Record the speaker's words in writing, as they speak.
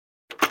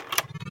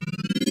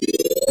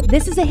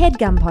This is a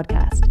HeadGum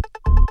podcast.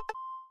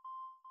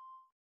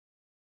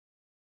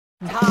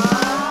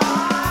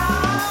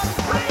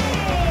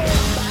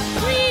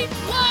 We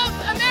love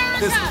America!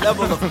 This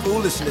level of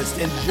foolishness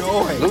and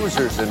joy.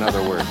 Losers, in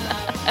other words.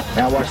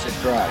 Now watch this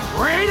drive.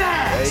 Great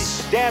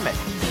ass! Hey, damn it.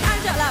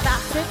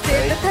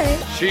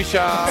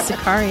 Shisha.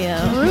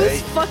 Sicario.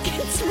 Bruce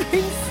fucking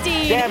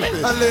Springsteen. Damn it.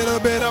 A little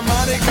bit of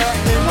Monica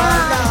in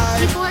my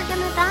life. People are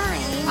gonna die.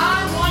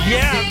 I want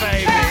Yeah,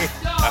 baby.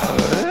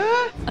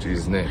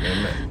 Jesus' name,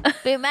 amen.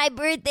 For my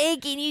birthday,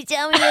 can you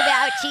tell me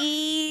about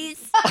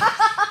cheese?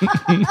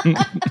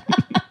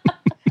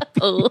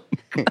 Oh,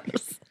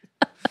 gross.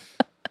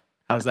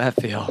 How's that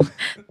feel?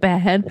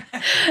 Bad.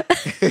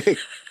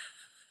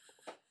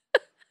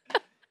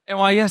 And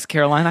why, yes,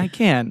 Caroline, I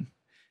can.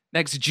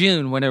 Next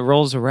June when it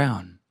rolls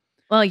around.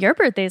 Well, your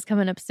birthday's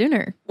coming up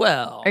sooner.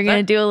 Well, Are you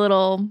going to do a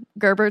little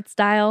Gerbert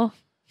style?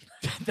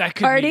 that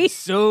could party? be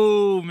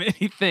so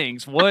many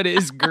things. What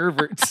is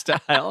Gerbert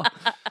style?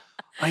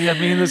 Oh, yeah,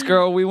 me and this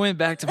girl, we went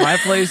back to my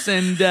place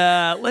and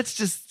let's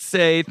just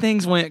say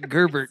things went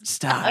Gerbert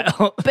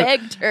style.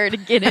 Begged her to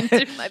get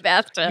into my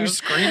bathtub. You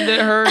screamed at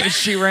her and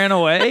she ran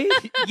away?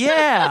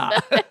 Yeah.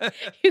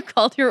 You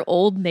called your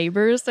old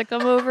neighbors to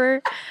come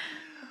over,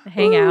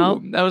 hang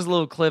out. That was a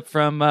little clip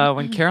from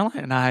when Caroline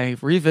and I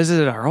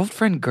revisited our old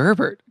friend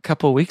Gerbert a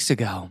couple of weeks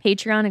ago.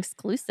 Patreon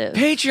exclusive.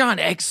 Patreon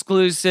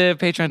exclusive,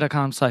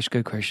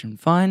 patreon.com/Good Christian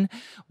Fun.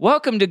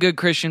 Welcome to Good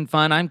Christian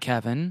Fun. I'm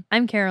Kevin.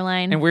 I'm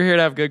Caroline. And we're here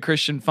to have good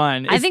Christian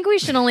fun. I think we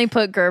should only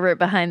put Gerbert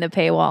behind the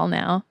paywall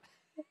now.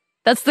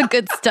 That's the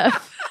good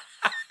stuff.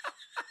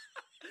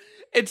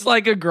 It's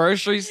like a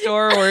grocery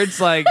store where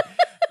it's like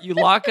you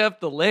lock up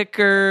the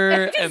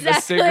liquor and the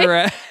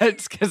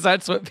cigarettes because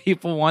that's what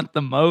people want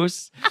the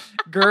most.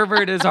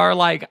 Gerbert is our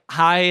like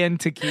high-end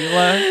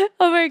tequila.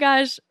 Oh my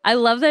gosh. I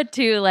love that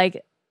too.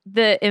 Like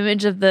the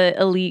image of the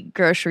elite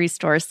grocery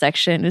store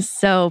section is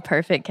so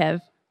perfect,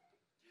 Kev.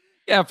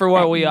 Yeah, for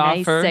what That we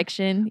nice offer.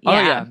 section. Oh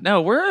yeah.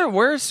 No,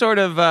 we're sort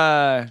of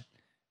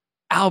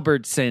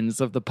Albertsons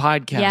of the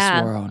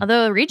podcast world.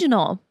 Although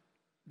regional.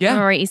 Yeah. Some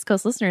of our East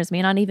Coast listeners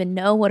may not even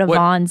know what a What-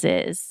 Vons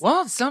is.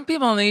 Well, some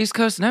people on the East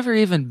Coast never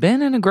even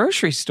been in a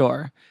grocery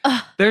store.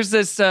 There's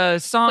this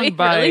song Wait,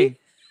 by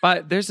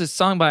really? there's this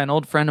song by an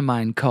old friend of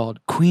mine called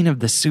Queen of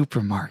the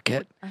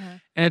Supermarket.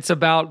 And it's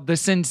about the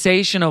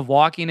sensation of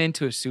walking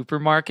into a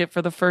supermarket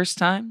for the first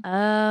time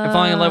and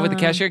falling in love with the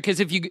cashier. Because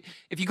if you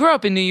grow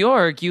up in New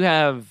York, you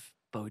have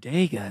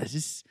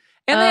bodegas.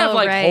 And they have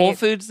like right. Whole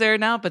Foods there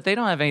now, but they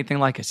don't have anything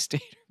like a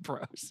Stater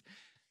Bros.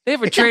 They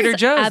have a Trader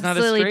Joe's, not a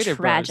absolutely Stater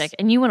tragic. Bros.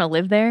 And you want to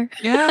live there?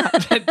 Yeah.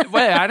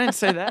 Wait, I didn't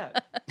say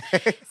that.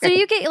 So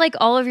you get like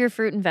all of your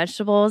fruit and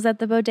vegetables at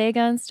the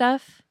bodega and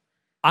stuff?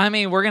 I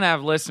mean, we're going to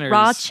have listeners.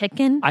 Raw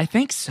chicken? I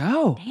think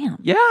so. Damn.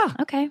 Yeah.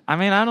 Okay. I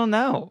mean, I don't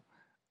know.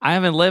 I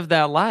haven't lived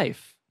that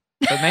life,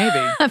 but maybe.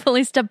 I've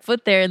only stepped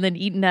foot there and then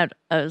eaten at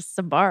a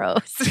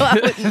Sbarro, so I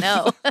wouldn't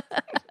know.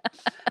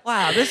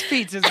 Wow, this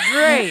pizza's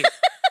great.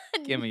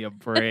 Give me a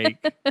break.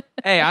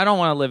 Hey, I don't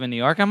want to live in New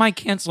York. I might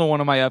cancel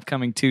one of my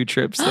upcoming 2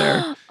 trips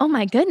there. Oh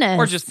my goodness.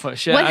 Or just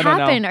push it. What I don't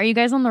happened? know. Are you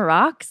guys on the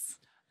rocks?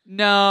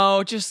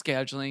 No, just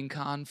scheduling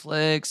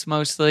conflicts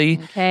mostly.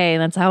 Okay,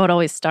 that's how it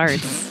always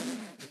starts.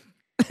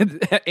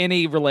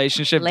 Any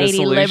relationship Lady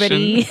dissolution.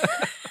 Liberty.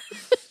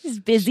 She's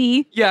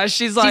busy. Yeah,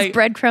 she's like, She's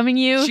breadcrumbing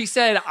you. she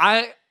said,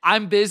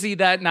 I'm busy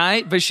that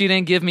night, but she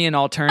didn't give me an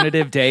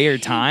alternative day or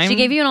time. She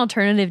gave you an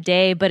alternative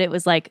day, but it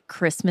was like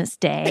Christmas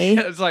Day.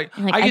 It's like,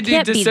 Like, I I could do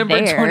can't be December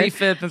there.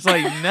 25th. It's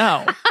like,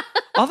 no.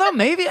 Although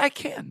maybe I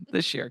can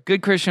this year.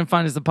 Good Christian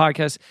Fun is the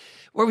podcast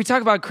where we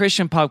talk about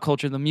Christian pop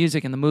culture, the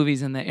music and the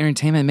movies and the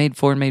entertainment made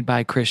for and made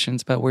by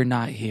Christians, but we're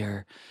not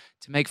here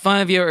to make fun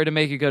of you or to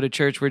make you go to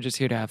church. We're just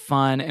here to have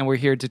fun, and we're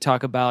here to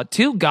talk about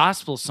 2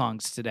 gospel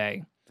songs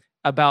today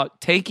about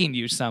taking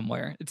you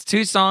somewhere. It's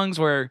 2 songs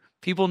where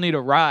people need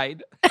a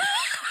ride,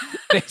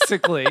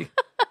 basically.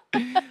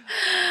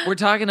 We're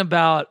talking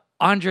about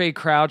Andre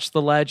Crouch,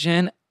 the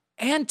legend,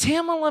 and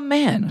Tamala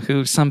Mann,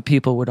 who some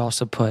people would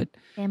also put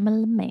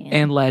Tamala Mann.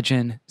 in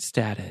legend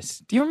status.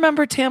 Do you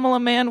remember Tamala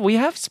Mann? We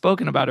have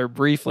spoken about her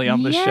briefly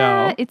on the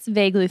Yeah, show. it's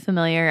vaguely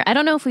familiar. I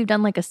don't know if we've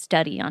done like a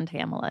study on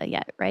Tamala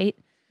yet, right?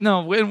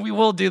 No, when we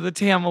will do the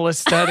Tamala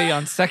study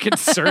on second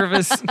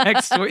service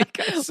next week,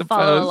 I suppose.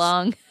 Follow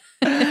along.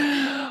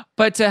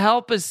 But to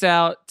help us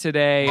out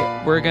today,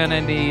 we're going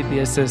to need the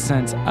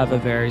assistance of a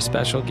very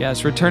special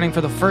guest, returning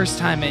for the first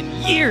time in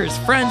years,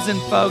 friends and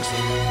folks.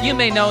 You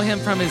may know him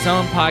from his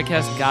own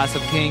podcast,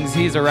 Gossip Kings.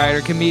 He's a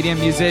writer, comedian,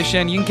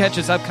 musician. You can catch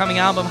his upcoming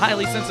album,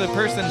 Highly Sensitive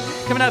Person,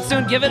 coming out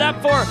soon. Give it up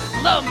for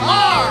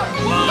Lamar.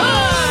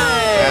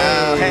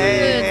 Oh,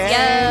 hey, Let's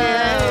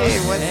hey,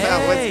 go. what's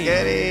up? What's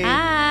goody?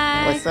 Hi.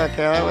 What's up,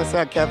 Carol? What's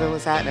up, Kevin?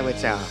 What's happening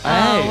with y'all?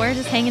 Oh, Hey. we're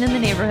just hanging in the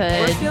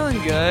neighborhood. We're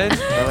feeling good.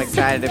 So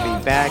excited to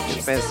be back.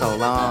 It's been so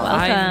long.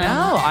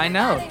 Welcome. I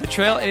know. The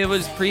trail, it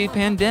was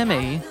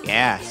pre-pandemic.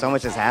 Yeah, so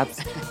much has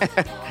happened.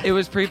 It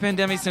was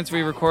pre-pandemic since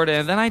we recorded.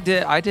 And then I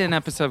did an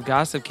episode of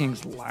Gossip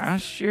Kings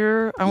last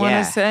year, I want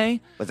Yeah. to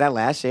say. Was that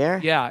last year?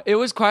 Yeah, it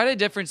was quite a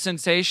different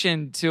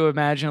sensation to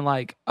imagine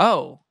like,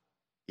 oh,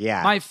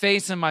 Yeah. my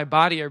face and my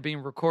body are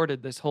being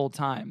recorded this whole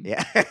time.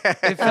 Yeah. It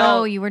Oh,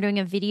 felt, you were doing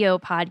a video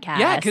podcast.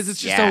 yeah, because it's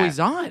just Yeah. always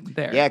on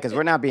there. Yeah, because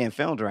we're not being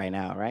filmed right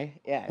now, right?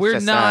 Yeah. it's We're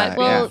just, not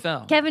Well, yeah.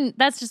 film. Kevin,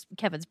 that's just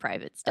Kevin's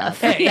private stuff.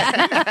 Hey.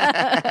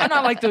 I'm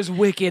not like those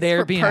wicked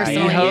Airbnb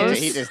personal he,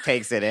 hosts. he just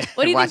takes it in.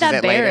 What do you think watches that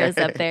it bear later. is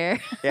up there?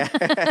 Yeah. You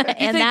and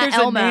think that there's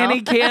Elmo. a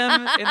nanny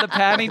cam in the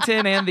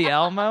Paddington and the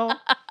Elmo?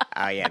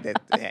 Oh, yeah. You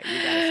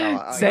guys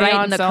saw. Say Right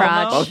on in the Selma?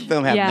 crotch. Both of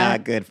them have Yeah.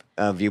 not good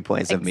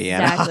viewpoints of me.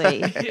 at all.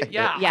 Exactly.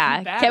 Yeah, I'm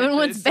Yeah, bad Kevin at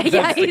wants. this.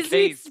 Yeah, That's the he's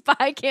case.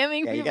 spy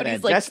camming Yeah, you me, but gotta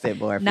he's like adjust it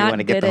more if you not want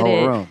to get good the at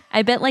whole it. room.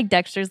 I bet like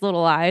Dexter's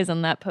little eyes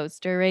on that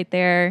poster right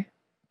there.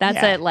 That's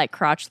Yeah. at like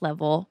crotch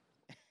level.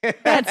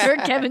 That's where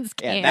Kevin's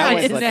Yeah, cam that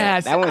was is. one's, looking,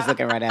 nasty. that one's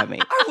looking right at me.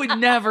 I would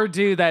never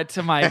do that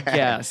to my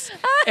guests.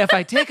 If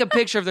I take a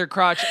picture of their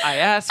crotch, I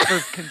ask for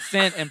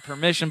consent and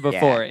permission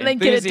before. And then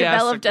get it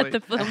developed at the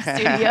film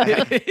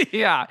studio.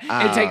 Yeah,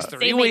 it takes 3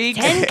 They make weeks.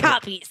 10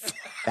 copies.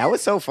 That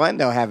was so fun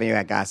though having you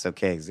at Gossip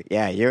Kings.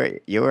 Yeah,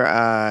 you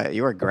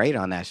were great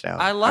on that show.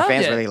 I loved Our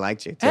fans it. really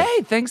liked you too.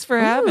 Hey, thanks for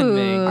having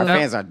me. Ooh. Our No-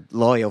 fans are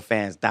loyal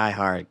fans,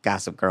 diehard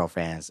Gossip Girl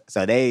fans.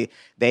 So they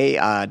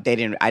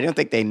didn't. I don't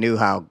think they knew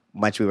how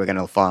much we were going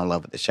to fall in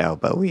love with the show,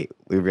 but we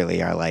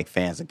really are like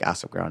fans of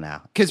Gossip Girl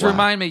now. Because Wow.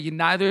 remind me,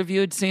 neither of you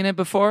had seen it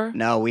before?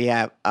 No, we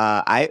have.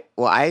 I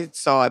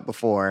saw it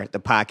before the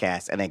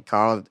podcast, and then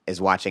Carl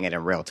is watching it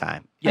in real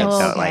time. Yes. And Oh,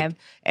 so okay. like,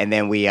 and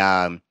then we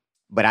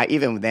but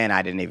even then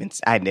I didn't even.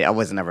 I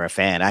wasn't ever a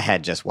fan. I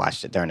had just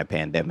watched it during the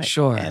pandemic.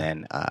 Sure. And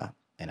then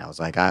and I was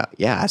like,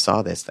 I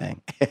saw this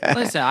thing.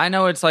 Listen, I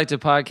know it's like to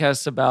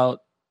podcast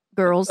about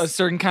Girls. a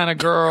certain kind of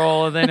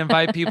girl and then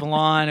invite people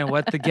on and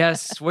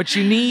what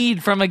you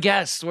need from a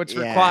guest, what's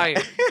Yeah.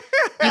 required.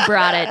 You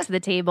brought it to the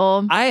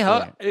table. I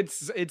hope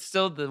it's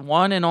still the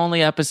one and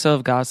only episode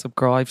of Gossip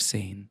Girl I've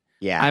seen.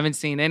 Yeah. I haven't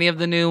seen any of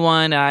the new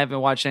one. I haven't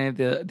watched any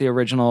of the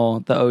original,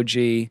 the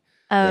OG.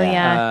 Oh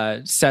yeah.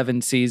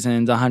 7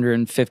 seasons,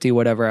 150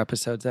 whatever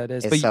episodes that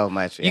is. It's But so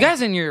much. you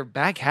guys in your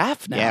back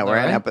half now. Yeah, though,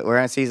 right? we're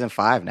on season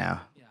 5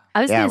 now. I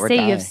was Yeah, gonna we're say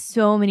you have dying.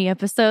 so many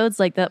episodes.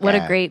 Like that. What a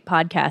Yeah. great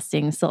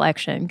podcasting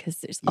selection because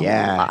there's a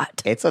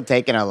lot. It's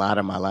taken a lot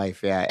of my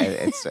life. Yeah,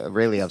 it's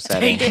really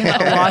upsetting. Taking a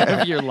lot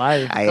of your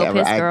life. Go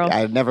piss, girl.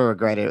 I never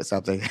regretted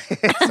something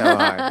so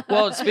hard.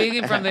 Well,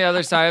 speaking from the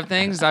other side of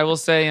things, I will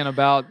say in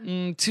about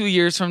 2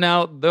 years from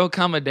now, there'll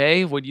come a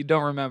day when you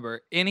don't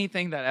remember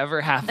anything that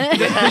ever happened in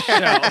the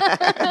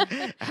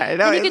show. I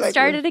know. And you it's could like-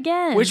 start it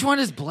again. Which one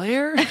is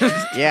Blair?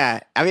 Yeah,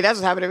 I mean that's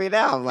what's happening to me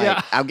now. I'm like,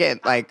 Yeah. I'm getting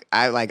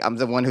I'm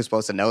the one who's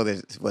supposed to know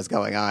this what's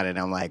going on, and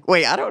I'm like,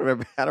 wait, I don't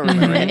remember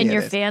any and of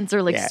your this. fans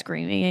are like Yeah.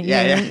 screaming at you.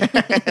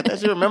 Yeah.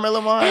 Don't you remember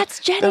Lamar? That's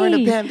Jenny. During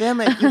the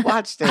pandemic, you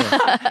watched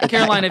it.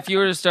 Caroline, if you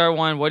were to start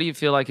one, what do you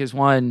feel like is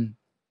one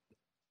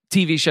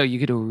TV show you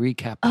could do a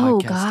recap Oh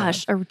podcast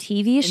gosh, of? a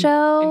TV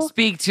show. And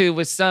speak to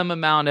with some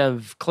amount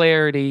of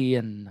clarity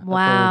and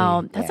Wow,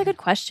 authority. that's Yeah. a good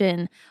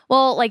question.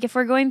 Well, like if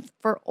we're going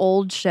for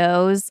old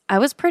shows, I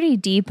was pretty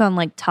deep on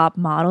like Top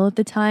Model at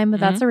the time, but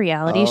that's a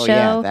reality Oh, show.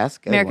 yeah, that's a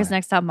good America's one.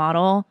 Next Top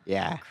Model.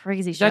 Yeah,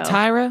 Crazy Is show. that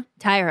Tyra?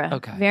 Tyra.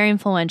 Okay. Very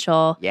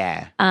influential.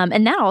 yeah.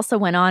 And that also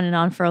went on and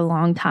on for a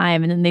long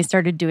time. And then they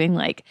started doing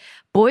like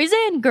boys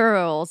and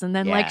girls and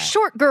then like Yeah.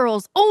 short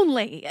girls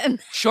only. And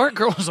Short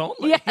girls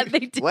only. yeah, they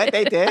did. What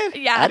they did?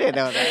 Yeah. I didn't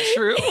know that.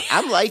 True.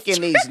 I'm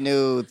liking these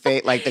new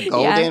things, like the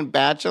Golden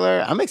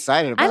Bachelor. I'm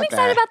excited about I'm that.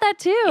 excited about that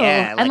too.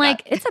 Yeah, and like,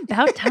 like, it's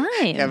about time.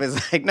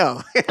 Kevin's like,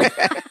 no.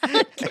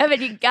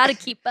 Kevin, you got to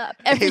keep up.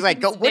 He's like,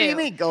 Everything's what do you new.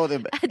 mean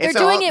golden? They're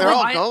doing it They're with-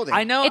 all golden.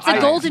 I know. It's a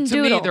golden to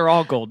me, doodle. they're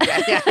all golden.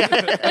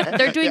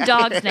 They're doing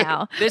dogs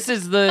now. This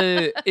is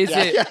the. Is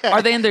it?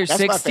 Are they in their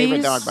That's 60s? my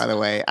favorite dog, by the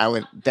way. I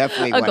would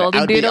definitely A want golden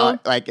I would be doodle? on-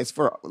 like it's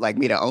for like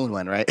me to own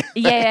one, right?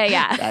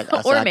 Yeah.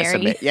 So Or I can marry.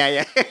 submit.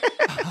 Yeah.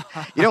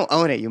 You don't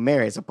own it; you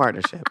marry. It's a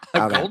partnership.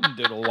 A Okay. golden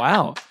doodle.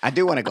 Wow. I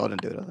do want a golden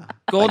doodle though.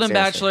 Golden Like,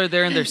 seriously. Bachelor.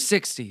 They're in their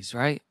 60s,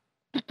 right?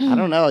 I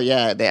don't know.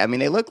 Yeah,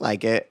 they look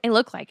like it. It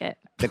looked like it.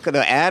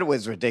 The ad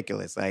was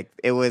ridiculous. Like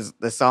it was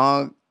the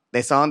song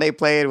they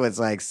played was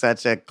like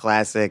such a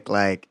classic.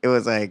 Like it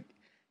was like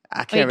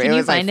I can't Wait, remember. can It you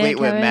was like find it,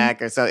 Fleetwood Kevin?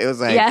 Mac or something. It was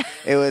like Yeah.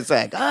 it was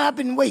like I've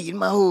been waiting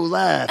my whole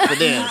life for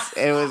this.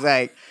 It was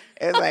like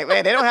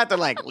man, they don't have to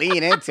like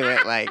lean into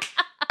it. Like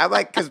I'm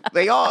like because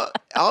they all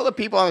the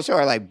people on the show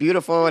are like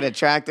beautiful and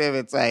attractive.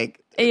 It's like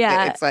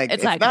Yeah. it's like it's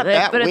it's like not that,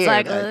 that but weird. it's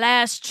like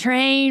last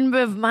train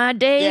of my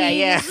days.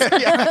 yeah.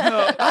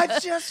 I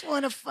just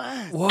want to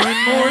find.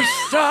 One more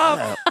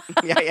stop.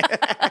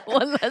 Yeah.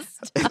 One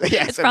last.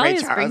 Yeah, It's so probably Ray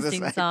a Charles is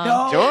Springsteen like,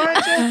 song. Georgia.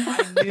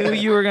 I knew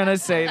you were gonna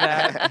say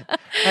that.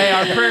 Hey,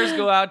 our prayers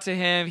go out to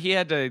him. He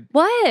had to.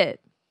 What?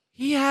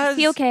 He has. Is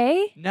he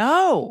okay?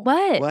 No.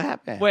 What? What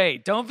happened?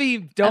 Wait. Don't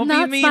be I'm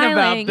not mean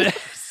smiling. about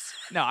this.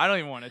 No, I don't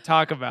even want to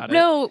talk about it.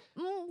 No.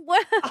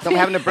 What? Something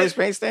happened to Bruce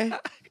Springsteen?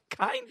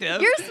 Kind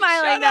of. You're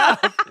smiling Shut now.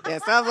 up. Yeah,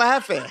 stop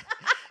laughing.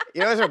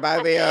 You know what's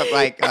reminded me of?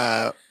 Like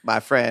my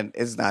friend.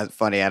 It's not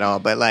funny at all,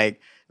 but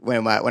like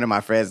when one of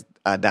my friends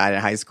died in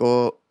high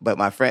school. But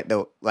my friend,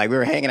 like we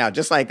were hanging out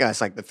just like us,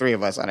 like the three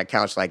of us on a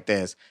couch like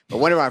this. But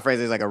one of our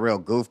friends is like a real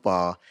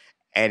goofball.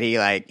 And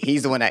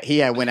he's the one that he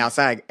had went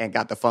outside and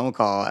got the phone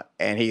call,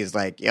 and he's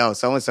like, "Yo,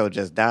 so and so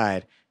just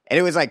died." And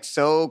it was like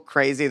so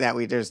crazy that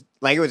we just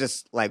like, it was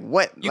just like,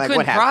 what? You like, couldn't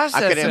what happened?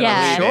 process I couldn't it.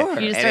 Yeah, believe sure.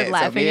 it. You just And started so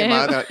laughing me and at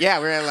my him. other, yeah,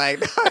 we were like,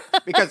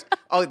 because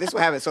this is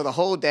what happened. So the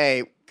whole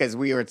day, because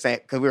we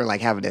were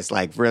like having this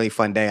like really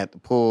fun day at the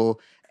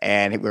pool,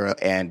 and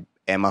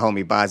and my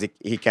homie Boz,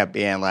 he kept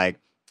being like,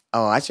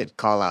 "Oh, I should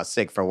call out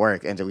sick for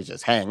work," and then we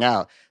just hang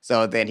out.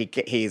 So then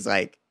he's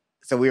like,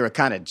 so we were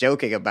kind of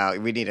joking about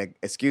we need an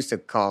excuse to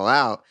call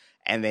out,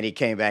 and then he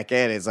came back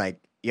in. It's like,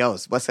 "Yo,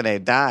 what's the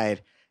name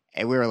died?"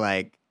 And we were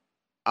like,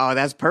 "Oh,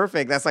 that's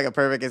perfect. That's like a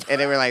perfect." And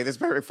they were like, "This is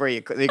perfect for you.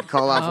 You can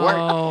call off work."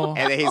 Oh.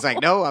 And then he's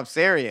like, "No, I'm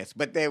serious."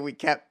 But then we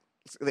kept,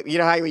 you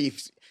know how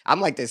I'm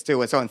like this too.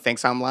 When someone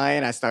thinks I'm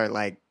lying, I start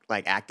like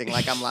acting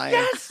like I'm lying.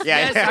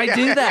 Yes, I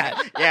do that.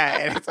 Yeah,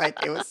 and it's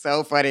like, it was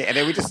so funny. And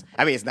then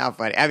it's not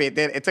funny. I mean,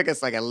 it took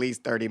us like at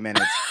least 30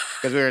 minutes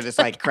because we were just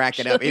like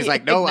cracking up. He's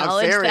like, "No, I'm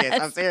Acknowledge serious.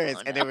 that. I'm serious."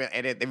 Oh, And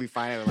no. then we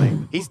finally were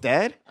like, "He's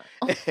dead?"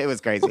 It was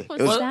crazy. It was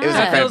was Well, that? it was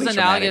that feels incredibly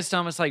analogous traumatic. to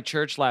almost like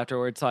church laughter,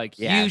 where it's like,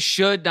 Yeah. you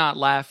should not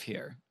laugh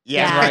here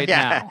Yeah, right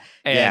yeah. now.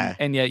 And, Yeah.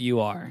 and yet you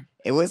are.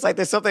 It was like,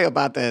 there's something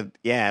about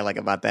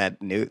about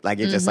that new, like,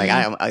 it's just like,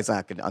 it's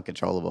like an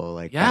uncontrollable,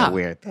 like, kind Yeah. of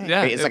weird thing.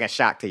 Yeah. It's like a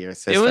shock to your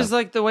system. It was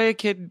like the way a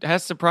kid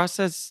has to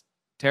process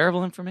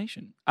terrible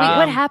information. Wait,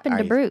 what happened are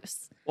to you-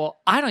 Bruce? Well,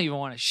 I don't even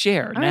want to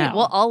share All now. right,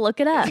 well, I'll look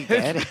it up. Is he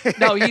dead?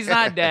 No, he's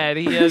not dead.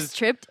 He Bruce is.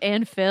 tripped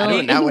and fell I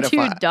would not wanna into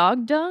find-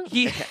 dog dung.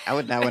 He, I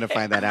would not want to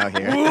find that out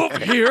here. whoop,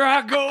 here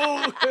I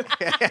go.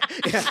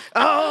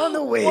 On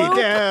the way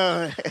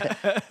down.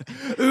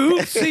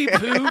 Oopsie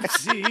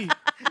poopsie.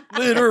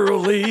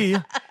 Literally.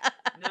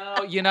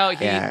 No,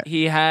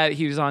 Yeah.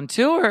 he was on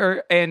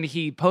tour and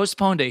he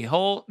postponed a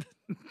whole.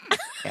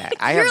 Yeah,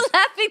 You're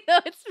laughing though;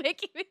 it's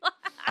making me laugh.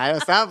 I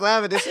don't stop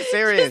laughing. This is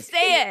serious. Just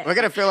say it. We're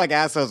gonna feel like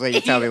assholes when you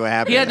tell me what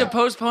happened. He had to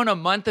postpone a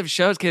month of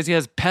shows because he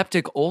has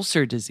peptic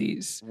ulcer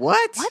disease.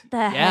 What? What the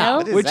Yeah, hell?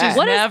 What is which that? is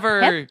What is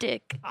never.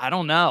 hectic? I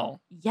don't know,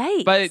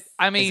 Yikes! but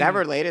I mean, Is that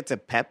related to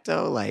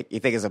Pepto? Like, you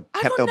think it's a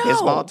I don't know.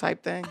 Pepto-Bismol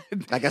type thing?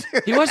 Like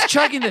he was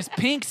chugging this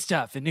pink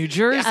stuff in New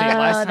Jersey Oh,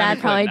 last time. that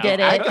he probably put it did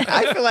out. it.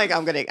 I feel like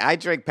I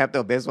drink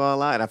Pepto-Bismol a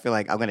lot, and I feel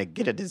like I'm gonna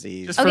get a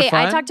disease. Just for Okay, I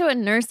fun? talked to a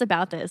nurse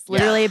about this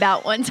literally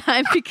about one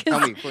time because Tell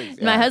me, please.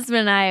 my Yeah. husband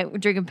and I were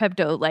drinking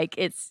Pepto like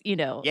it's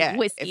Yeah,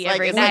 whiskey it's like-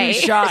 every it's like night.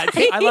 shots.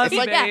 I love It's you,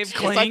 like, babe.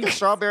 it's like Clink. the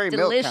strawberry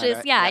milk. Delicious,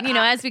 kinda. yeah. And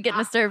as we get in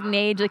a certain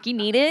age, like you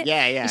need it.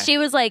 Yeah, yeah. She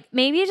was like,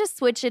 maybe just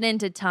switch it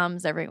into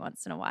Tums every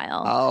once in a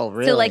while. Oh,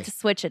 really? So like to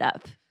switch it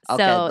up.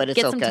 Okay, So but it's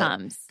get some okay.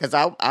 Tums. Because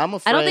I'm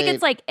afraid. I don't think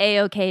it's like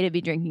okay to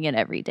be drinking it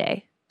every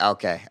day.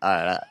 Okay, all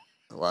right.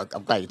 Well,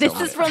 I'm glad you This told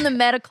me is that. from the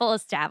medical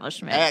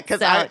establishment. Yeah, 'cause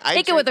so I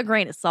take it drink- with a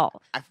grain of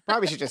salt. I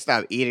probably should just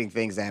stop eating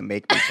things that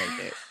make me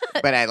take it.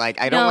 But I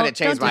don't No, want to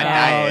change don't my do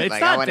that. diet. No, it's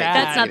like, not I wanna that.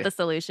 That's not eat the it.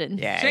 solution.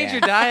 Yeah, Change yeah.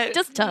 your diet.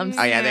 Just Tums.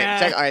 Oh yeah,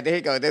 check. All right, there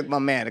you go. There's my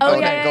man. Oh,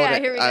 Golden, yeah,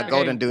 golden, here we go.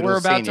 Golden Doodle We're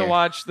about Senior. to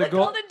watch the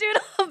Golden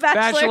Doodle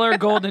Bachelor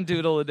Golden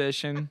Doodle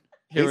edition.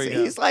 Here we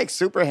go. He's like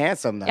super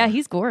handsome now. Yeah,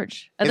 he's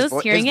gorge. Are His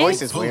those hearing his voice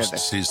aids? is weird.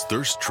 Posts his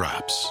thirst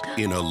traps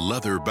in a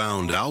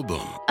leather-bound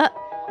album.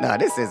 No,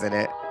 this isn't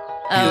it.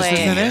 Oh This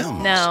wait, isn't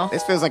it? no.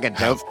 This feels like a Have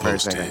joke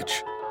person.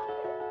 postage.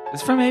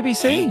 It's from He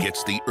ABC.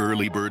 gets the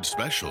early bird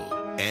special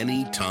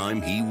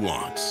anytime he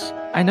wants.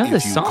 I know If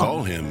this you song.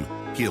 call him,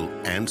 he'll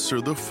answer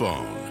the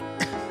phone.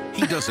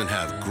 He doesn't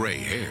have gray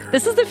hair.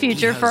 This is the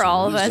future He for has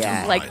all of us.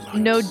 Yeah. Like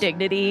no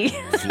dignity.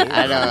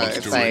 I know,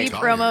 it's to like- Deep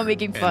promo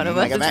making fun of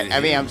Like, us. I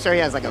mean, I'm sure he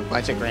has like a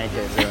bunch of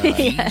grandkids. Who are like,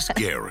 He's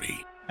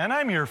Gary. And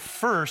I'm your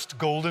first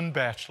Golden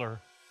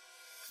Bachelor.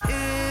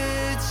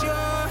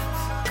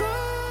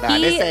 nah,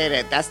 this ain't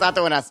it. That's not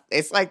the one.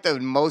 It's like the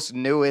most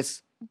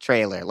newest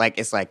trailer. Like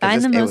it's like 'cause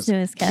Find the it most was,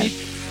 newest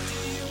Kev.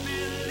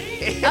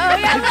 This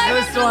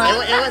one.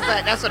 It was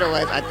like that's what it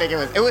was. I think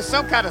it was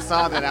some kind of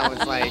song that I was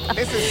like,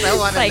 this is so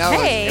like,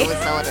 unannounced. hey. It was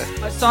so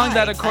unannounced. A song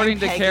that, according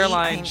to Peggy.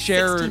 Caroline, I'm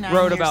Cher 69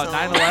 wrote years about old.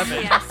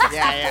 9/11.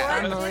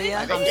 Yeah. Maria.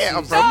 I think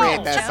can't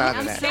appropriate that song to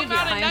I'm that. Sylvia.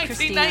 Out in I'm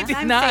Christina.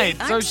 1999,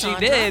 I'm so Faith. she I'm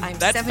Sandra. did. I'm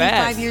That's 75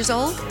 bad. years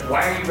old.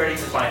 Why are you ready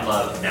to find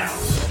love now?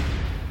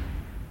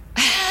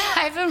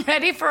 I've been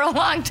ready for a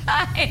long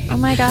time. Oh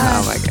my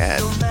god, Oh my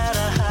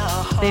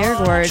god. they're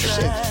gorge.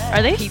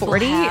 Are they People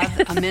 40?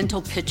 have a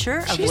mental picture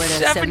of She's what a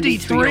 73?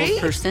 73-year-old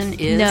person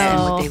is No. and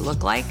what they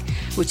look like,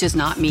 which is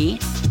not me.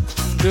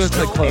 Do a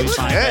quick Chloe Good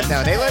Simon.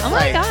 though. They look Oh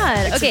my like god.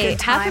 It's a Okay,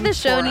 good half of time the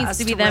show for needs us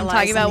to be to them realize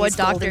talking in about what these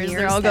golden doctors years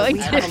they're all that going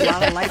we have a lot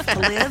to. of life to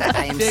live.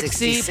 I am Dixie,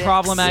 66.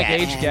 problematic Yeah.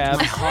 age gap.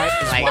 My heart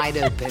is Like- wide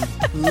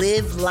open.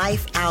 Live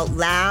life out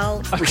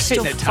loud. We're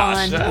still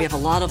fun. Natasha. We have a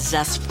lot of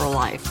zest for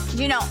life.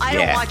 You know, I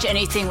don't Yeah. watch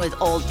anything with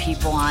old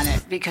people on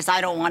it because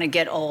I don't want to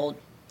get old.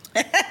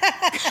 Oh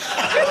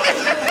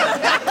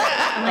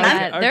my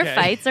god, their Okay.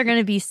 fights are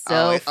gonna be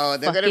so they're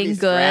gonna fucking be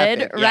good,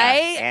 scrapping. Yeah,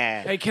 right?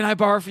 Yeah. Hey, can I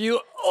borrow for you?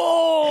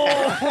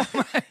 Oh,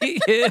 my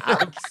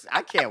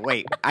I can't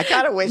wait. I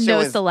kind of wish No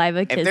it was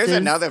saliva If there's kisses.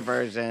 another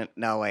version,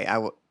 no wait.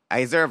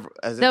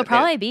 There'll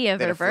probably be a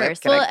reverse.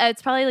 Well,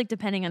 it's probably like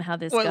depending on how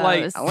this goes.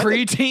 Like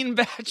preteen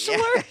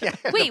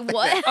bachelor? Wait,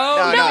 what?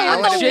 Oh,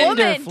 no, it's a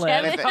gender woman,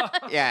 flip. Kevin.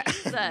 Yeah.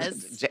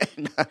 Jesus.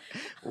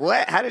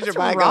 What? How did your What's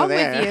mind wrong go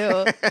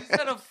there? with you? You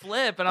said a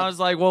flip, and I was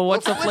like, well,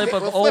 what's a flip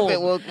of we'll old?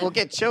 Flip it. We'll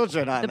get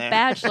children on The there.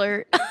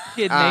 Bachelor.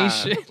 Kid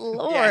Nation.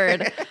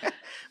 Lord.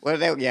 What are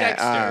they? Yeah.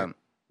 Dexter.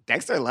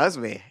 Dexter loves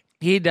me.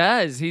 He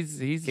does. He's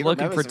He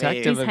looking remembers me.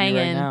 protective He's of you right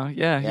hanging. now.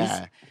 Yeah.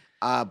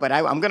 Yeah. But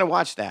I'm gonna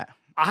watch that.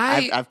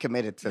 I've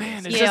committed to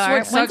Man, this. is You this are.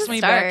 what sucks When's it me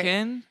start? back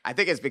in? I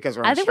think it's because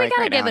we're on I think we strike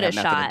gotta right give now. it a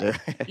I have nothing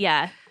shot. to do.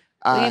 Yeah.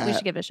 We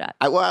should give it a shot.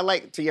 I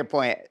like, to your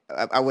point,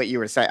 what you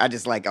were saying. I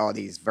just like all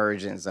these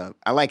versions of.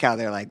 I like how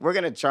they're like, we're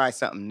gonna try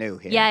something new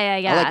here.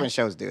 Yeah. I like when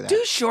shows do that.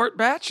 Do Short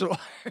Bachelor.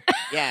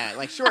 Yeah,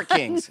 like Short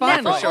Kings.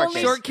 Fine. For Short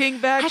Kings. Short King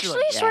Bachelor.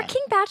 Actually, Short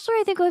King Bachelor,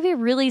 I think would be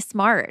really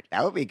smart.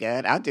 That would be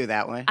good. I'll do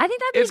that one. I think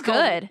that'd be It's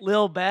good. called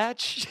Lil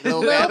Batch.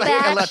 Little Little like a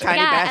little batch, tiny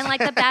yeah, batch. and like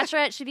the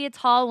bachelorette should be a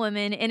tall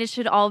woman, and it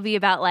should all be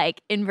about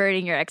like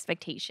inverting your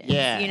expectations.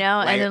 Yeah, you know,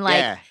 like- and then like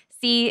yeah.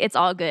 see, it's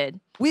all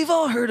good. We've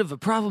all heard of a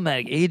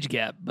problematic age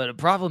gap, but a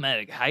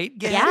problematic height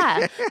gap?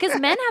 Yeah, because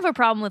men have a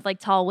problem with like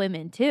tall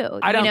women too.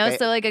 I don't you know, think-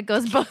 so like it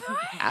goes both ways.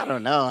 I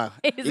don't know.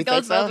 You It think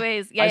goes so? both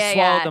ways. Yeah, I yeah,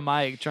 swallowed yeah. the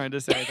mic trying to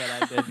say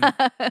that I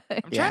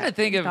didn't. I'm trying to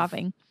think of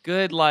Coughing.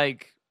 good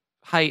like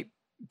height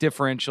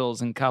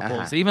differentials in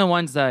couples, even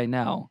ones that I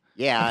know.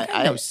 Yeah,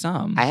 I know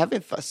some. I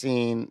haven't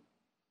seen.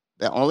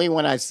 The only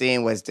one I've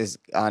seen was this.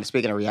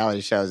 Speaking of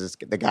reality shows, is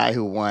the guy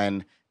who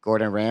won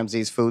Gordon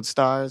Ramsay's Food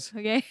Stars.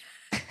 Okay.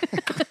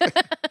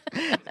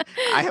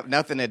 I have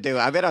nothing to do.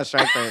 I've been on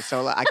strike for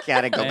so long. I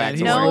gotta go Man, back to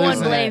he's No work. one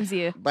losing it. blames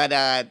you. But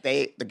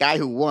the guy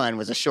who won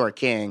was a short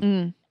king,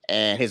 Mm.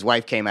 and his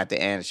wife came at the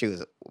end. She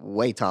was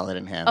way taller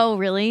than him. Oh,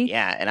 really?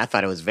 yeah, and I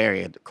thought it was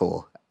very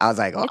cool. I was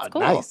like, oh, It's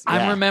cool. nice.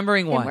 I'm Yeah.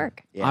 remembering Good one.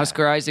 work. Yeah.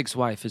 Oscar Isaac's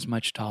wife is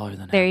much taller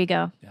than There him. you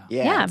go. Yeah.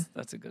 Yeah.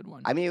 That's a good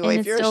one. I mean, And well, if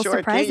it's you're a still short kid,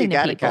 you surprising to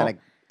gotta people. kind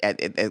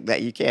of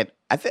that you can't.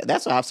 I think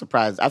that's why I'm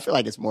surprised. I feel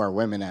like it's more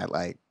women that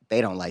like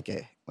they don't like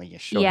it when you're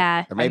short.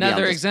 Yeah. Or maybe I'm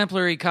Another just-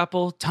 exemplary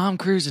couple: Tom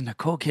Cruise and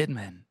Nicole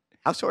Kidman.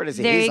 How short is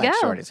he? There He's you like go.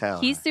 short as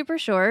hell. He's super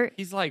short.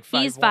 He's like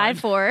 5'1". He's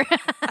 5'4".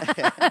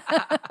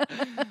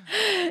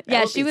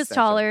 Yeah, would she be was such a-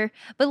 taller.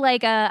 But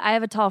like I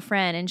have a tall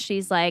friend and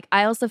she's like,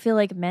 I also feel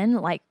like men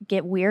like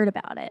get weird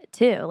about it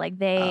too. Like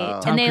they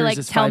Oh. Tom and they Cruise like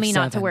is tell me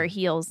not to 5'7". wear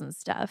heels and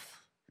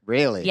stuff.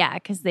 Really? Yeah,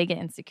 because they get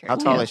insecure. How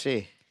tall too. is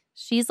she?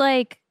 She's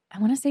like, I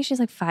want to say she's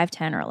like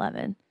 5'10" or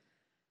 11.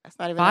 That's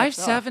not even that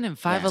tall. 5'7" and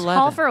 5'11".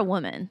 Tall for a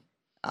woman.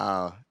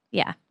 Oh,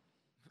 Yeah.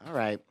 all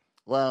right.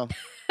 Well,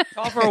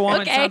 Tall for a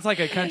woman Okay. sounds like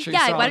a country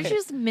Yeah, song. why don't you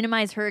just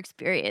minimize her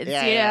experience?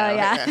 Yeah, you know, yeah,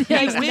 yeah. yeah.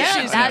 He Like, wishes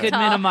he that could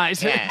tall.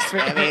 minimize yeah. it.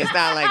 I mean, it's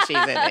not like she's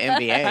in the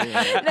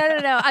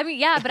NBA. No. I mean,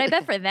 yeah, but I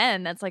bet for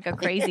them that's like a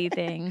crazy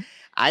thing.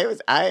 I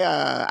don't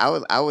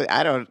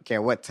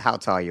care how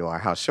tall you are,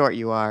 how short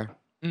you are,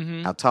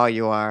 Mhm. how tall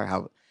you are,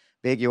 how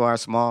big you are,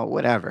 small,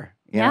 whatever.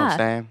 You know what Yeah. I'm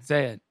saying?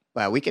 Say it.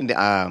 But we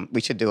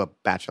should do a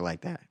bachelor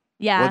like that.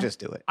 Yeah. We'll just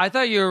do it. I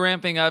thought you were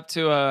ramping up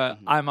to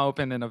I'm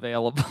open and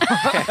available.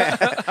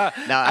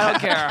 No, I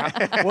don't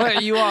care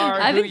what you are.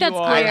 I who think you that's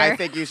are, clear. I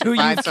think you should Who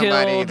find you've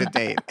somebody killed. to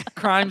date.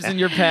 crimes in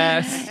your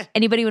past.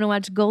 Anybody want to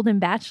watch Golden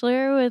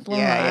Bachelor with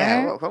Lamar?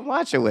 Yeah. Well, come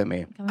watch it with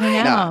me. Come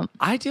hang out.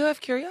 I do have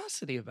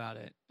curiosity about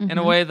it in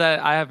a Mhm. way that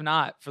I have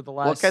not for the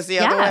last. Well, because the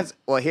other Yeah. ones.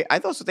 Well, here I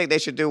also think they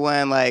should do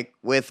one like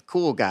with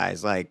cool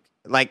guys, like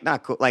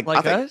not cool, like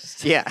I think-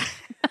 us? Yeah.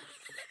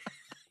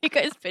 You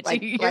guys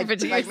pitching, you're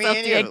pitching like me yourself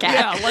and to a you.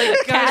 cat. Yeah, like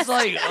guys Cast.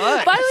 like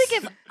us. Why don't we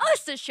give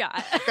us a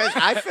shot? Because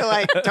I feel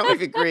like, tell me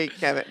if you agree,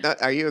 Kevin.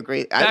 Are you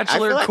agree? I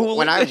Bachelor feel like Cool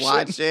when I Edition.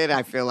 watch it,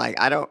 I feel like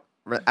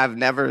I've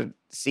never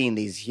seen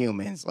these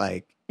humans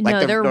like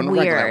No, they're the regular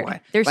weird. one.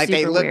 They're like they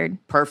super look weird.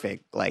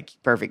 perfect, like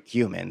perfect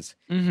humans.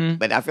 Mm-hmm.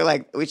 But I feel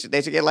like they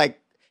should get like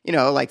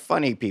like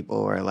funny people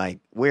or like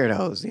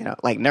weirdos,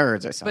 like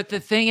nerds or something. But the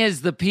thing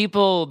is, the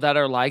people that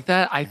are like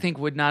that, I think,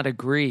 would not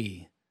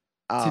agree.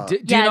 Oh. Do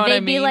you Yeah, know what they'd I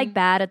mean? be like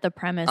bad at the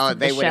premise Oh, of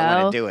the they show. wouldn't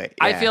want to do it.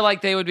 I Yeah. feel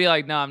like they would be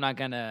like, no, I'm not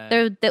gonna.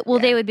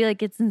 They would be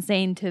like, it's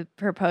insane to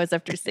propose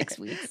after 6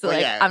 weeks. So Well,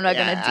 like, yeah, I'm not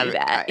yeah, gonna do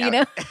that. I- you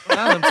know.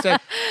 Well, I'm saying-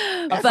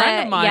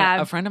 But,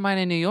 a friend of mine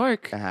in New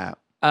York.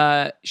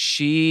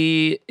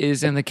 She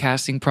is in the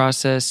casting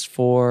process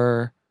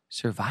for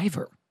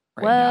Survivor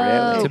right now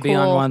Whoa, Really? to be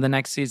on cool. one of the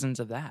next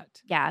seasons of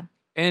that. Yeah,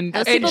 And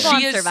those and people go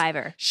on she is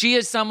Survivor. She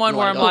is someone You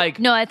where wanna I'm go? like,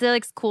 No, I feel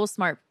like cool,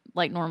 smart,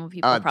 like normal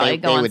people probably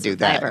go they on would do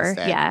that Survivor.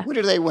 instead. Yeah. What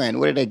did they win?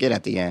 What did they get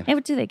at the end? Hey,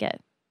 what do they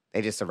get?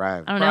 They just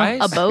survived. I don't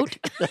know. A Prize? boat?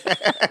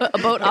 A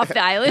boat off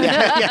the island?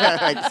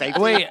 like safety.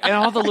 wait, and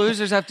all the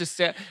losers have to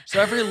stay. So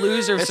every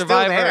loser They're still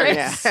survivor there, is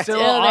yeah.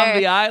 still on there.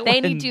 the island.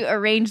 They need to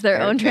arrange their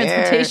They're own there.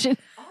 transportation.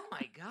 Oh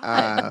my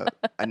god!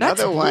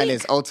 Another one bleak.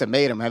 is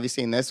Ultimatum. Have you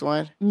seen this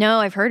one? No,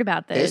 I've heard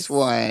about this. This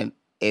one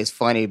is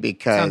funny Sounds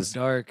because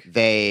dark.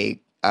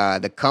 they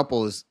the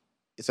couples.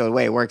 So the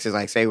way it works is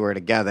like, say we're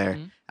together,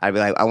 Mhm. I'd be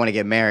like, I want to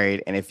get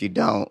married, and if you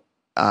don't,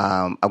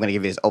 I'm going to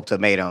give you this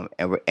ultimatum,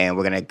 and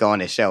we're going to go on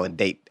the show and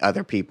date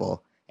other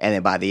people, and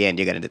then by the end,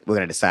 we're going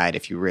to decide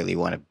if you really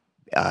want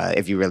to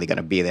if you're really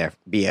gonna be there,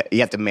 you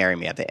have to marry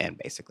me at the end,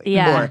 basically.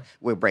 Yeah. Or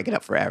we're breaking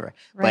up forever.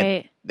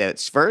 Right. But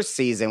the first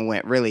season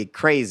went really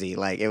crazy.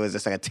 Like it was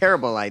just like a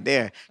terrible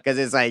idea because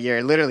it's like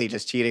you're literally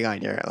just cheating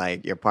on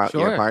your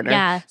partner.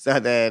 Yeah. So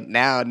then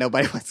now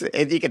nobody wants to.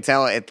 And you can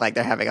tell it's like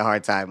they're having a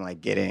hard time like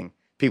getting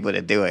people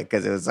to do it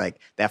because it was like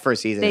that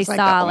first season. They It's like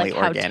saw the only like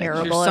how organic.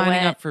 terrible You're it signing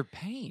went. up for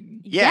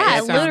pain. Yeah,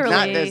 it's not-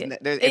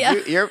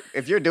 literally.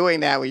 if you're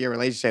doing that with your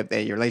relationship,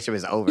 then your relationship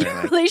is over. Your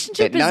Like,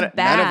 relationship is none of them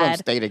bad.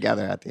 stay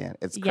together at the end.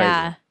 It's crazy.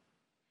 Yeah.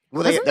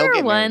 Well, Wasn't they'll there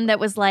get one married. that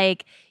was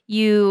like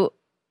you?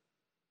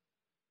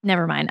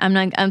 Never mind.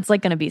 It's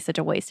like going to be such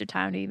a waste of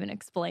time to even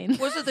explain.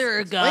 Wasn't there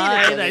a Explain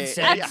guy it to that me.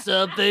 said Yeah.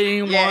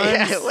 something Yeah,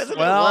 once? wasn't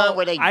there Well, one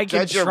where they I can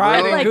judge your try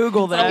room? to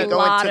Google You that. go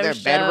lot into their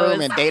of bedroom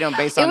shows. and date them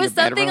based It on was your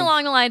something bedroom.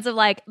 along the lines of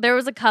like there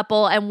was a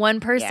couple and one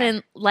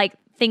person like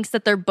thinks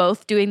that they're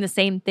both doing the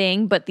same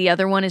thing, but the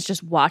other one is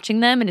just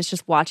watching them and it's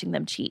just watching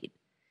them cheat.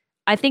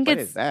 I think What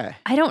it's. is that?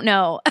 I don't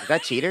know. Is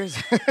that cheaters?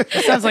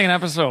 It sounds like an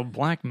episode of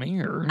Black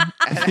Mirror,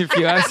 if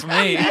you ask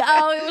me.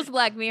 Oh, it was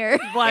Black Mirror.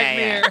 Black Yeah, yeah.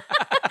 Mirror.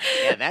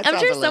 Yeah, that I'm sounds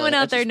sure a little someone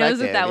out there knows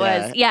what that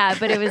introspective, was. Yeah,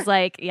 but it was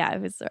like,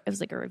 it was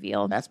like a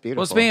reveal. That's beautiful.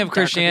 Well, speaking of Dark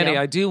Christianity,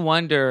 reveal. I do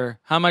wonder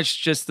how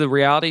much just the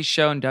reality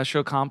show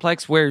Industrial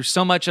Complex, where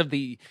so much of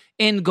the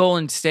end goal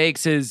and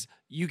stakes is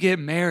you get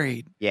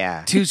married.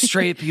 Yeah. Two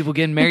straight people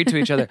getting married to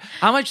each other.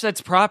 How much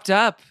that's propped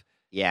up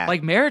Yeah.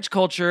 like marriage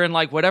culture and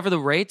like whatever the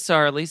rates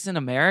are, at least in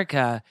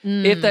America.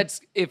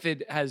 If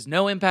it has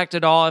no impact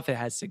at all, if it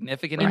has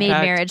significant It made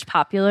impact. marriage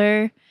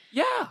popular.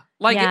 Yeah.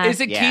 Like, Yeah. is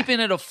it Yeah. keeping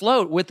it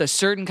afloat with a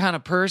certain kind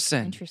of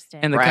person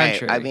Interesting. in the right.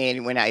 country? I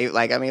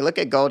mean, look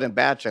at Golden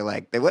Bachelor.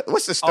 Like,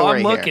 what's the Oh, story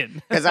I'm here?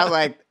 looking. Because I'm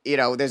like,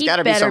 there's He got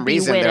to be better some be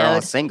reason they're all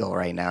widowed. single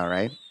right now,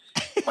 right?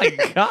 Oh my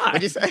God.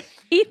 What'd you say?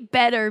 He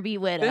better be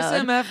widowed. This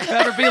MF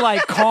better be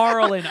like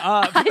Carl and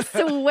Up. I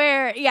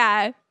swear,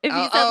 yeah. If he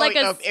Oh, said like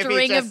a if he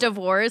string just- of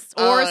divorce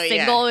Oh, or yeah.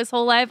 single his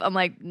whole life, I'm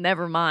like,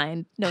 never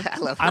mind. No, I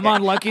love I'm that.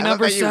 on lucky I love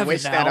number that you 7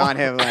 wish now. that on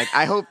him. Like,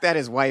 I hope that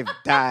his wife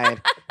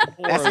died.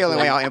 That's the only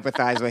way I'll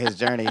empathize with his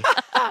journey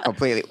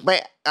completely.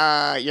 But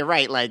you're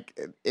right. Like,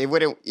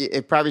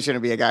 it probably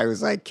shouldn't be a guy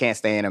who's like can't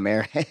stay in a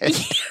marriage.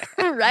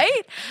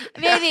 right?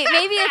 Maybe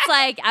it's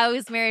like I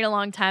was married a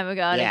long time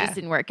ago and it Yeah. just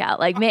didn't work out.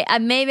 Like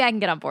maybe I can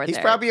get on board He's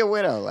there. probably a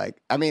widow. Like,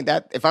 I mean,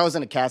 that if I was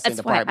in a casting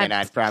That's why department,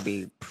 I'm I'd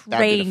probably that'd be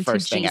praying the to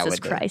first thing I Jesus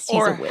would Christ. do.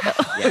 He's Or a widow.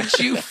 how would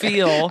you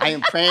feel? I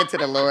am praying to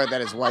the Lord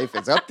that his wife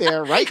is up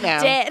there right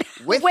now Dead.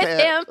 with With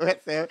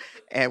him,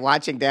 and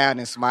watching down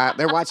and smile.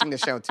 They're watching the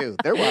show too.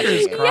 They're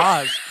watching it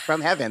Crossed.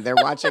 from heaven. They're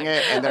watching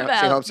it, and she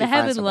About hopes the he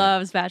heaven finds somebody.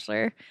 loves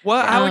Bachelor.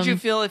 Well, how would you Um,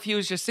 feel if he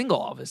was just single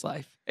all of his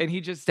life and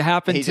he just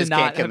happened He to just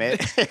not can't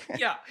commit.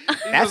 Yeah, he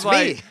That's was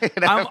me. like,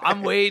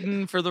 I'm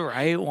waiting for the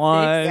right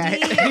one.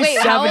 Exactly. Wait, He's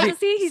how old 70 is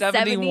he? He's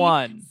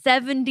 71.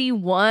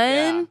 71?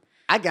 Yeah.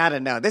 I gotta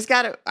know.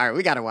 All right,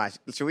 we gotta watch.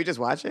 Should we just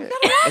watch it?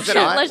 Is it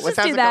Sure, on? let's What just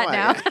time's do it that come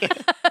now.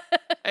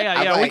 on? Yeah,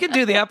 I'm yeah, we like- can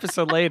do the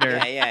episode later.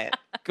 yeah.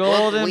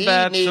 Golden we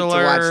Bachelor. need to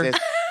watch this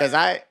because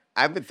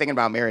I've been thinking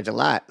about marriage a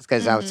lot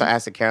because I was Mm-hmm.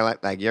 asking Carol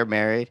like you're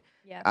married.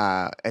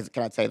 Yeah.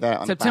 Can I say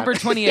that on September the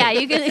 28th. Yeah,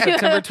 you can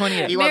September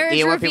 28th. You want- do marriage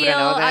you want people to reveal.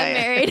 know that? I'm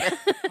married.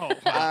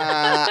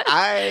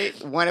 I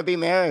want to be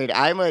married.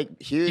 I'm a You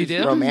huge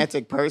do?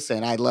 romantic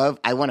person. I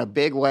want a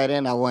big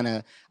wedding. I want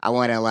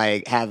to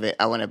like have it.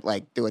 I want to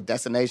like do a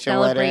destination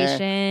wedding.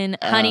 Celebration,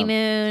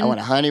 honeymoon. I want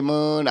a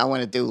honeymoon. I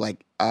want to do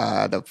like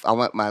I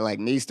want my like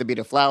niece to be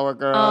the flower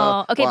girl.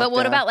 Oh, okay, walk but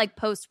what down. about like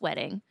post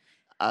wedding?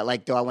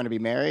 Like, do I want to be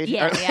married?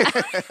 Yeah, yeah.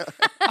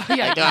 Oh,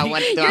 yeah, Like, do I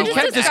want? Do You're I you just want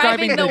kept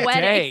describing describing the the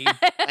wedding. day.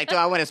 like, do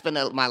I want to spend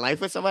my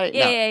life with somebody?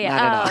 Yeah, No, yeah,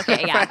 not at all. Oh,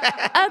 okay,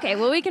 yeah. Okay,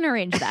 well, we can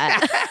arrange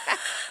that.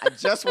 I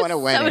just want a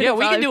wedding. Somebody- Yeah,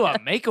 we can do a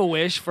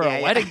Make-A-Wish for Yeah, a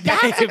yeah. wedding day.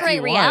 That's a if great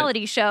you want.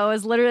 reality show.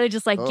 Is literally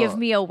just like, give Cool.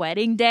 me a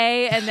wedding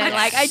day, and then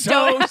like I So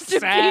don't have to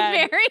sad. be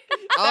married.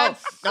 Oh,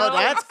 no, so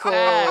that's cool.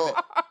 sad.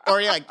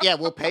 Or you're like, yeah,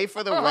 we'll pay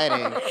for the wedding.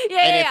 Yeah, And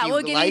yeah, if you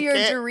we'll give like you your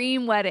it,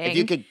 dream wedding. If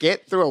you could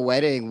get through a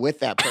wedding with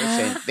that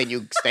person, then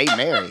you stay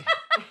married.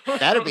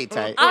 That'd be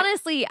tight.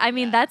 Honestly, I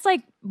mean, that's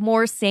like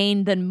more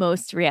sane than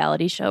most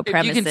reality show If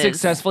premises. you can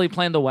successfully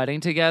plan the wedding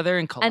together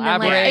and and then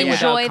collaborate like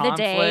without enjoy the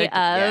day conflict.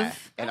 of. Yeah.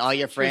 And all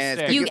your friends.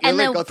 'cause Interesting. You, and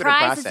really the go through the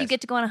prize is process. you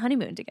get to go on a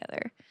honeymoon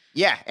together.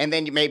 Yeah, and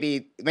then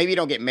maybe you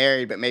don't get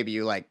married, but maybe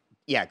you like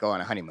go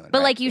on a honeymoon. But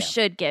right? like you Yeah.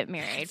 should get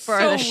married for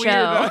so the weird show.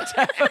 though,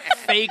 to have a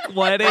fake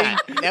wedding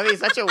That'd be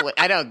such a.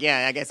 I don't.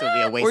 Yeah, I guess it would be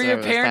a waste. where of your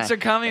everyone's parents time,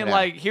 are coming you know?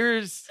 like,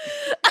 here's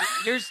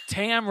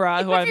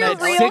Tamra, who I Your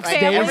met real 6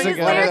 family days is One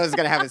ago. of those is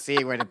gonna have a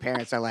scene where the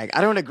parents are like,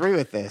 "I don't agree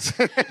with this."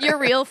 Your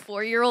real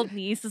 4-year-old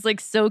niece is like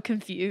so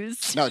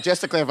confused. No,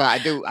 just to clarify,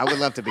 I would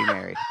love to be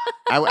married.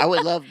 I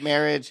would love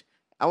marriage.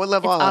 I would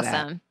love It's all of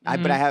awesome.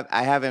 that. But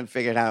I haven't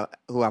figured out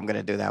who I'm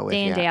gonna do that with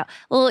Day in, yet. day out.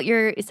 Well,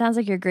 it sounds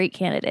like you're a great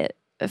candidate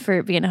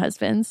for being a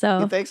husband. So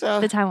You think so?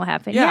 the time will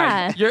happen.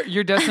 Yeah, Yeah.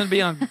 you're destined to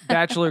be on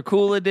Bachelor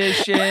Cool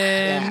Edition.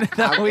 Yeah,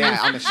 That we-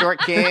 I'm a short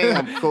king.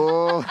 I'm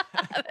cool.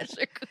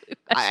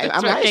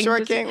 I'm not a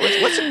short king.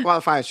 What's a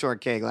qualified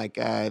short king? Like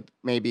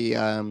maybe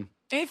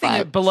Anything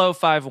Five. below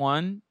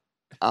 5'1".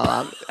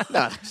 Oh,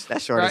 no,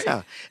 that's short as Right?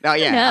 hell. No,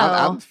 yeah, No.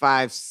 I'm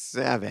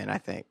 5'7", I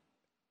think.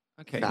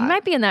 Okay. You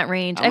might be in that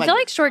range. I'm I feel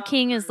like- like short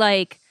king is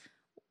like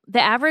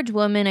the average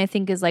woman. I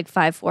think is like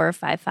 5'4" or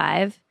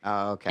 5'5".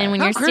 Oh, okay. And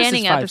when Oh, you're Chris is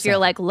standing up, if you're 5'7".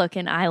 like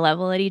looking eye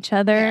level at each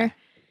other. Yeah.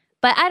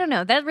 But I don't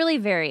know. That really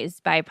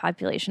varies by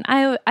population.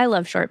 I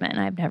love short men.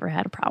 I've never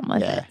had a problem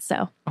with Yeah. it.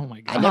 So Oh my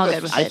I god. all never.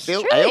 good with I it.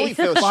 feel. It's I true. only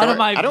feel A lot short. of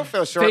my I don't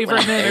feel short. favorite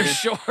when men are I'm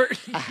short.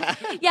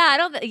 yeah, I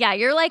don't. Yeah,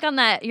 you're like on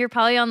that. You're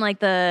probably on like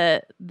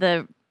the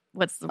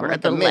what's the I'm word?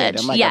 like The a mid. ledge.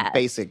 I'm like yeah, a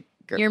basic.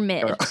 you're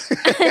mid. girl.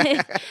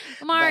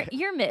 Lamar,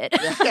 you're mid.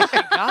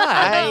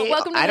 I,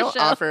 Welcome to I the don't show.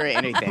 offer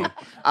anything.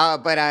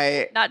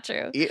 But Not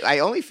true. I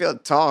only feel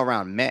tall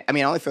around men. I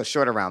mean, I only feel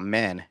short around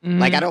men.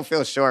 Like I don't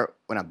feel short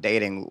when I'm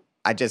dating.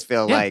 I just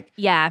feel Yeah. like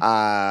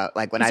Yeah.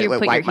 like when 'Cause I you with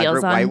put your white my heels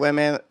group on. white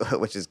women,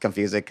 which is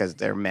confusing because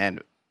they're men.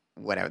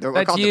 Whatever. They're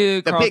That's called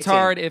you, the Carl big team.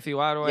 Tard, Iffy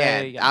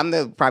Wadaway. Yeah,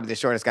 I'm probably the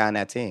shortest guy on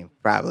that team,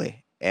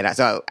 probably. And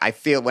so I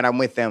feel when I'm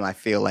with them, I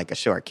feel like a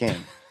short king.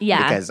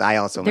 Yeah. Because I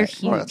also They're make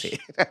huge. royalty.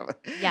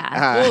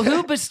 Yeah. Well,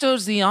 who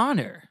bestows the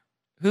honor?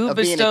 Who Of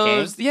being a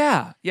bestows? king?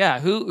 Yeah.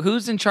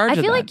 Who's in charge I of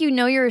feel that? like you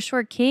know you're a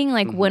short king,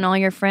 like when all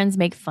your friends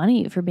make fun of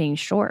you for being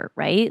short,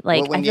 right?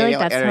 Like well, when I feel you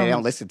like that's they how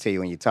don't listen to you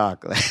when you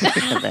talk.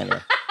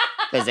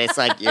 Because it's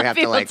like you have to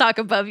people like talk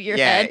above your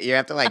yeah, head. you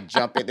have to like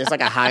jump in. There's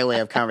like a highway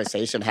of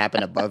conversation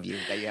happen above you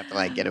that you have to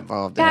like get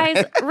involved in.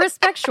 Guys,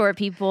 respect short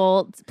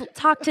people.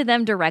 Talk to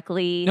them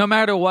directly. no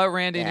matter what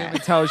Randy Newman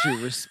tells you,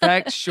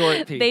 respect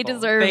short people. They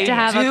deserve They to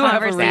have a do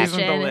have a reason to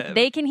conversation. live.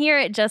 They can hear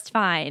it just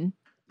fine.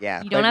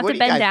 Yeah, You don't but have what to do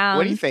bend guys- down.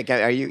 What do you think?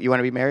 Are you want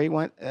to be married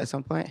at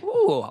some point?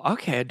 Ooh,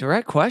 okay. A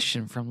direct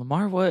question from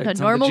Lamar Woods. A on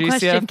the normal GCF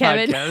question,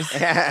 Kevin.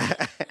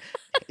 podcast.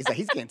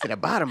 He's getting to the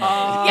bottom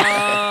of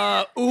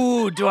it.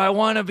 Ooh, do I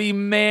want to be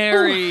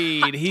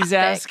married? He's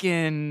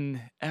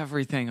asking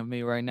everything of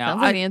me right now.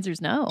 Sounds like the answer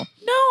is no.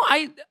 No,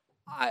 I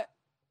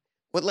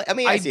Well, let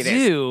me I ask you this.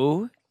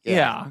 do.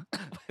 Yeah. Yeah.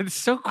 It's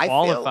so I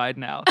feel- qualified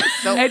now.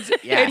 So- it's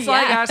yeah. it's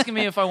like Yeah. asking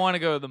me if I want to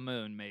go to the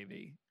moon,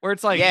 maybe. Where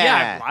it's like,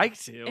 yeah, I'd like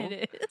to.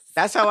 It is.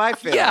 That's how I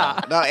feel. Yeah.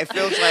 No, it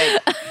feels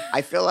like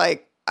I feel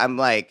like I'm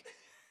like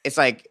it's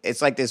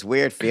like this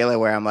weird feeling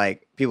where I'm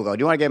like people go,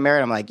 "Do you want to get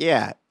married?" I'm like,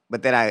 "Yeah."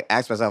 But then I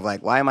ask myself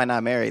like, "Why am I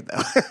not married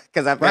though?"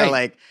 Because I feel Right.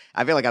 like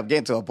I'm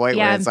getting to a point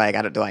Yeah. where it's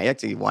like, do I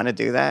actually want to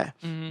do that?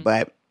 Mhm.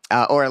 But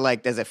or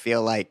like, does it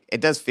feel like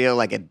it does feel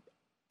like an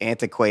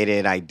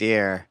antiquated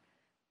idea?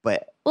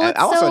 But Well, it's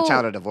I'm also so- a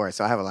child of divorce,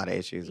 so I have a lot of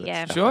issues with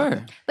Yeah. stuff Sure. like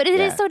that. But it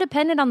is Yeah. so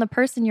dependent on the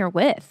person you're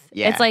with.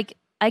 Yeah. It's like,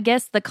 I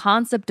guess the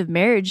concept of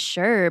marriage,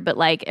 sure, but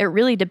like it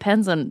really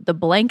depends on the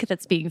blank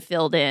that's being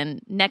filled in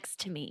next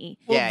to me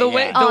Well, Yeah, the yeah.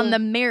 way on the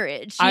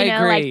marriage. You I know,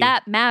 agree. like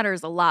that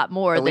matters a lot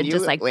more So than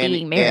just like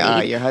being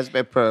married. your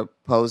husband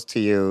proposed to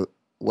you.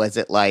 Was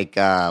it like,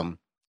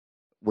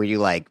 were you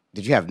like,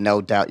 did you have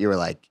no doubt? You were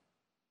like,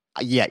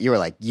 yeah, you were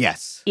like,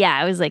 yes. Yeah,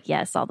 I was like,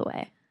 yes, all the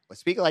way.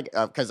 Speaking like,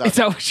 because is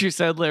that what you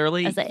said,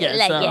 literally? I was like, Yes,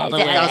 like, all yes, the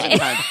yes. way. 1,000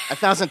 times,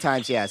 1,000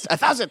 times, yes,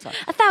 1,000 times.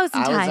 1,000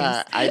 I was,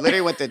 times. I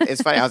literally went to.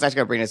 It's funny. I was actually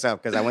gonna bring this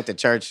up because I went to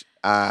church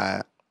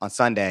on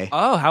Sunday.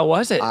 Oh, how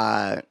was it?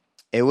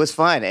 It was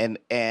fun, and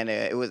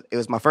it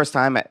was my first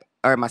time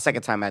my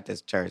second time at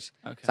this church.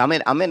 Okay. So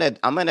I'm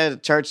in a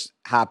church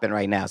hopping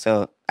right now.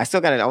 So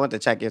I want to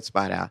check your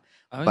spot out,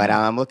 Oh, but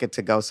yeah. I'm looking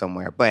to go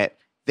somewhere. But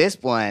this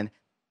one,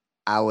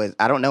 I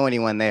don't know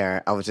anyone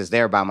there. I was just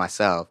there by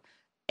myself,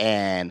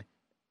 and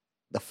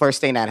the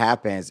first thing that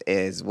happens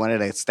is one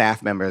of the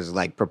staff members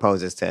like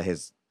proposes to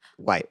his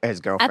wife, his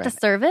girlfriend At the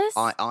service?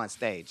 on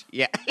stage.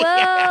 Yeah.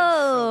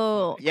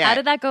 Whoa. Yeah. How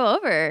did that go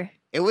over?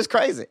 It was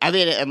crazy. I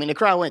mean, the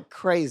crowd went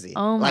crazy.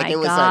 Oh my it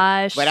was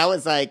gosh. Like, but I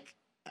was like,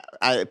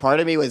 part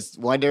of me was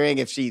wondering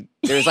if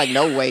there was like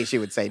no way she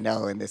would say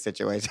no in this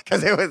situation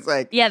because it was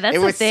like, Yeah, that's it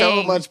the was so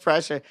thing. much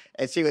pressure,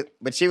 and she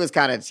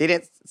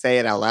didn't say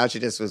it out loud. She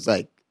just was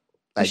like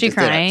she just did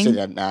crying? she did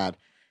a nod.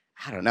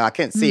 I don't know. I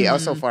couldn't see. I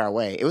was so Hmm. far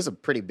away. It was a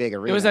pretty big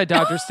arena. It was at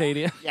Dodger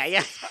Stadium.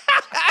 yeah.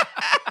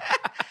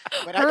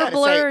 But I Her gotta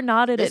blur say,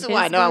 nodded this at is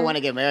why I know I his want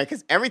to get married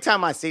because every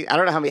time I see, I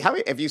don't know how many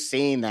have you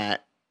seen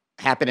that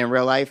happen in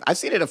real life? I've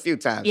seen it a few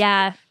times.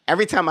 Yeah.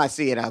 Every time I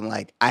see it, I'm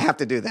like, I have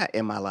to do that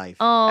in my life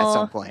at Oh.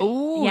 some point.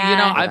 Ooh,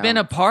 Yeah. I've been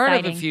a part of a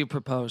Exciting. few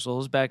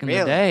proposals back in the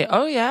Really? day.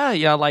 Oh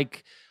yeah,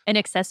 like An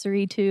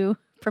accessory to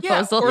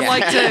proposal. or Yeah.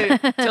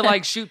 like to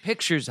like shoot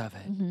pictures of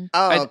it. Mhm.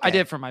 Oh, I okay.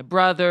 did for my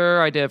brother.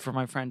 I did for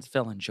my friends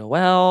Phil and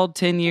Joel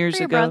 10 years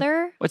For your ago.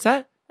 brother? What's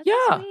that? That's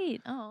yeah.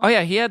 sweet. Oh. Oh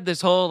yeah, he had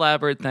this whole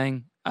elaborate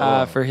thing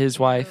Oh. for his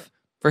wife,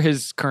 for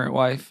his current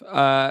wife,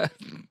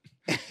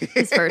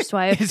 His first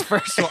wife. his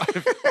first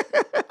wife.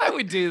 I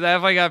would do that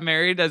if I got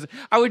married.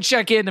 I would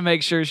check in to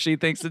make sure she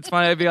thinks it's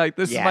funny. I'd be like,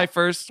 "This is Yeah. my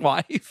first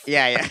wife,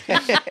 Yeah.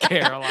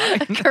 Caroline."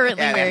 Currently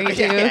married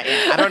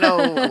to. I don't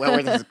know where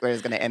it's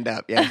going to end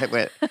up. Yeah,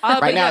 but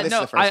right now, this is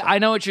the first one. I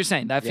know what you're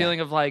saying. That Yeah. feeling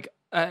of like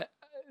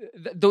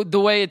the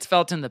way it's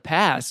felt in the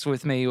past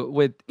with me,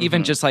 with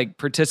even Mhm. just like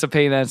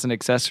participating as an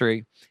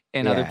accessory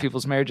in other Yeah.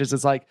 people's marriages,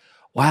 is like,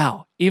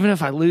 wow. Even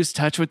if I lose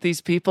touch with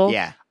these people,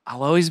 Yeah.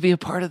 I'll always be a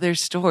part of their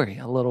story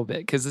a little bit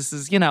because this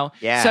is,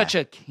 Yeah. such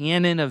a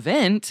canon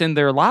event in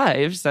their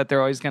lives that they're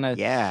always going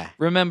to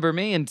remember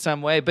me in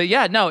some way. But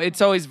yeah, no,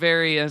 it's always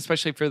very,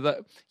 especially for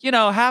the,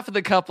 half of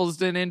the couples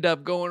didn't end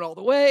up going all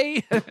the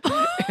way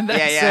in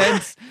that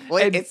sense.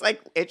 Well, it's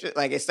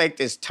like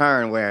this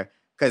turn where,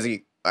 because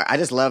I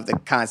just love the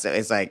concept.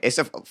 It's like,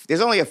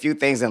 there's only a few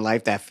things in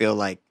life that feel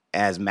like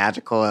as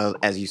magical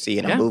as you see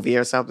in a movie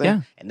or something.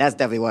 Yeah. And that's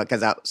definitely what,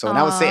 when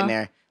I was sitting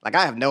there, like,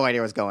 I have no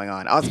idea what's going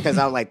on. Also, because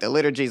I'm like, the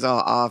liturgy's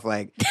all off.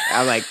 Like,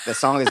 I'm like, the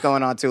song is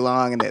going on too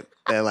long, and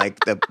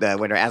the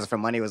when they're asking for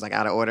money was like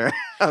out of order.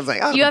 I was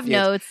like, you have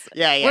notes.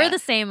 Yeah. We're the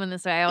same in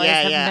this way. I always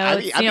have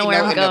notes. You know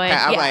where I'm going.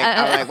 I'm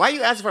like, why are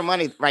you asking for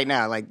money right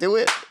now? Like, do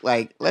it.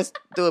 Like, let's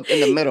do it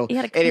in the middle.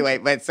 Anyway,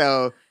 but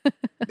so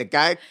the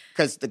guy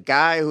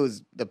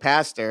who's the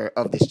pastor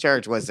of this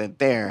church wasn't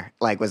there.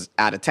 Like, was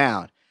out of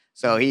town.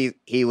 So he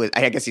was.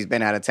 I guess he's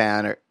been out of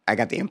town, or I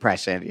got the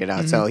impression,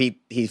 Mm-hmm. So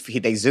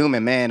they zoom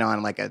him in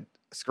on like a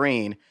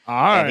screen,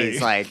 and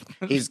he's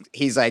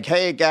like,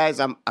 hey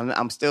guys,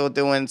 I'm still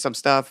doing some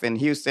stuff in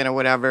Houston or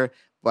whatever,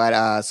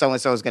 but so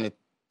and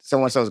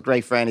so's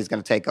great friend is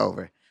gonna take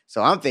over.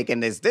 So I'm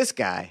thinking there's this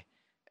guy.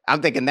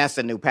 I'm thinking that's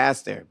the new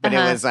pastor, but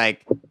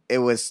it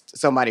was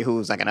somebody who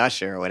was like an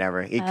usher or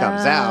whatever. He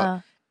comes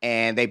out,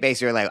 and they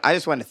basically are like, I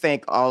just want to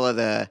thank all of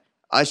the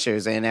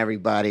ushers and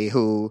everybody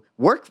who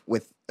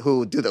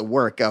who do the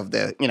work of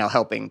the,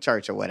 helping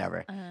church or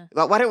whatever.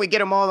 Like, why don't we get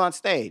them all on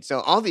stage?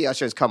 So all the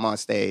ushers come on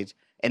stage.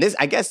 And this,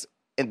 I guess,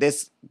 in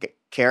this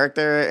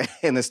character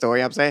in the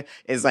story I'm saying,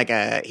 is like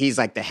he's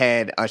like the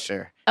head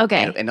usher.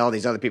 Okay. And all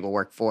these other people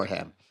work for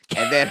him.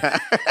 And then...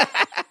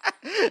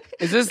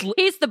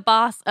 He's the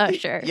boss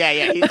usher.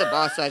 Yeah, he's the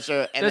boss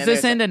usher. And does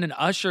this end in an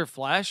usher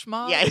flash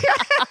mob? Yeah.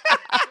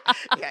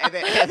 And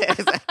then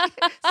it's like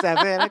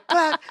 7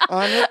 o'clock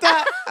on the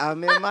dot.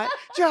 I'm in my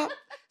job.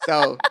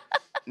 So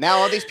now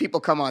all these people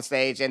come on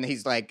stage, and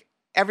he's like,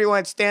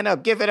 everyone stand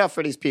up, give it up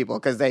for these people,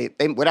 because they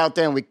without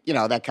them, we,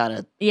 that kind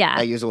of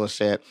that usual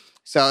shit.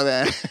 So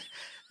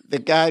the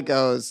guy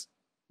goes,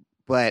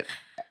 but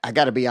I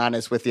got to be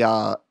honest with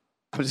y'all.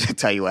 I'm just gonna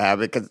tell you what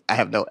happened, because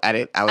I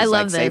was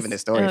like saving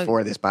this story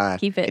for this pod.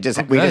 Keep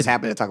it. We just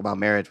happened to talk about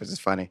marriage, which is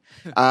funny.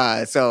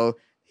 So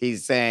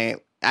he's saying,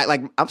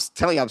 I'm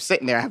telling you, I'm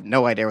sitting there. I have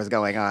no idea what's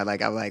going on.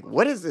 Like, I'm like,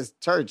 what is this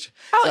church?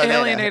 How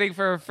alienating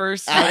for a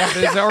first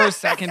time or a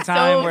second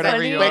time, whatever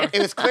funny. you are. But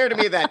it was clear to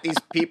me that these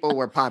people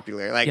were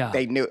popular. Like,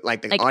 they knew,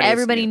 like, the audience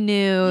everybody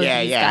knew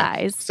these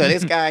guys. So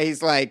this guy,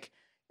 he's like,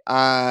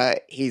 oh,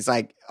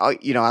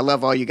 I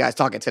love all you guys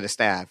talking to the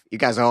staff. You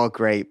guys are all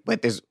great,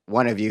 but there's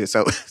one of you.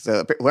 So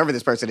whoever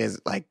this person is,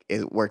 like,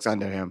 it works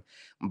under him.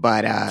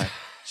 But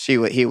he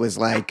was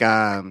like,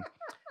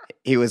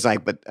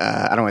 but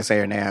I don't want to say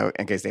her name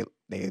in case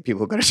people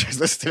who go to church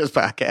listen to this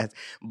podcast.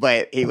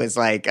 But he was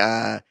like,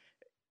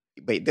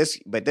 but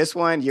this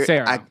one,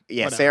 Sarah.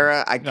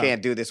 Sarah, I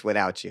can't do this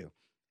without you.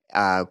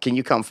 Can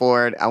you come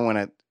forward?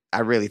 I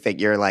really think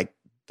you're like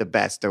the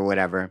best or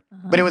whatever.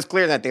 But it was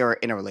clear that they were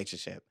in a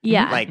relationship.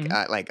 Yeah.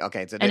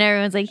 Okay. So and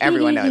everyone's like,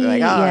 everyone knows. They're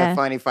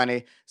like,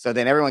 funny. So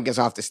then everyone gets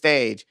off the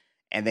stage,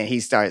 and then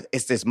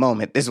it's this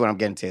moment. This is what I'm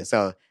getting to.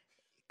 So,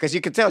 because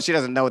you can tell she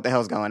doesn't know what the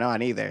hell's going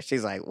on either.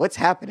 She's like, what's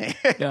happening?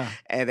 Yeah.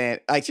 And then,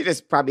 like, she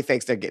just probably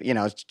thinks they're,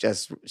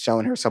 just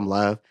showing her some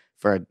love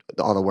for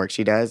all the work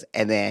she does.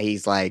 And then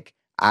he's like,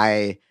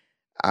 I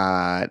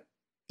think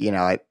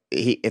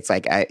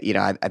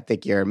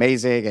you're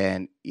amazing,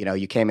 and,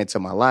 you came into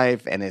my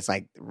life. And it's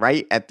like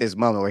right at this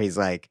moment where he's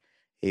like,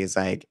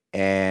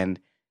 and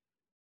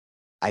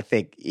I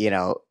think,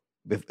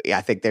 I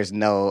think there's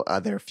no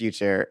other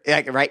future.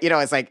 Like, right,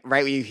 it's like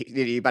right when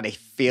you're about to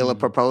feel a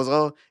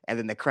proposal, and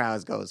then the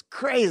crowd goes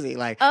crazy.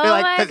 Like, oh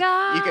like, my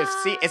God. You can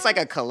see it's like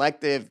a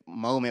collective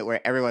moment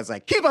where everyone's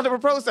like, he's about to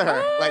propose to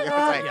her. Like, it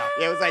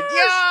was like,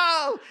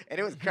 yo, and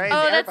it was crazy. Oh,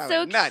 Everybody that's so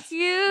went nuts.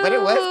 cute. But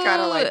it was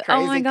kind of like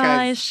crazy. Oh my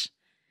gosh.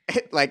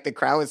 Like, the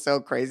crowd was so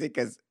crazy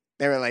because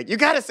they were like, you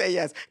gotta say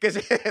yes. Because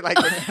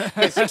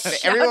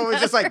everyone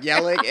was just like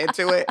yelling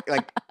into it.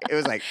 Like, it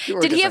was like,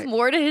 did he have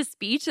more to his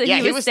speech that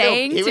he was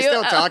saying? He was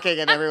still talking,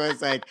 and everyone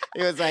was like,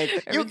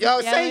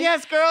 say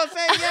yes, girl,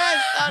 say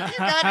yes.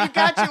 You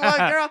got you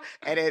one, girl.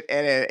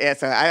 And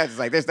so I was just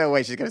like, there's no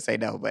way she's gonna say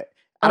no. But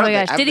oh my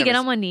gosh, did he get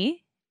on one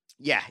knee?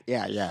 Yeah.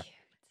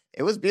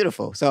 It was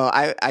beautiful. So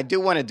I do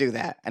want to do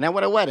that. And I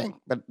want a wedding.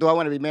 But do I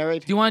want to be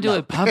married? Do you want to do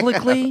it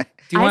publicly?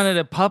 Do you want it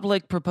a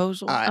public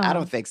proposal? I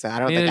don't think so. I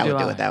don't think I would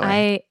do it that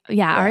way.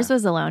 Ours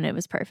was alone. It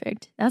was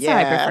perfect. That's how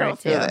I prefer it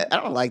too. I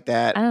don't like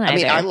that. I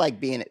mean, I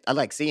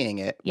like seeing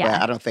it, but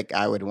I don't think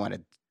I would want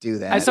to do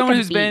that. As someone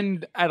who's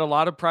been at a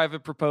lot of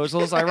private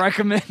proposals, I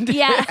recommend it.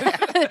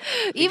 Yeah.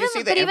 even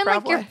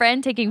like your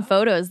friend taking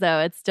photos, though,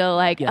 it's still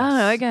like, oh,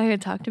 I gotta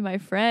talk to my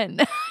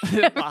friend.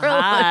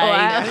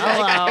 Hi.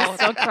 Hello.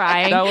 Still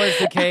crying. That was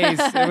the case.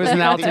 It was an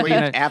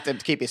You have to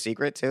keep it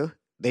secret too.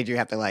 Did you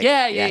have to like?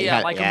 Yeah.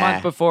 A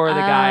month before, the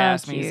guy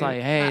asked me, cute. he's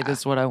like, "Hey, this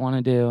is what I want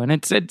to do," and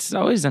it's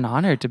always an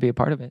honor to be a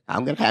part of it.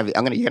 You're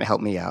gonna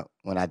help me out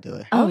when I do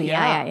it. Oh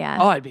yeah.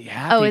 Oh, I'd be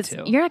happy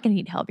to. You're not gonna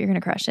need help. You're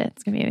gonna crush it.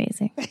 It's gonna be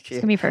amazing. It's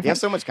gonna be perfect. You have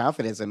so much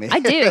confidence in me. I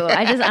do.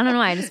 I don't know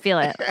why. I just feel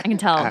it. I can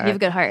tell. You have a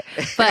good heart.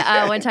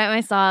 But one time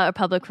I saw a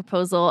public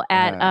proposal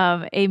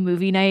at a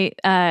movie night,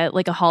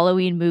 like a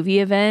Halloween movie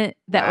event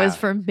that was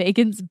for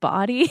Megan's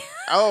Body.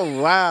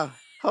 Oh wow.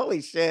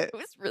 Holy shit. It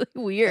was really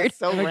weird. That's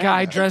so the random.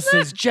 guy dressed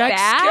as Jack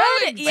bad?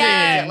 Skellington.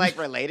 Yeah. Is it like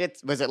related?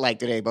 Was it like,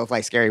 do they both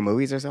like scary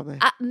movies or something?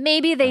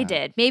 Maybe they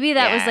did. Maybe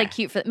that was like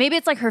cute for. Maybe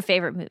it's like her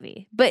favorite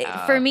movie. But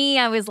for me,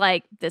 I was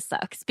like, this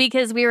sucks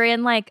because we were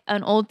in like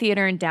an old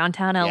theater in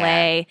downtown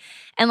LA,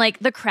 and like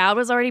the crowd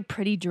was already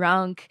pretty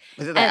drunk.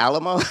 Was it the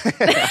Alamo? What's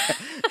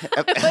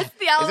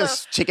the Alamo? Is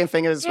this chicken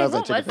fingers? Yeah, Smells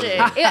like what chicken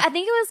was fingers. it? I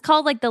think it was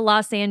called like the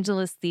Los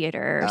Angeles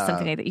Theater or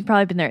something like that. You've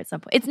probably been there at some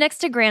point. It's next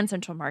to Grand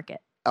Central Market.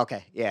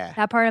 Okay, yeah.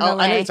 That part of LA. I know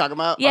LA. you're talking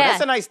about. Yeah. Oh,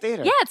 that's a nice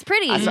theater. Yeah, it's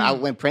pretty.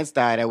 When Prince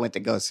died, I went to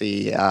go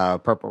see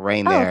Purple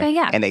Rain there. Okay,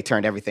 yeah. And they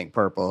turned everything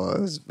purple.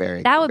 It was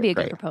very That would be a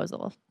great good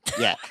proposal.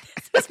 Yeah.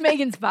 It's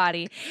Megan's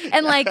Body.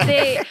 And like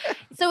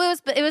so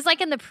it was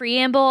like in the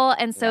preamble.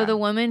 And so the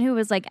woman who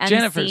was like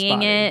Jennifer's emceeing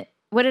body. it.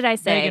 What did I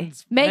say?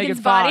 Megan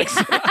Body.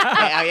 Fox.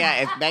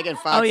 It's Megan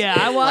Fox. Oh yeah,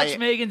 I watched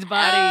Megan's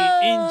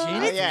Body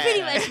in Jen. It's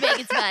pretty much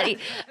Megan's Body.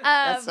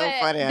 That's so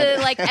funny. The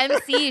like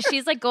MC,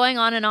 she's like going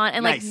on, and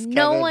like Nice,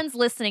 no Kevin. one's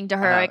listening to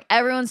her. Like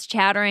everyone's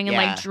chattering and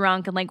like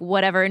drunk and like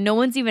whatever. No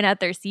one's even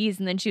at their seats.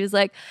 And then she was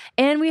like,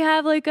 and we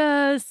have like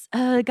a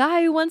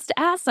guy who wants to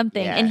ask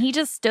something, and he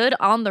just stood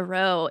on the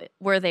row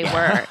where they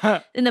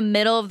were in the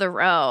middle of the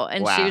row,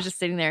 and she was just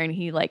sitting there, and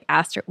he like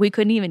asked her. We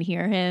couldn't even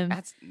hear him.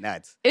 That's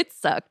nuts. It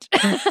sucked.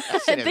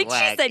 I shit think is she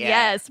whack, said yeah.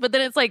 yes, but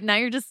then it's like now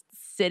you're just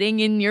sitting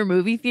in your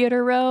movie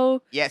theater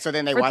row. Yeah, so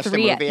then they for watched the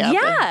 3 movie after?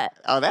 Yeah.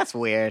 Oh, that's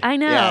weird. I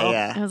know.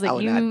 Yeah. I was like,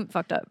 would you not-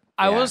 fucked up.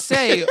 I Yeah. will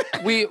say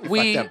we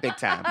fucked up big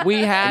time. we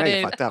I had know you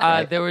it. fucked up,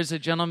 right? There was a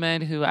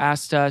gentleman who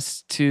asked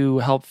us to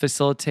help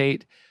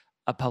facilitate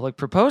a public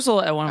proposal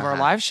at one of our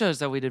live shows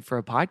that we did for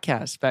a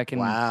podcast back in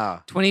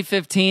Wow.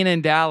 2015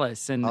 in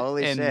Dallas, and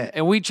Holy shit.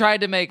 and we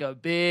tried to make a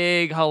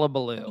big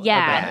hullabaloo.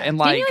 Yeah. about it. And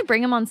Didn't you like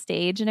bring him on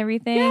stage and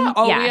everything?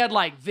 yeah, we had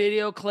like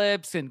video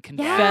clips and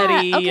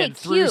confetti Okay, and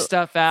threw cute.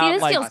 stuff out. See,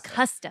 this like, feels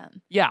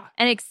custom yeah,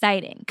 and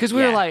exciting. because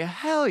we were Yeah. like,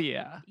 hell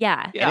yeah.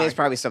 Yeah. Yeah. It is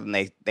probably something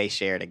they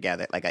share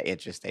together, like an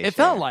interest they It share.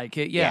 felt like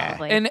it, yeah.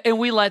 Yeah. And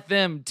we let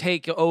them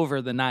take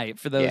over the night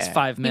for those Yeah.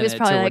 5 He minutes was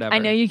probably or like, whatever. I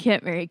know you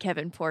can't marry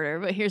Kevin Porter,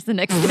 but here's the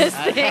next best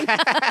thing.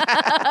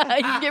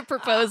 You get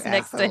proposed That's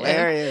next to him.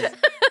 hilarious.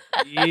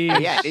 Yeesh.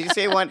 Yeah, did you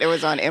see one? There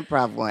was on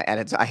improv one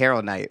at a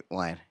Herald night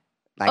one.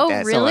 Like Oh,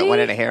 that. So really? like, one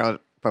of the Herald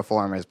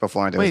performers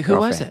performed to Wait, his who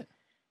was girlfriend.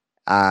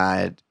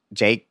 it?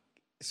 Jake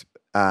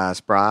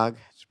Sprague.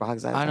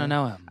 Sprague's that his I don't name?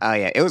 know him. Oh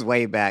yeah, it was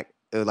way back.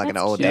 It was like in the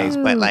That's old days,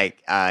 but cute.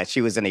 like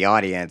she was in the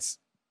audience,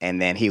 and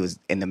then he was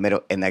in the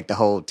middle, and like the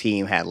whole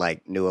team had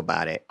like knew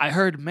about it. I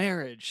heard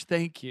marriage.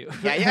 Thank you.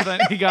 Yeah, yeah. Then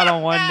he got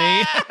on one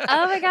knee.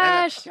 Oh my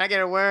gosh. Can I get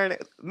a word?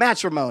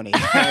 Matrimony.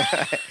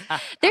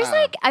 There's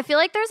like, I feel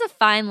like there's a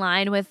fine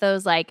line with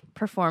those like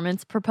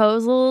performance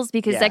proposals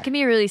because Yeah. that can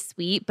be really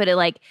sweet, but it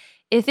like,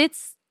 if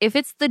it's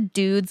the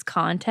dude's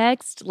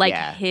context, like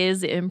Yeah.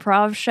 his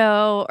improv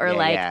show or Yeah,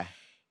 like yeah,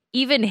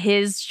 even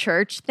his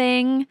church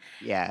thing,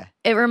 yeah.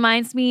 it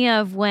reminds me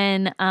of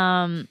when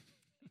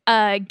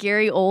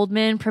Gary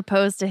Oldman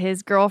proposed to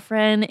his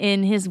girlfriend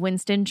in his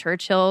Winston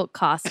Churchill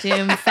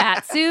costume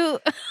fat suit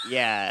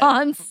Yeah.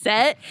 on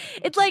set.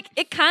 It's like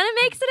it kind of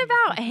makes it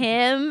about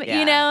him, Yeah.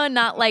 you know, and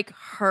not like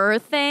her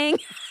thing.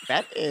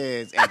 That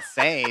is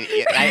insane.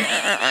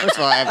 First of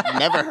all, I've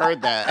never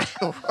heard that.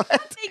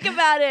 What? Think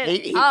about it.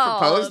 He Oh,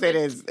 proposed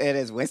in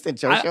his Winston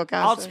Churchill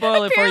I'll costume.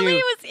 spoil it for Apparently, you.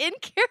 he was in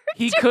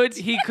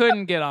character. He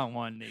couldn't get on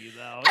one knee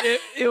though.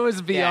 It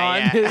was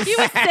beyond yeah. his. He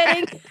was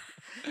sitting.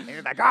 He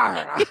was like,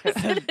 "Ah,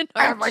 in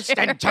our Winston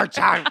chair.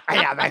 Churchill."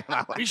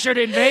 We should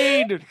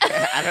invade.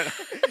 I don't know.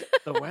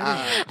 The wedding.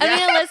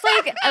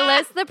 I mean,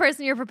 unless the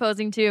person you're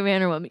proposing to,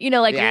 man or woman, you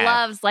know, like Yeah.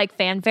 loves like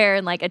fanfare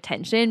and like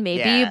attention, maybe,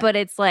 Yeah. but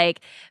it's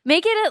like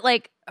make it at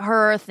like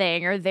her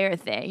thing or their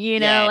thing, you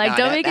know, Yeah, like no,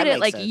 don't that- make that it at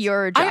makes like sense.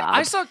 your job.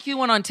 I saw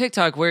Q1 on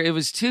TikTok where it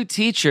was 2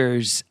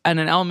 teachers at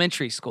an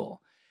elementary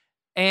school.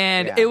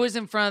 And Yeah. it was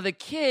in front of the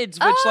kids,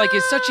 which like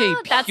is such a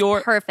That's pure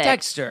perfect.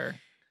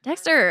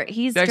 Dexter,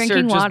 he's Dexter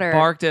drinking just water.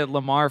 barked at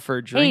Lamar for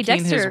Hey, drinking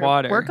Dexter, his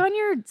water. work on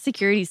your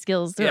security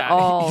skills. They're Yeah,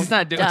 all he's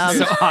not doing dumb.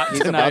 so hot He's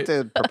tonight. about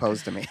to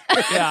propose to me.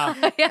 Yeah,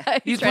 Yeah,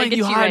 he's trying playing to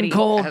you get hot ready. and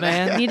cold, You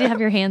man. need to have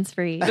your hands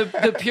free.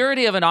 The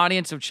purity of an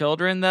audience of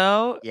children,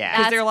 though, Yeah.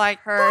 because That's they're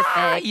like, perfect.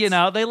 "Ah," you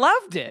know, they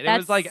loved it. It That's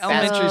was like so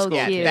elementary school.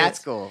 Yeah, cute. that's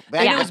cool.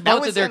 And it was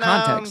both of their in,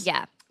 context.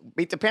 Yeah.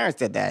 Meet the Parents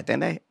did that, didn't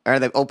they? Or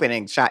the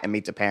opening shot in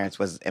Meet the Parents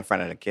was in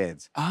front of the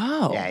kids.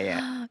 Oh, Yeah,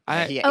 yeah.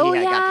 I- He Oh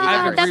had yeah, got- he got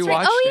haven't hers. that's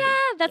right. rewatched Oh it.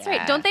 yeah, that's right.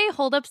 Yeah. Don't they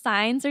hold up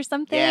signs or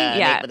something?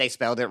 Yeah, but they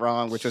spelled it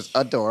wrong, which was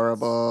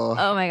adorable.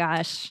 Oh my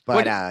gosh. But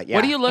what, yeah.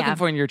 what are you looking Yeah.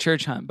 for in your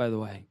church hunt, by the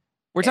way?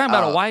 We're talking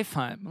about a wife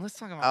hunt. Let's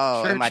talk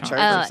about in my hunt church for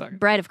a hunt. second.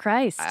 Bride of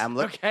Christ. I'm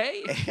looking.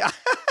 Okay.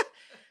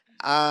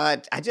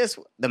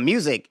 The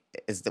music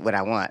is what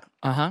I want.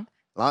 I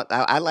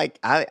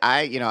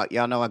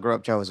y'all know I grew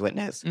up Jehovah's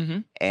Witness,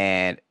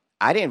 and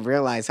I didn't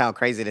realize how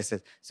crazy this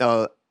is.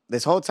 So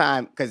this whole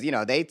time, because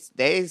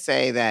they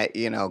say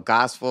that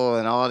gospel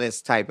and all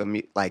this type of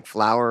like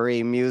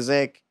flowery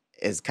music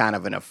is kind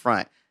of an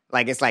affront.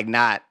 Like it's like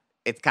not.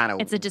 It's kind of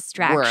it's a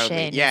distraction.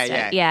 Worldly.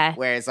 Yeah.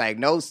 Where it's like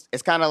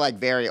it's kind of like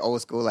very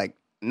old school, like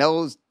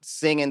no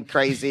singing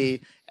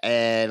crazy.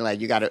 And like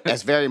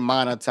it's very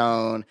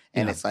monotone,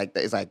 and it's like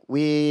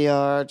we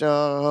are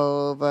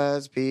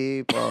Jehovah's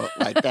people,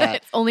 like that.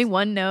 It's only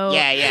one note.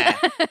 Yeah.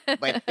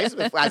 But as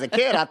a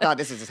kid, I thought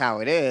this is how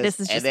it is. This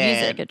is just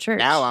music at church.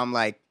 Now I'm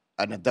like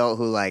an adult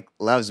who like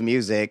loves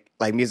music.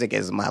 Like music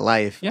is my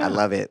life. Yeah. I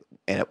love it,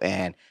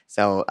 and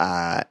so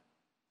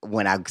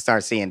when I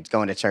start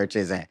going to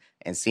churches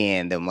and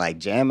seeing them like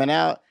jamming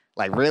out.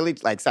 Like really,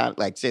 like sound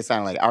like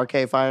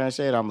Arcade Fire and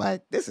shit. I'm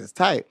like, this is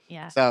tight.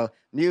 Yeah. So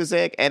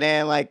music, and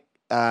then like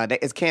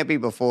it can't be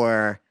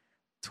before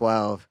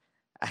 12.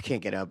 I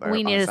can't get up.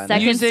 We need a Sunday.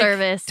 second Music,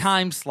 service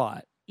time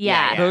slot.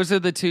 Yeah. Those are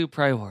the two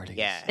priorities.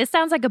 Yeah. It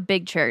sounds like a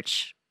big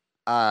church.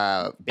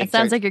 It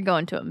sounds like you're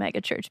going to a mega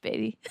church,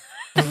 baby.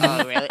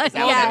 Oh really? Is that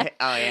yeah.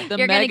 Oh yeah.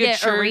 You're gonna get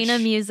church, arena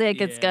music.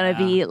 It's gonna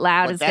be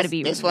loud. It's gonna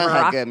be this one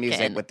had good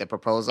music with the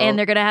proposal, and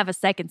they're gonna have a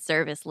second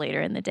service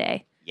later in the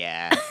day.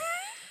 Yeah.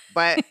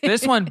 But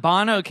this one,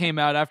 Bono came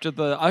out after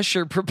the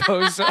Usher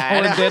proposal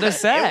and did a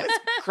set. It was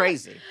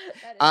crazy.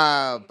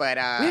 But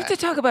we have to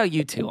talk about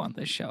you two on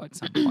this show at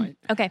some point.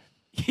 Okay.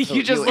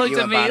 You just looked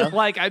at me Bono?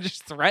 like I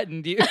just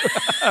threatened you.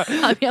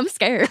 I'm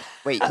scared.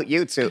 Wait,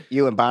 you two,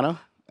 you and Bono?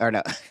 Or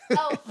no?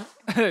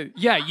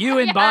 Yeah, you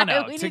and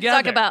Bono we need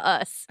together. to talk about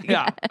us.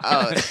 Yeah.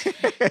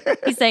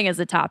 He's saying as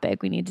a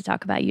topic, we need to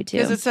talk about you two.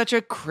 Because it's such a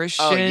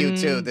Christian you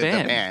two, the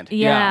band.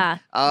 Yeah.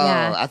 Oh,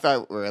 yeah. I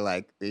thought we were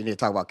like, we need to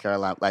talk about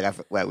Caroline. Like,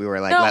 we were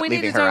like, no, we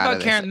leaving need to her talk out about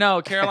of Karen. this.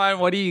 No, Caroline,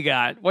 what do you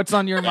got? What's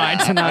on your mind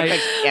tonight?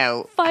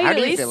 How do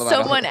Finally, you feel about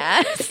someone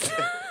asked.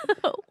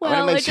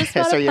 Well, I just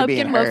got a you're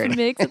being pumpkin muffin heard.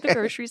 mix at the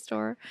grocery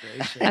store.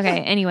 Okay.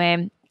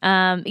 Anyway,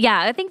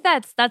 yeah, I think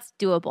that's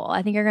doable.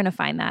 I think you're gonna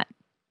find that.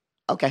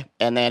 Okay,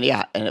 and then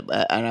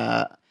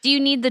Do you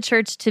need the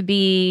church to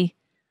be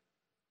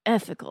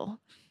ethical?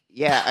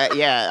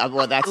 yeah.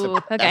 Well, that's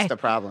okay. that's the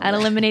problem. That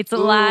eliminates a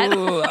lot.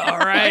 Ooh, all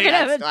right.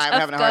 I'm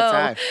having a hard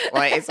time.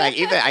 Well, it's like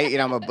even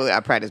I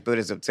practice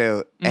Buddhism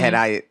too, and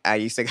I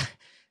used to.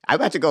 I'm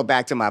about to go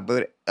back to my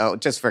Buddha. Oh,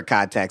 just for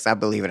context, I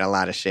believe in a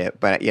lot of shit,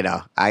 but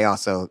I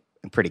also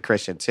am pretty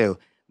Christian too.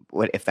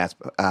 What if that's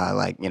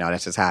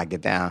that's just how I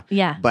get down.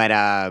 Yeah. But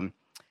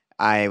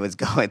I was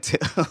going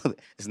to.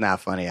 It's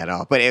not funny at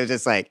all, but it was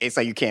just like it's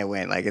like you can't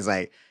win. Like it's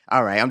like,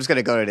 all right, I'm just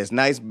gonna go to this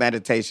nice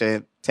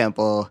meditation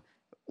temple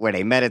where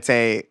they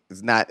meditate.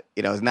 It's not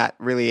it's not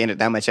really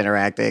that much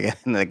interacting,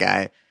 and the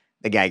guy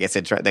gets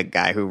in trouble. The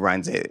guy who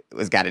runs it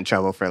got in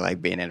trouble for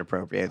like being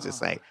inappropriate. It's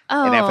just like,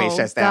 and that place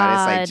shuts down.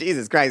 It's like,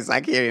 Jesus Christ,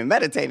 I can't even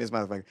meditate this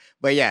motherfucker.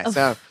 But yeah,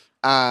 so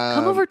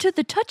come over to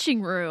the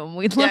touching room.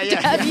 We'd love to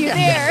have you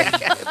there.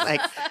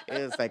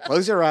 It's like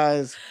close your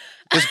eyes,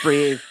 just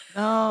breathe.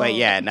 No. But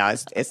yeah, no,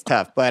 it's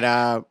tough.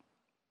 But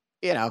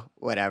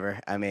whatever.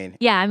 I mean,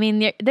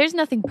 there's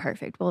nothing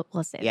perfect. We'll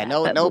say that. Yeah,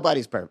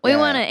 nobody's perfect. We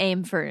want to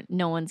aim for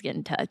no one's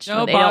getting touched.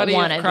 Nobody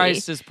of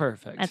Christ is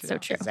perfect. That's so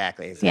true.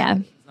 Exactly. Yeah.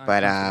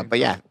 But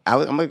yeah, I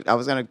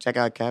was gonna check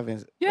out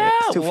Kevin's. Yeah,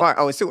 it's too far.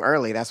 Oh, it's too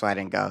early. That's why I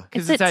didn't go.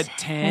 Because it's at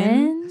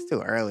 10. It's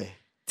too early.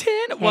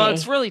 10. Well,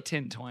 it's really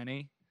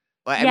 10:20.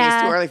 Well, I mean,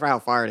 it's too early for how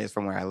far it is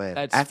from where I live.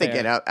 That's I have to fair.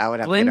 get up. I would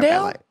have Glendale? to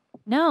get up at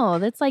No,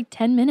 that's like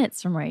 10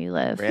 minutes from where you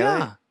live. Really?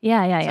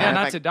 Yeah. Yeah.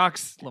 Not to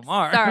dox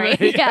Lamar. Sorry.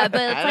 Yeah,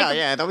 but it's I like know,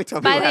 yeah. Don't be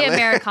talking by about the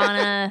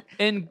Americana.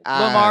 And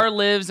Lamar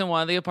lives in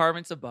one of the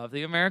apartments above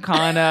the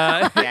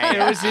Americana.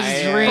 Yeah. It was his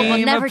dream. But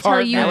we'll never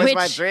tell you That was which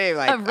my dream.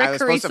 Like of I was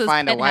supposed to Rick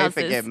find a wife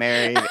penthouses. and get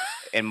married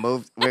and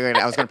move. I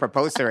was going to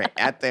propose to her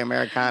at the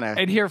Americana.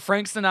 And hear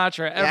Frank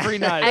Sinatra every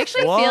night. I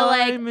actually feel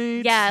like,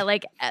 meet-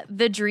 like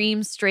the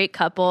dream straight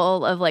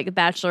couple of like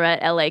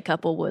Bachelorette LA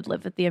couple would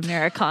live at the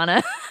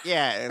Americana.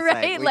 Yeah, it's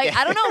right? Like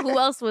I don't know who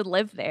else would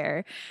live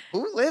there.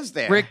 Who lives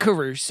there? Rick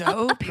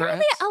Caruso.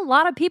 Apparently, a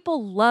lot of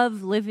people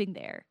love living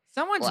there.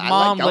 Someone's Well, I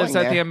mom like lives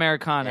going at the there.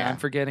 Americana. Yeah. I'm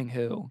forgetting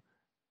who.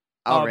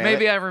 Oh, really?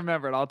 Maybe I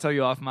remember it. I'll tell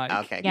you off mic.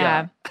 Okay.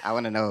 Yeah. I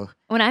want to know.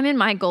 When I'm in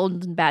my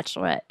golden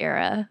Bachelorette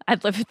era,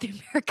 I'd live at the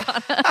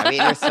Americana. I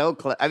mean, you're so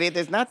close. I mean,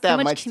 there's not that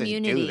much much to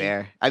community. do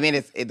there. I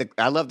mean,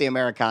 I love the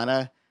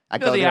Americana. I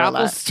Go go to the there a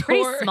Apple lot. Store.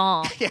 Pretty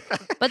small, Yeah.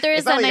 but there is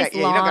It's not that like nice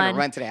you're not lawn. gonna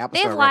run to the Apple They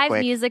Store have real live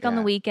quick. music on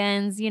the Yeah.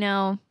 weekends.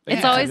 They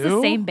It's always the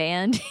do? same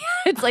band.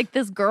 It's like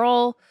this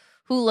girl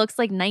who looks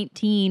like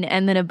 19,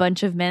 and then a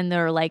bunch of men that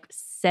are like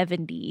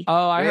 70.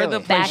 Oh, I heard them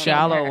Really? play Backing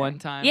Shallow her. one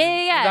time.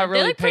 Yeah. That They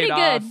really look pretty paid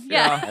good. off.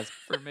 Yeah. That's-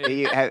 For Do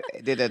me. you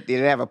did they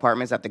have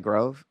apartments at the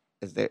Grove?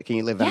 Can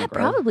you live in Yeah, the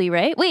Grove? probably,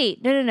 right?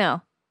 Wait,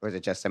 no. Or is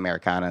it just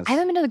Americanas? I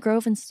haven't been to the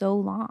Grove in so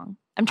long.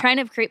 I'm trying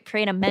to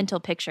create a mental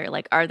picture.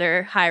 Like, are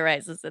there high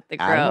rises at the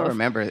Grove? I don't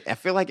remember. I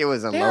feel like it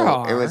was a There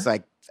low. It are. was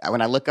like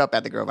when I look up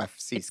at the Grove, I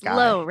see It's sky.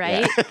 low,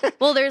 right? Yeah.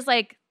 Well, there's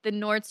like the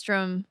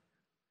Nordstrom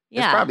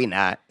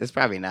It's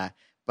probably not.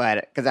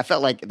 But because I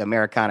felt like the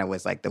Americana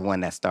was like the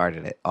one that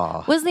started it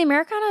all. Was the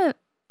Americana?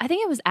 I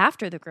think it was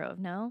after the Grove.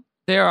 No.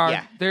 There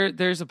are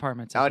there's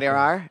apartments. Oh, there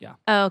are. Yeah.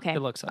 Oh, okay. It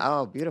looks like.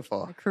 Oh,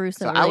 beautiful.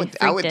 Caruso. So really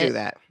I would freaked do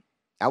that.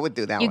 I would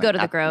do that. You one. go to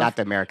the Grove, not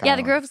the Americana. Yeah,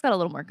 the Grove's got a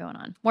little more going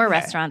on. More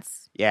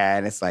restaurants. Yeah,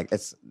 and it's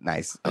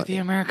nice. But the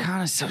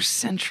Americana is so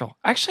central.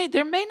 Actually,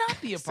 there may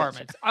not be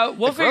apartments.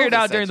 We'll figure it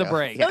out during the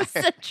break. So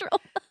central.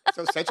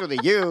 So central to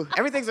you.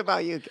 Everything's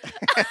about you.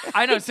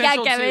 I know,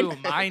 central Kevin. to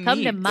my needs.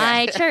 Come to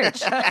my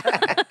church.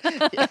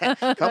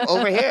 Come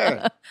over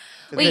here.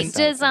 Wait,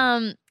 does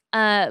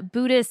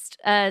Buddhist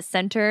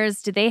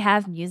centers, do they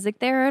have music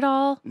there at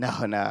all?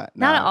 No. Not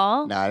at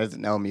all? No, there's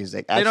no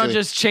music. They don't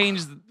just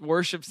change the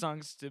worship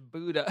songs to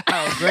Buddha.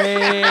 How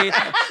great is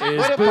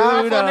what a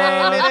Buddha? powerful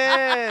name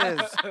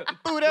it is.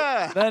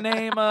 Buddha. The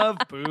name of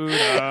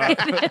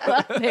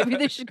Buddha. Maybe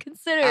they should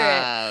consider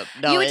it.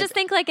 No, you would just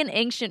think like an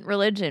ancient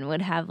religion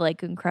would have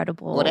like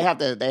incredible. Well, they have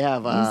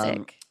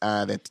music.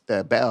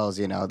 The bells.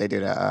 You know, they do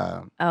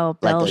the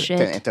bell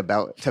shit.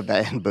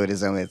 Tibetan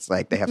Buddhism. It's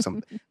like they have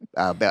some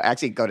bell.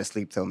 Actually, go to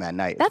sleep to them at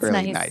night. That's it's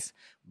really nice.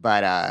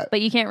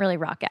 But you can't really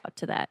rock out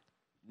to that.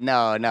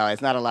 No,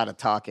 it's not a lot of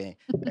talking.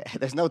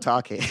 There's no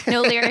talking.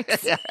 No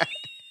lyrics.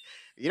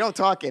 You don't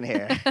talk in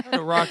here.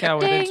 Rock out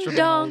with ding instrumentals.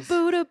 dong,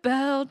 Buddha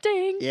bell,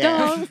 ding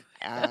dong.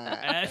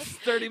 That's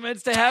 30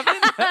 minutes to heaven.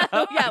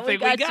 Yeah, we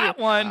got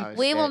one. Oh,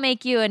 We shit. will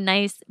make you a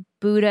nice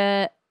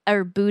Buddha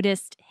or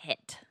Buddhist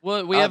hit.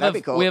 Well, we have a that'd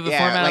be cool. we have a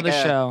format of the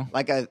show.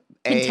 Like a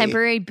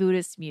Contemporary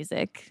Buddhist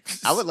music.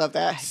 I would love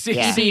that.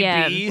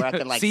 CBM. Where I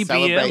could like CBM.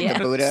 celebrate Yeah. the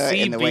Buddha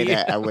in the way CB.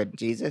 that I would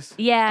Jesus.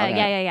 Yeah,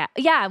 Okay.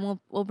 yeah. And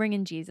we'll bring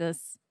in Jesus.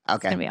 It's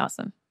Okay. gonna be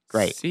awesome.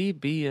 Great.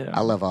 CBM.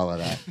 I love all of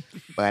that.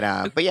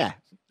 But yeah,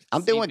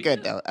 I'm doing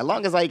good though. As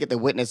long as I get to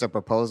witness a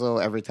proposal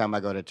every time I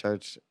go to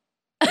church,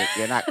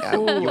 you're not. Ooh,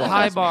 you won't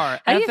high miss me. bar.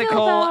 How do you feel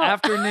Ethical about-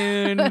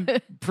 afternoon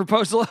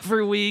proposal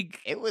every week.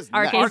 It was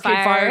Arcade not, Arcade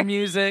Fire. Fire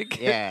music.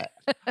 yeah.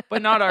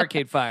 But not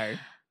Arcade Fire.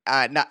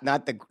 Not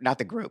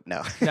the group.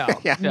 No. No.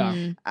 Yeah.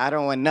 No. I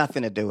don't want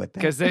nothing to do with that.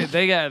 Because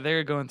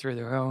they're going through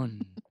their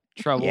own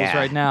troubles Yeah.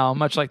 right now,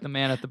 much like the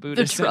man at the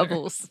Buddha The Center.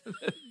 troubles.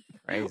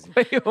 Crazy.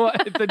 Wait,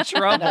 what? The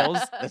troubles.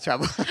 The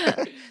trouble.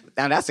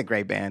 Now that's a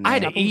great band. I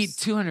had man. to eat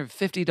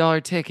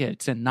 $250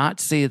 tickets and not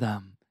see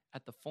them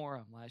at the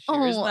Forum last year.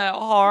 Oh. Isn't that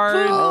hard?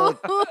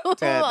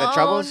 The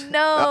Troubles? Oh,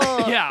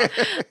 no. Yeah.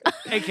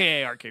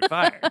 AKA Arcade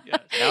Fire. Yes.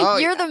 No,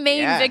 You're the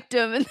main yeah.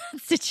 victim in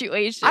that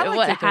situation I of like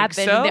what to think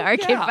happened so, in the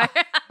Arcade yeah.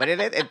 Fire. But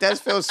it does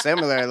feel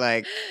similar.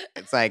 Like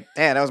it's like,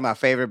 damn, that was my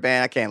favorite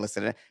band. I can't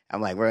listen to it.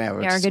 I'm like, we're They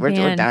are a good we're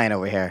band. dying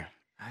over here.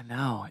 I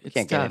know. It's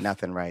Can't tough. get it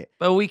nothing right.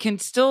 But we can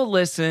still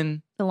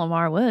listen The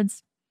Lamar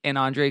Woods. and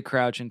Andre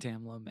Crouch and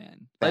Tamla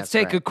Man. Let's That's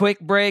take a right. quick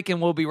break and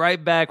we'll be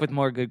right back with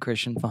more Good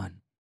Christian Fun.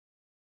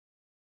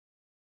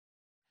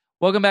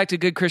 Welcome back to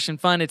Good Christian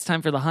Fun. It's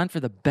time for the hunt for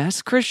the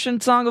best Christian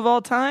song of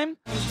all time.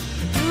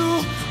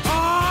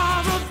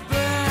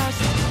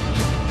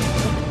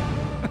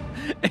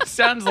 It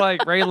sounds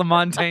like Ray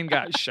LaMontagne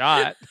got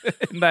shot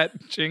in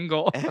that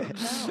jingle.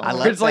 I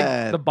love It's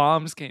like the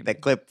bombs came. the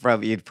clip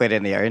from you'd put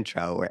in your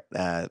intro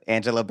where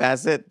Angela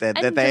Bassett did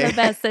the Angela thing.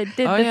 Bassett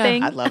did Oh, the yeah.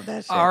 thing. I love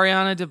that shit.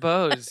 Ariana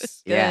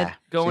DeBose. Yeah.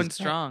 Going She's-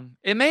 strong.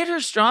 It made her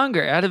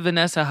stronger. It had a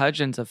Vanessa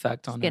Hudgens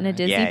effect on Getting her. a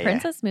Disney Yeah, yeah.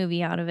 princess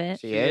movie out of it.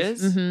 She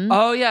is. Mhm.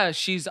 Oh yeah,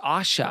 she's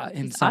Asha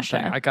in She's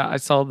something. Asha. I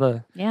saw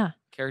the Yeah.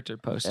 character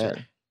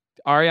poster.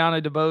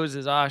 Ariana DeBose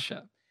is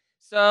Asha.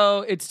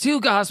 So it's two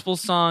gospel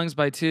songs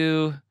by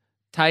two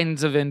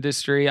titans of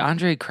industry,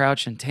 Andre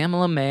Crouch and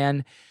Tamla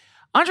Mann.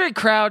 Andre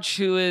Crouch,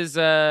 who is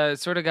a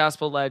sort of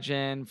gospel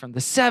legend from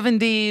the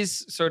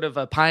 70s, sort of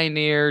a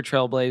pioneer,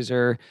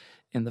 trailblazer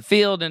in the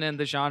field and in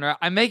the genre.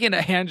 I'm making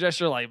a hand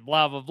gesture like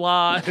blah, blah,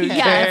 blah. Who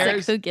Yeah, cares?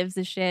 it's like, who gives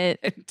a shit?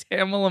 And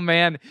Tamla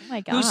Mann, Oh my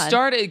God. who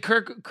started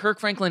Kirk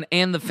Franklin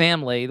and the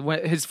Family,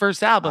 his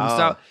first album. Oh.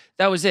 So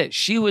that was it.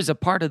 She was a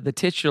part of the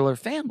titular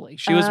family.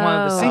 She was one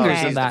of the Oh, singers okay.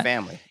 in She's that. the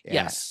family. Yeah.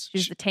 Yes.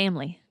 She's the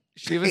Tamley.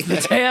 She was the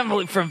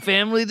Tamly, from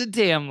family to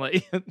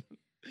Tamly.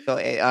 So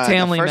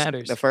Tamley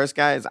matters. The first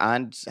guy is how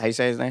you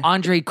say his name?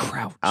 Andre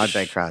Crouch.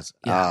 Andre Crouch.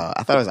 Yeah.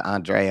 I thought it was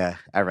Andrea.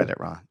 I read it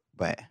wrong,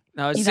 but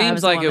No, it You thought it seems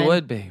was a like it woman.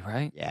 would be,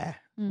 right? yeah.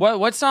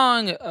 What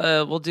song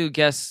we'll do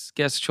guest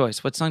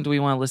choice. What song do we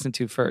want to listen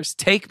to first?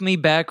 Take Me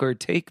Back or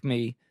Take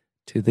Me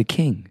to the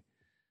King?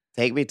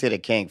 Take me to the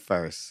king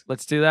first.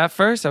 Let's do that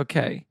first.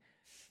 Okay.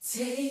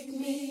 Take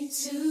me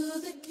to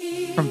the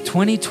king. From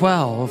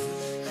 2012,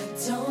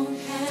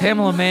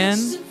 Tamla Mann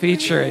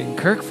featuring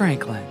Kirk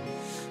Franklin.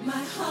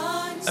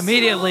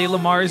 Immediately,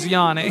 Lamar's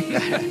yawning.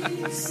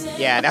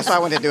 Yeah, that's why I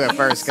wanted to do it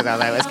first because I was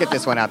like, let's get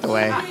this one out the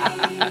way.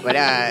 But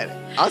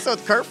also,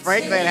 Kirk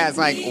Franklin has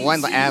like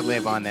one ad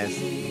lib on this.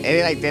 And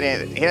he like did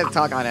it. He doesn't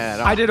talk on it at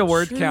all. I did a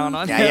word count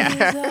on Yeah, him.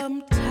 yeah.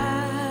 I'm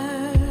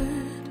tired.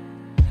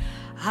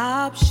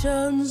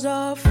 Options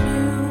are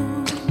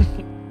few.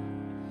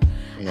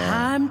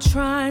 Yeah. I'm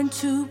trying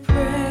to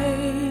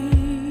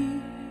pray,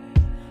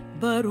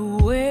 but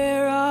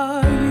where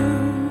are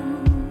you?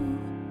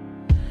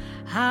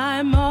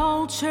 I'm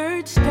all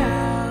churched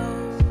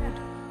out.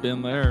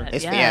 Been there.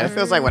 Yeah, it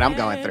feels like what I'm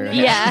going through.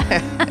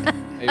 Yeah.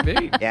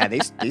 Maybe. Yeah,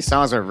 these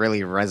songs are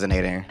really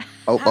resonating.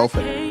 Oh, both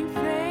of them.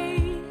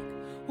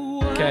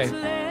 Okay,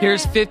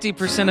 here's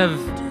 50% of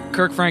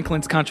Kirk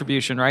Franklin's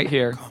contribution right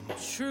here.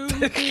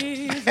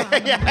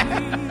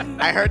 Yeah.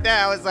 I heard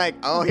that. I was like,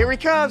 oh, here he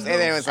comes. And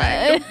then it was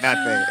like,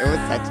 nothing. It was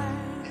such...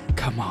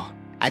 Come on.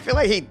 I feel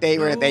like they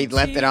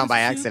left it on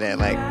by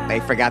accident. Like, they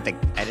forgot to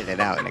edit it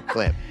out in a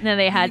clip. No,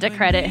 they had to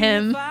credit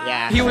him.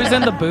 Yeah. He was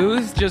in the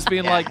booth just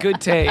being like,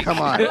 good take. Come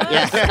on.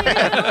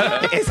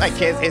 Yeah. It's like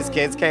his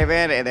kids came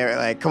in and they were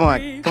like, come on,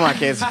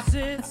 kids.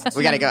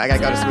 We gotta go. I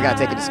gotta go to school. We gotta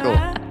take it to school.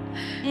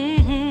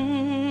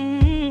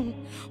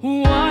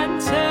 One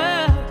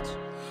touch.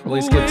 At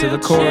least get to the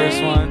chorus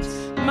once.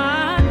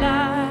 My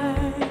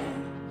life.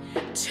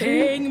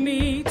 Take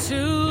me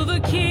to the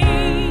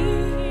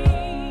king.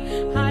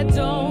 I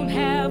don't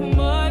have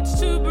much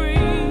to bring.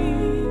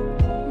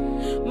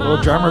 A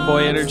little drummer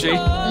boy energy.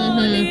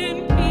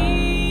 In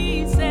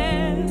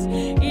pieces.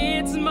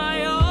 It's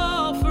my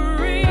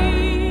offering.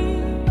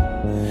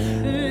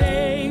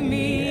 Lay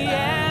me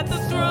at the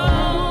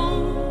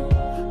throne.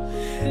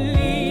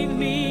 Leave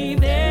me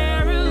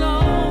there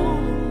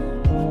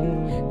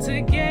alone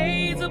to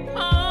gaze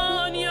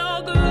upon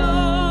your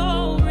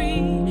glory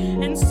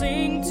and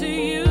sing to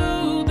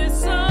you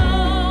this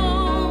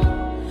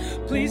song.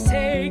 Please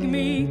take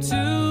me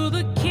to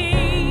the king.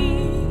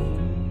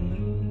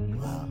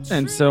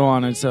 And so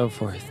on and so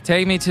forth.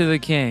 Take Me to the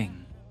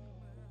King.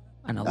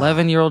 An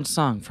 11-year-old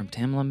song from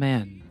Tim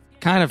Lamar.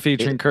 Kind of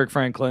featuring Kirk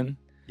Franklin.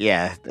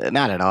 Yeah,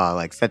 not at all.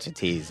 Like, such a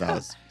tease. I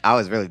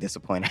was really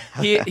disappointed.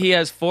 He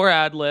has 4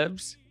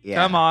 ad-libs. Yeah.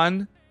 Come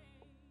on.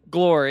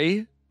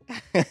 Glory.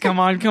 Come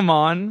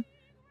on.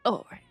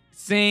 Oh.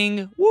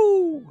 Sing.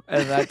 Woo.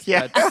 And that's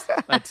it.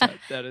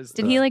 That is.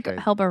 Did he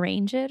help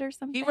arrange it or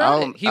something? He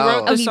wrote it. He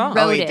wrote the song.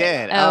 Oh, he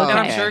did. Oh, and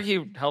I'm okay. sure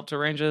he helped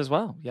arrange it as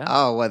well. Yeah.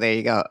 Oh, well, there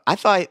you go. I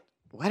thought,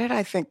 why did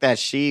I think that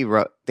she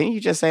wrote? Didn't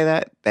you just say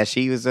that? That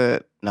she was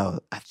no.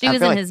 She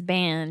was in his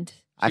band.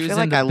 I feel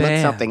like I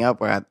looked something up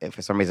where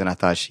for some reason I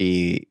thought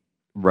she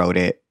wrote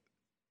it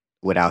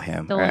without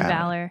him. Stolen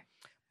Valor.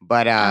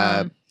 But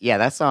yeah,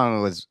 that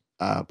song was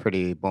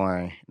pretty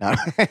boring. No.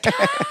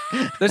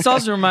 This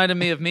also reminded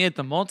me of me at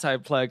the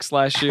multiplex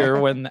last year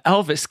when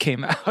Elvis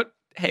came out.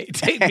 Hey,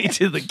 take me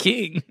to the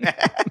king.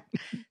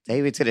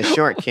 Take me to the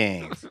short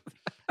kings.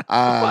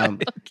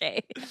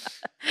 Okay.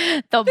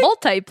 The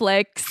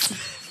multiplex.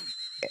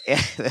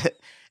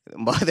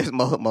 There's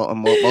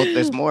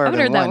more I haven't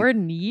heard that word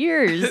in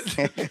years.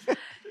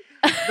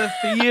 The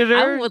theater.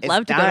 I would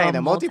love to go to a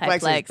The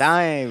multiplex is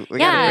dying.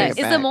 Is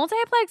the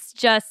multiplex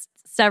just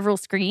several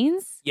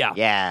screens? Yeah.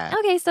 Yeah.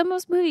 Okay, so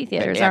most movie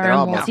theaters Yeah, are they're a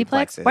all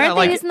multiplex. multiplexes. Why aren't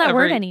Yeah, they using that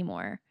word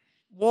anymore?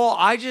 Well,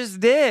 I just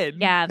did.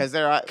 Yeah. Because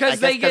they're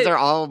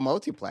all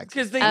multiplexes.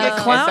 Because they get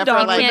clowned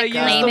on when they use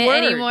claim the it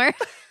word anymore.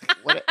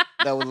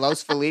 The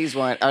Los Feliz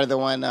one, or the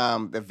one,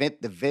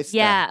 the Vista.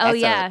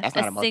 Yeah. That's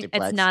not a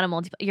multiplex. It's not a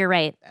multiplex. You're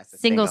right. That's a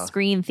Single single.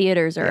 screen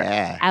theaters are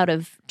Yeah. out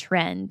of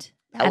trend.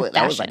 That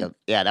was like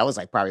that was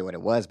like probably what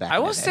it was back. I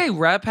in will the day. say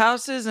rep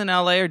houses in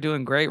LA are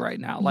doing great right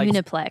now. Like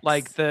Uniplex.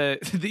 Like the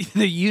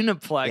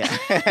Uniplex.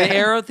 Yeah. The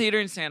Aero Theater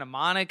in Santa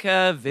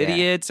Monica,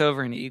 Vidiot's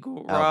over in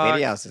Eagle Rock.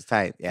 Videos is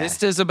tight. Yeah.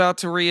 Vista's about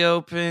to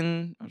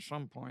reopen at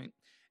some point.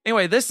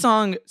 Anyway, this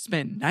song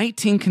spent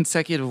 19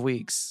 consecutive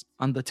weeks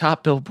on the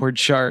top Billboard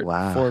chart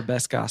for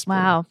Best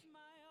Gospel.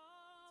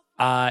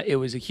 Wow. It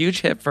was a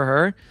huge hit for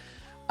her.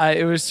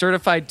 It was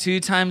certified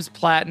 2 times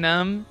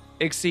platinum,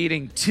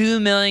 exceeding 2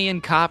 million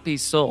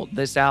copies sold.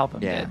 This album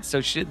did. So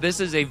this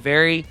is a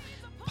very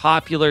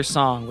popular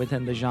song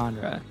within the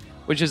genre,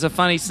 which is a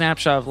funny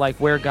snapshot of like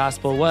where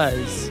gospel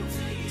was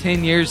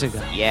 10 years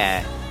ago.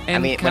 Yeah. And I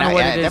mean,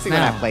 definitely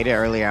when I played it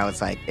earlier, I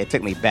was like, it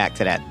took me back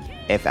to that.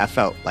 If I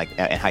felt like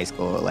in high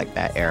school, like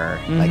that era,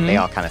 like they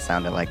all kind of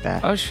sounded like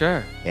that. Oh,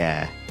 sure.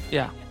 Yeah.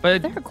 Yeah. But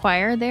is there a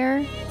choir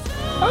there?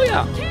 Oh,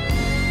 yeah.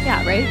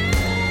 Yeah, right?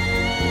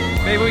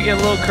 Maybe we get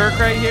a little Kirk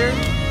right here.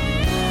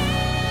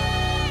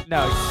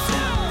 No.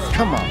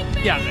 Come on.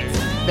 Yeah,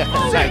 there.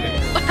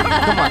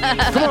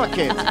 Come on,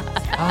 kids.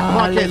 Come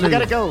on, kids. We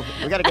gotta go.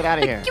 We gotta get out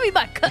of here. Give me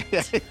my cut.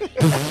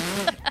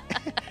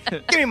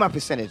 Give me my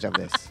percentage of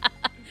this.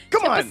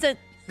 Come on. 10%.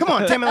 Come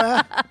on,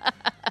 Tamala.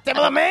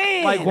 Tamala,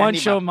 man. Like One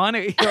Show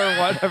Money or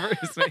whatever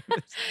his name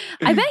is.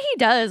 I bet he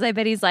does. I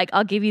bet he's like,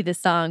 I'll give you this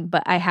song,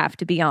 but I have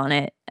to be on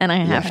it and I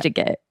have to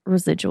get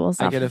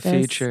residuals I off get a of this.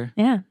 feature.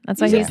 Yeah, that's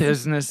why he's a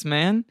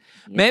businessman.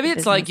 Maybe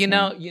it's like,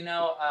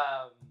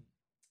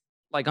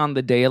 like on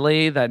The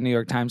Daily, that New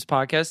York Times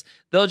podcast,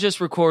 they'll just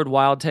record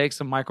wild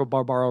takes of Michael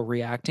Barbaro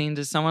reacting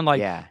to someone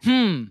like, huh.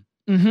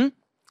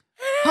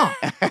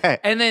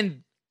 And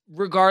then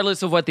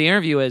regardless of what the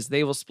interview is,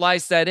 they will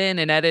splice that in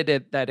and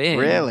edit that in.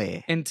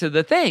 Really? Into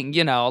the thing,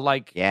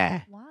 like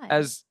yeah.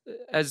 as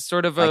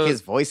sort of like his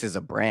voice is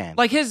a brand.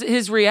 Like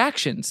his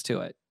reactions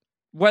to it.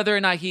 Whether or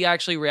not he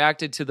actually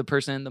reacted to the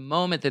person in the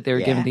moment that they were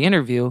giving the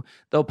interview,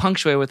 they'll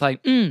punctuate with like,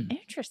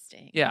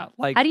 Interesting. Yeah.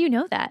 Like, how do you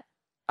know that?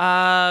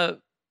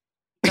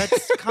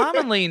 That's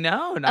commonly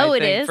known. Oh, I it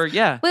think, is? For,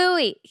 yeah.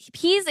 Wait.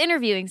 He's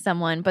interviewing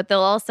someone, but they'll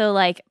also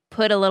like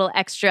put a little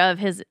extra of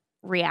his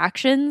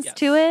reactions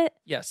to it.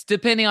 Yes,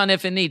 depending on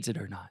if it needs it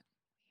or not.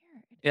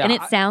 Yeah, And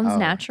it sounds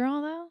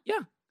natural, though?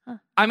 Yeah.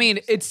 I mean,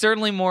 it's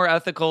certainly more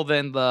ethical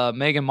than the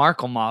Meghan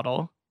Markle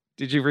model.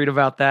 Did you read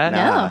about that?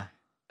 No.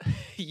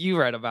 You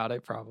read about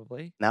it,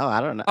 probably. No,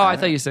 I don't know. Oh, I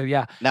thought you said,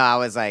 yeah. No, I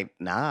was like,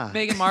 nah.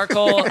 Meghan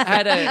Markle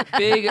had a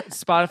big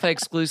Spotify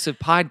exclusive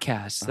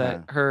podcast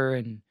that her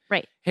and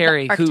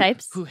Harry,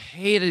 who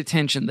hate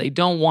attention, they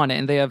don't want it,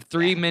 and they have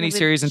 3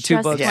 miniseries and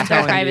 2 books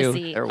telling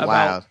you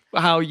about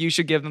how you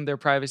should give them their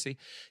privacy.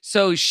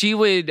 So she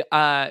would,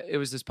 it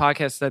was this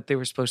podcast that they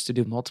were supposed to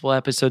do multiple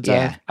episodes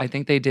of. I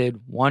think they did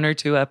 1 or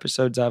 2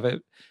 episodes of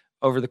it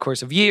over the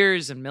course of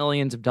years and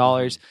millions of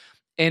dollars.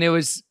 And it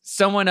was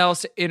someone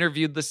else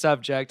interviewed the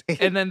subject,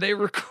 and then they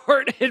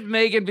recorded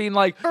Meghan being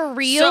like, "For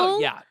real?" So,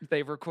 yeah,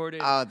 they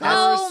recorded her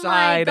my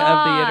side God.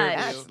 of the interview.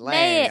 That's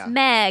lame.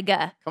 Meg.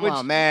 Come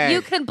on, Meg.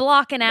 You could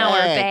block an hour,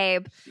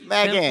 babe.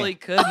 Simply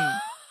couldn't.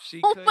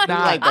 She could Who you not.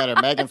 like better,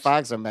 Megan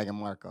Fox or Meghan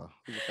Markle?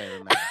 Who's your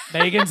favorite Meghan?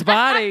 Megan's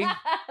body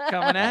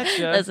coming at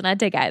you. Listen, I'd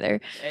take either.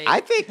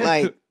 I think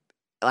like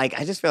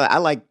I just feel like I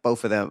like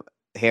both of them,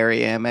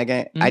 Harry and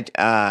Meghan.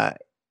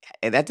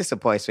 And that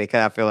disappoints me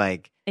because I feel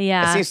like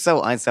it seems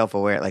so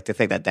unself-aware, like to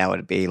think that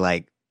would be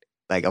like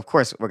of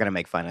course we're gonna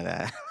make fun of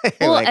that.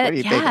 Well, like, what do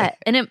you think?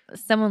 And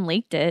someone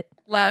leaked it.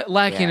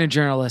 Lacking in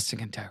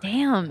journalistic integrity.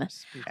 Damn.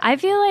 I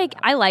feel like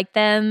I like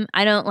them.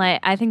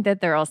 I think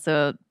that they're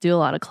also do a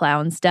lot of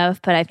clown stuff,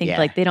 but I think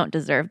like they don't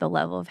deserve the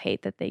level of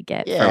hate that they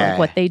get for like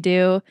what they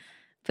do.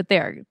 But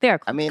they're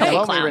I mean,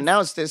 I've only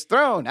renounced his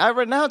throne. I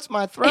renounce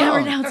my throne. I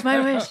renounce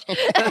my wish.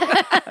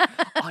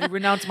 I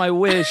renounce my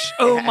wish.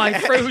 Oh, my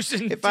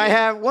frozen. If I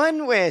have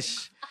one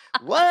wish,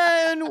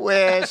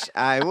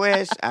 I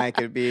wish I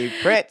could be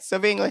Prince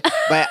of England.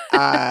 But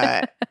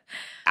I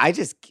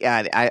just,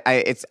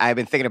 I've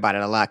been thinking about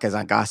it a lot because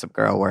on Gossip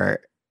Girl,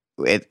 where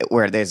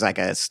there's like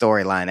a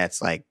storyline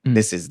that's like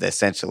this is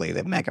essentially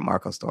the Meghan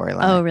Markle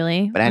storyline. Oh,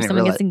 really? But I didn't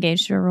someone realize gets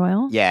engaged to a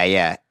royal.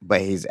 Yeah.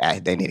 But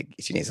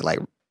she needs to like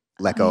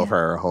let go of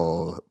her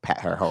whole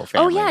family.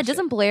 Oh yeah,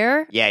 doesn't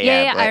Blair?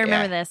 Yeah. I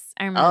remember this.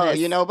 I remember. Oh,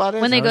 you know about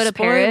this? When they go to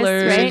Paris,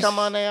 right? Should come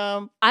on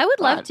the I would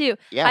love to.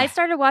 Yeah. I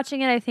started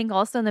watching it. I think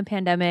also in the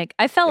pandemic.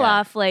 I fell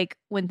off like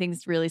when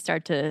things really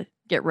start to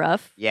get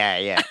rough.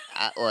 Yeah.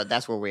 Well,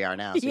 that's where we are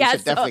now. So you should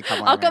so definitely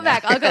come on. I'll come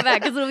back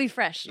because it'll be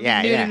fresh. New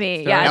to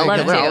me. Yeah, I'd love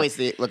to. We're always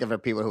looking for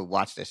people who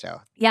watch the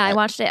show. Yeah, I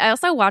watched it. I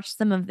also watched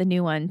some of the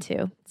new one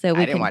too. So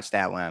I didn't watch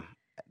that one.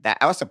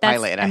 I was a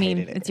pilot and I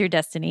hated it. It's your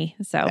destiny,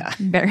 so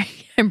better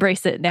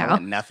embrace it now. I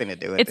want nothing to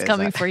do with it's this.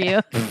 coming for you.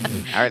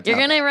 You're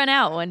gonna run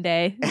out one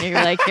day. And you're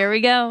like, here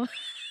we go.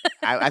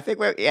 I think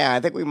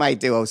we might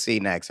do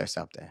OC next or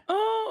something.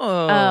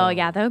 Oh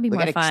yeah, that would be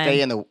more fun.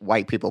 Stay in the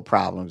white people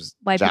problems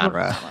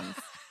genre.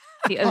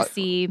 The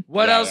OC.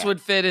 What else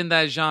would fit in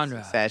that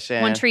genre?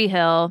 Succession. One Tree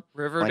Hill.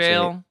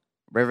 Riverdale.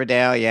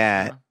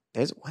 Yeah.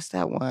 What's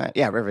that one?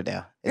 Yeah,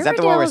 Riverdale. Is that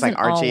the one where it's like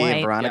Archie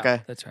and Veronica?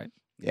 Yeah, that's right.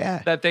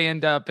 Yeah. That they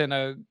end up in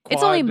a quad.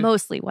 It's only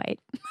mostly white.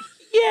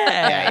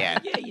 Yeah.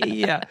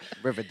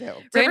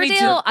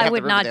 Riverdale. I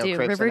would not do.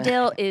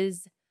 Riverdale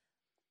is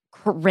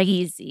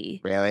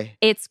crazy. Really?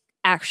 It's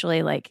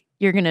actually like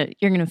you're gonna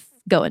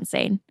go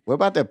insane. What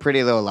about the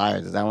Pretty Little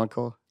Liars? Is that one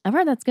cool? I've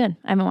heard that's good.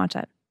 I haven't watched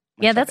that.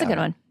 Yeah, that's a good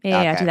one.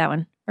 Yeah, do that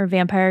one. Or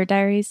Vampire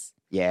Diaries.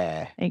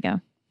 Yeah. There you go.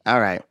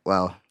 All right.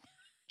 Well.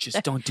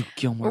 Just don't do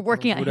Gilmore. We're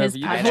working on his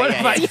podcast. What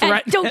if I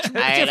threaten?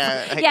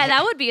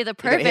 That would be the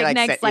perfect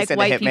next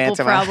white people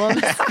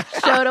problems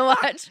show to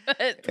watch.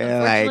 But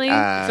unfortunately,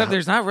 except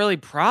there's not really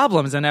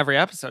problems in every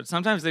episode.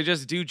 Sometimes they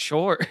just do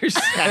chores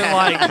and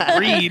like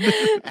read.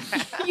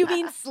 You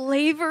mean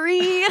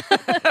slavery?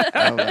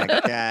 Oh my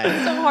God.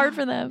 It's so hard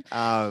for them.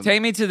 Take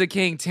Me to the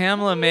King.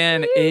 Tamla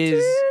Man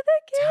is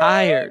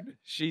tired.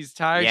 She's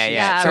tired.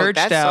 She's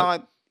churched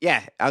out.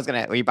 Yeah, I was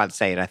gonna. Were you about to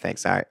say it? I think.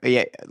 Sorry. But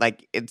yeah,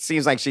 like it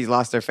seems like she's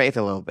lost her faith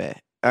a little bit.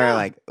 Or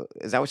like,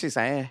 is that what she's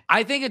saying?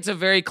 I think it's a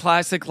very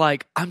classic.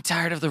 Like, I'm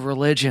tired of the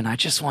religion. I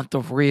just want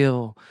the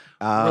real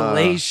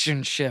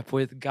relationship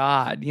with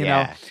God. You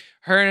know,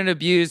 hurt and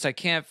abused. I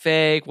can't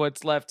fake.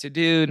 What's left to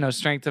do? No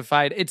strength to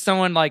fight. It's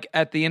someone like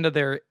at the end of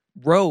their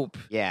rope.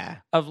 Yeah.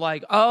 Of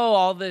like,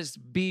 all this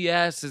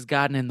BS has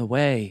gotten in the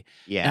way.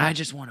 Yeah. And I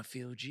just want to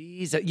feel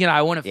Jesus. You know,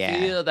 I want to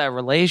feel that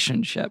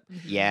relationship.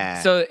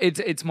 Yeah. So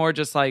it's more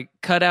just like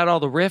cut out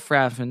all the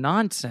riffraff and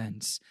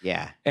nonsense.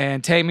 Yeah.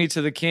 And take me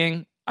to the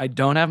King. I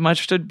don't have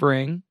much to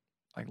bring.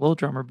 Like little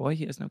drummer boy,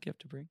 he has no gift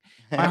to bring.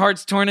 My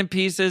heart's torn in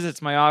pieces.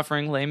 It's my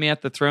offering. Lay me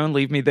at the throne.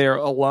 Leave me there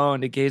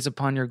alone to gaze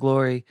upon your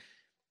glory.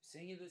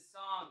 Sing you this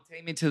song.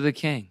 Take me to the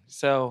King.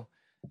 So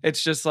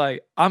it's just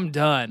like, I'm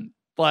done.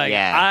 Like,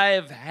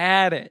 I've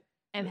had it.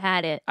 Why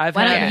had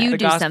don't you the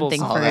do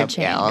something for a change?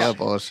 Yeah, all the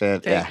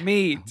bullshit. Take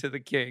me to the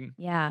King.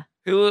 Yeah.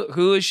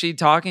 Who is she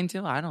talking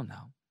to? I don't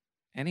know.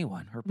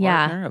 Anyone. Her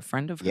partner, a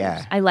friend of hers.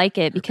 Yeah. I like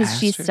it because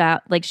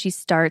she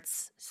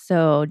starts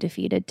so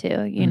defeated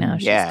too. You know,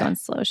 she's going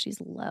slow. She's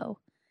low.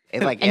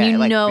 It's like, and yeah, you it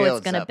like know it's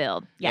builds going to up.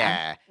 build.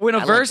 Yeah. When a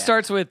I verse like that.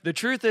 starts with, the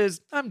truth is,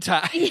 I'm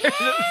tired.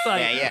 It's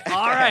like,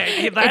 all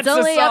right, that's It's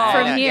only the up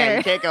song. from Yeah, here.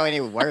 you can't go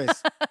any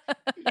worse.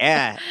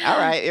 Yeah, all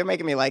right. You're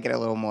making me like it a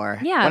little more.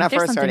 Yeah, when I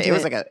there's first something heard it, to it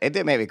was it. like it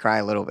did make me cry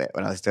a little bit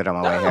when I stood on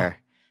my way here.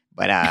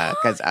 But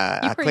because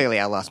clearly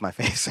I lost my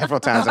faith several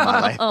times in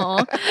my life.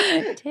 Oh,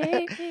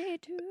 take me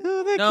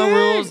to the No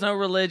rules, no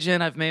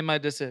religion. I've made my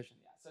decision.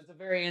 So it's a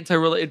very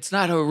anti-religion. It's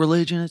not a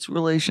religion, it's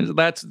relations.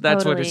 That's what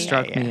Totally. it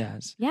struck Yeah, me yeah.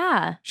 as.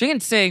 Yeah. She can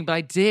sing, but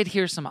I did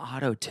hear some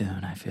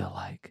auto-tune, I feel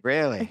like.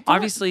 Really?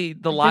 Obviously,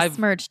 the live...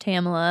 Besmirched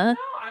Tamala. No,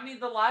 I mean,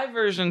 the live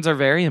versions are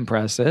very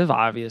impressive,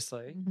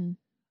 obviously. Mhm.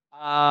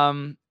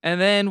 And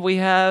then we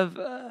have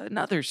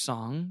another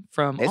song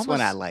from This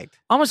one I liked.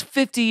 almost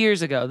 50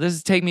 years ago. This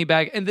is Take Me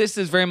Back. And this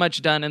is very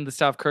much done in the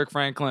style of Kirk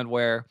Franklin,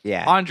 where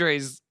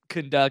Andre's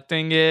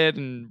conducting it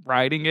and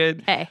writing it.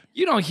 Hey.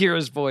 You don't hear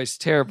his voice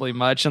terribly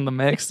much in the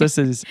mix. This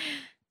is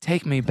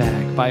Take Me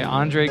Back by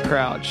Andre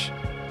Crouch,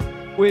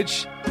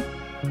 which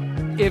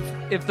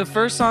if the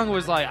first song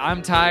was like,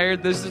 I'm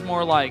tired, this is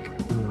more like,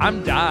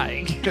 I'm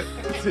dying.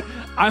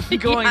 I'm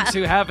going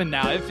to heaven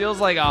now. It feels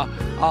like a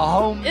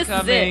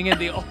homecoming in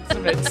the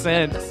ultimate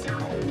sense.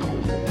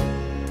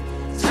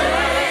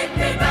 Take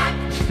me back.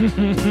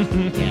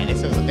 Yeah,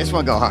 this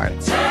one go hard.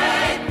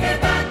 Take me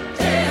back,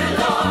 dear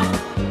Lord,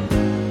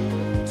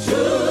 to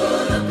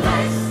the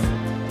place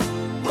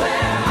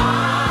where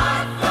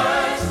I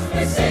first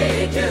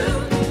received you.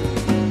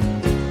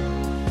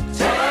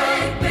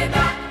 Take me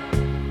back.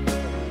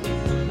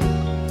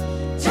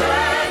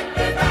 Take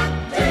me back,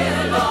 dear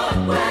Lord,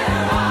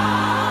 where I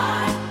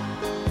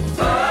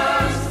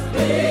first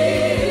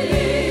believed.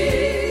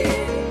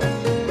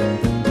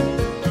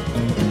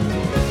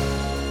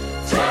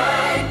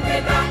 Take me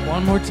back.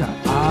 One more time.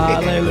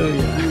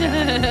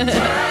 Hallelujah.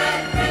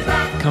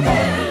 Come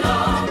on.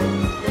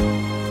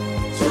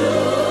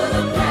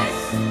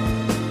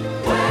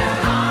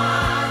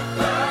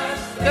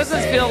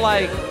 Doesn't feel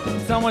like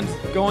someone's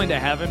going to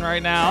heaven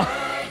right now.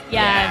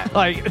 Yeah.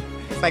 Like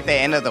It's like the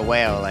end of the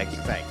whale. Like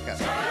it's like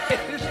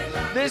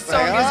this It's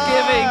song like, is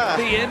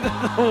giving the end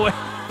of the way.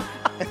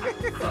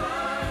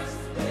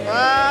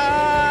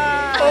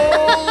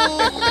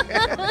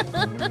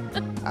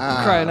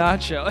 Cry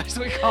Nacho, as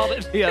we called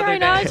it the other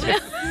day.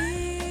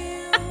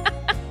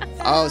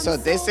 Oh, so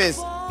this is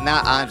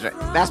not Andre.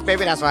 That's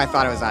why I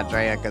thought it was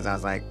Andrea, because I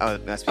was like, oh,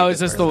 that's. Oh, is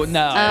this the no? Oh, it's the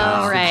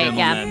right.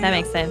 Yeah, gentleman. that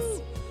makes sense.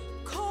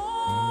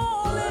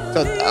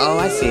 So, oh,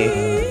 I see.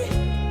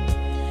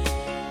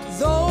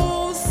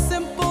 Those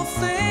simple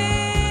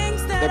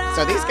things that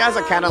So these guys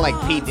are kind of like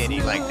P.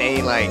 Diddy. Like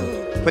they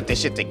put the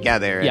shit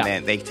together and Yeah.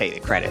 then they take the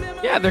credit.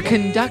 Yeah, they're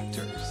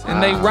conductors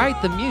and they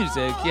write the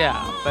music.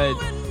 Yeah,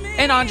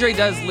 and Andre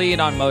does lead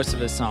on most of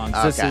his songs.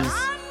 This Okay. is.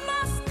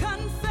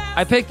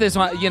 I picked this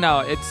one. You know,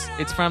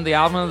 it's from the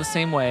album of the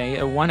same way.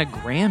 It won a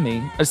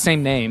Grammy,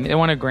 same name. It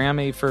won a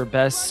Grammy for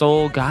best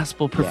soul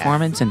gospel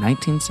performance in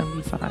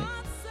 1975.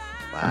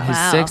 Wow. His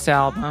sixth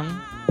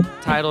album,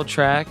 title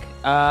track.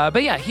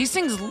 But yeah, he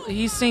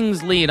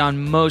sings lead on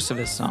most of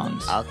his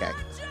songs. Okay.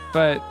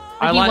 But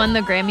He won the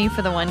Grammy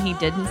for the one he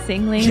didn't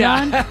sing lead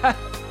on.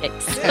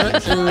 Excellent.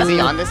 Is he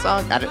on this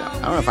song? I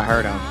don't know if I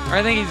heard him.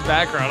 I think he's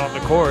background on the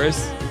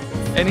chorus,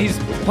 and he's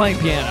playing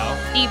piano.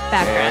 Deep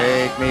background.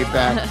 Take me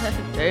back.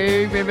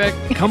 Take me back.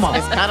 Come on.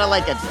 It's kind of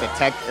like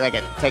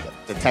a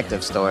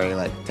detective story.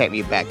 Like take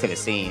me back to the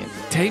scene.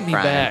 Take me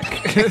Right.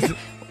 back.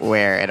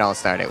 Where it all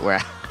started. Where.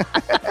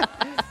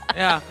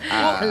 Yeah.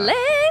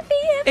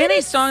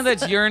 Any song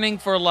that's yearning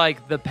for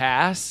like the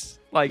past,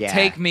 like Yeah.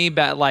 take me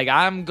back, like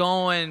I'm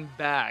going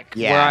back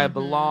Yeah. where I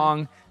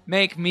belong,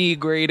 make me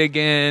great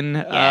again.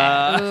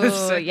 Yeah.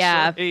 Ooh,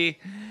 yeah. essentially.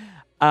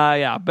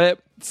 Yeah, but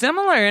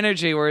similar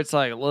energy where it's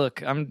like,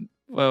 look,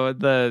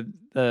 the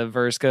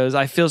verse goes,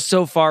 I feel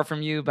so far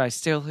from you, but I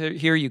still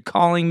hear you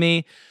calling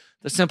me.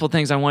 The simple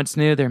things I once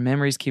knew, their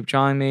memories keep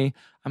drawing me.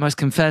 I must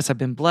confess I've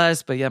been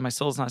blessed, but yet my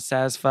soul's not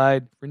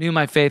satisfied. Renew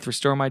my faith,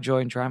 restore my joy,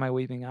 and dry my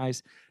weeping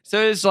eyes. So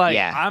it's like,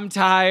 Yeah. I'm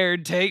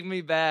tired, take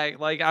me back.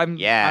 Like I'm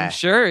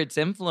sure it's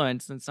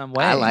influenced in some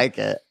way. I like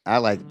it. I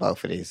like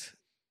both of these.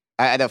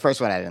 The first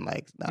one I didn't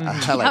like. No,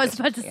 I, like I was this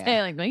about to one.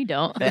 say, like, no, you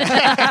don't.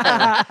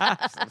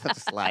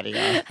 Sliding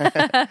on.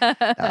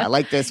 No, I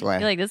like this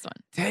one. You like this one?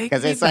 Take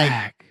Because me it's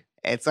back.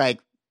 it's like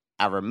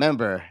I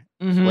remember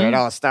Mhm. where it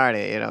all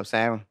started. You know what I'm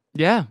saying?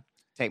 Yeah.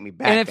 Take me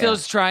back. And it there.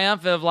 feels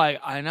triumphant of like,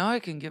 I know I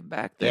can get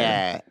back there.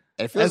 Yeah.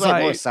 It feels As like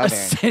I more southern.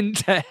 ascend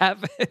to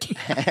heaven.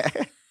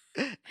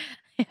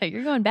 Yeah,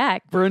 you're going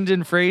back.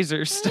 Brendan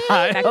Fraser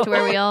style. Back to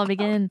where we all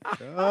begin.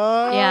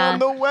 Oh, Yeah. I'm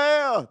the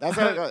whale. That's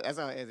how it goes. That's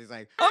how it is. He's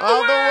like, I'm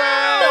oh,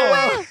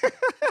 the the whale.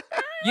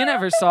 You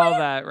never saw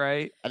that,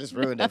 right? I just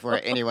ruined it for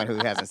anyone who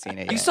hasn't seen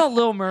it yet. You saw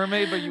Little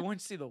Mermaid, but you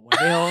wouldn't see the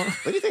whale.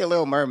 What do you think of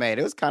Little Mermaid?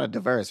 It was kind of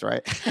diverse,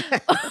 right?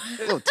 A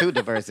little too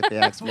diverse, if you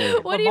ask me.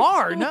 What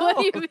Lamar, do you, no. What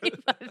do you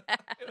mean by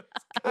that?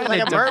 It was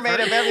like a mermaid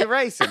of every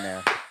race in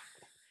there.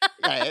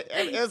 Yeah,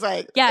 it was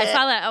like. Yeah, I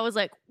saw that. I was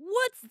like,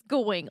 what's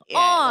going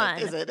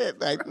on?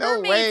 Like no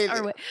way.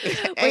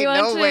 Ain't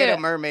no way the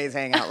mermaids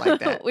hang out like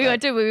that. We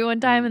went to a movie one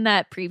time and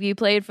that preview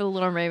played for The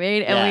Little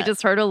Mermaid, and we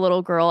just heard a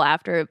little girl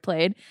after it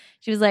played.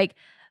 She was like,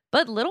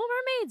 "But Little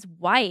Mermaid's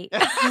white."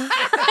 Really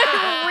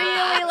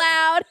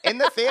loud. In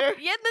the theater?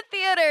 Yeah, in the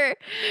theater.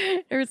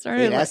 It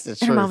started that's the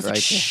truth right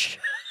there.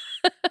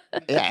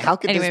 Yeah, how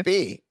could this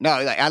be?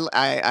 No, like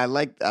I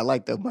like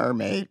the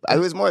mermaid. It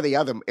was more the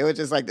other. It was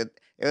just like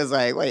it was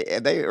like,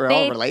 wait, they were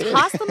all related? They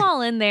tossed them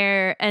all in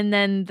there, and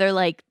then they're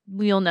like,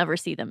 we'll never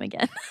see them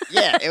again.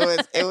 Yeah,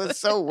 it was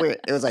so weird.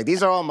 It was like,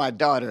 these are all my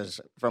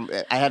daughters.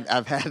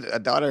 I've had a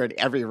daughter in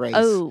every race.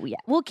 Oh, yeah.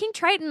 Well, King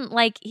Triton,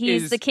 like,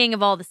 he's the king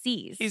of all the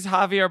seas. He's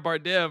Javier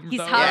Bardem. He's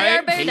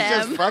Javier Bardem. He's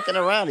just fucking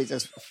around. He's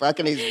just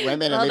fucking these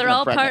women. Well, and they're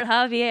all pregnant.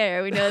 part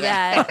Javier. We know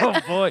that. Oh,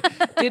 boy.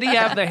 Did he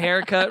have the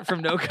haircut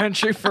from No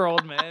Country for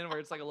Old Men where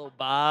it's like a little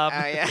bob?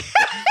 Yeah.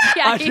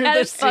 Yeah, he had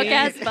his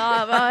fuck-ass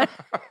bob on.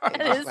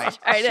 Just like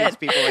shoots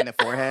people in the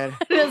forehead.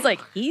 And it was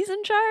like, he's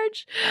in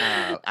charge?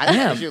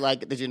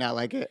 Did you not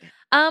like it?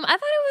 I thought it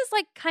was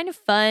like kind of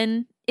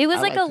fun. It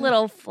was like a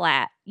little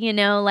flat, you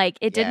know, like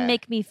it didn't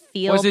make me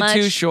feel much. Was it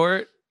too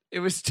short? It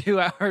was 2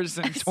 hours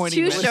and 20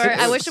 minutes. Too short.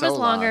 I wish it was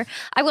longer. Long.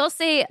 I will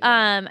say,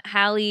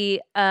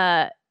 Hallie,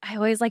 I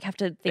always like have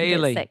to think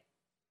Bailey.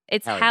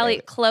 It's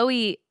Hallie.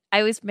 Chloe, I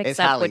always mix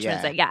up Hallie, which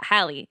one's it. Yeah,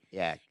 Hallie.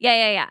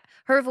 Yeah.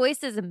 Her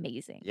voice is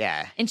amazing.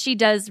 Yeah. And she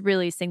does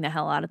really sing the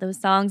hell out of those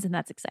songs, and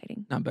that's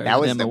exciting. That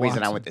was the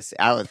reason I went to see.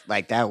 I was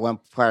like that one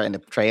part in the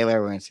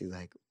trailer when she's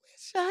like,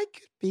 wish I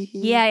could be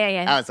here.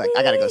 Yeah. I was like,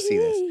 I gotta go see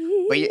this.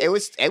 But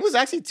it was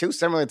actually too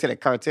similar to the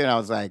cartoon. I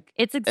was like,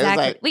 it's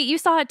exactly. Wait, you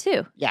saw it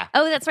too? Yeah.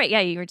 Oh, that's right.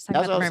 Yeah, you were just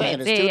talking about the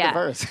mermaids. It's too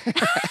diverse.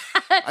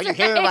 Are you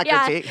hearing my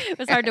critique? It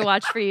was hard to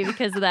watch for you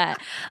because of that.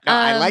 No,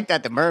 I like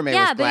that the mermaid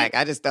was black.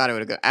 I just thought it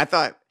would go.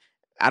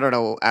 I don't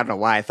know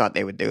why I thought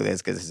they would do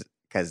this because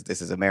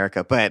this is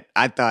America, but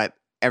I thought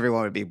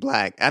everyone would be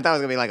black. I thought it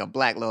was gonna be like a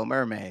black Little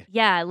Mermaid.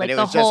 Yeah, like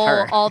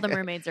the all the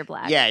mermaids are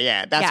black.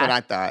 Yeah, that's what I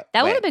thought.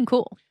 That would have been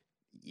cool.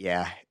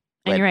 Yeah,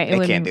 and you're right.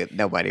 They can't do it.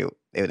 Nobody.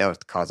 That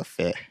would cause a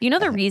fit. You know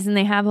the reason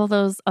they have all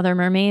those other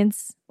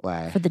mermaids?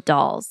 Why? For the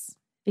dolls.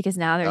 Because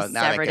now there's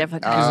separate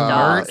different kinds of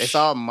dolls. It's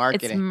all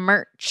marketing. It's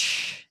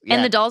merch. Yeah.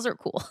 And the dolls are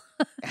cool.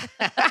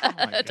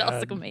 The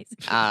dolls look amazing.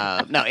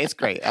 No, it's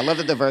great. I love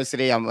the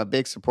diversity. I'm a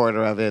big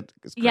supporter of it.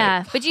 It's great.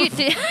 Yeah, but you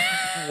did.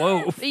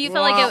 Whoa. But you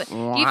felt like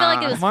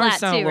it was flat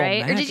too,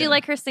 right? Or did you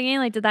like her singing?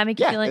 Like, did that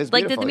make you feel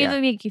like did the movie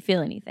make you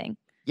feel anything?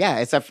 Yeah,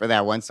 except for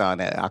that one song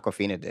that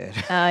Aquafina did.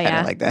 Oh, yeah. I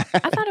didn't like that.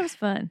 I thought it was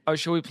fun. Oh,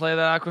 should we play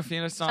that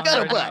Aquafina song?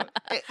 Scuttlebutt.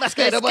 Let's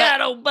You're not going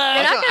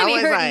to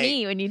be hurting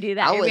me when you do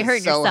that. You're going to be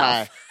hurting yourself.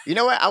 High. You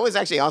know what? I was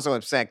actually also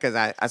upset because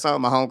I saw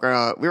my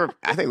homegirl.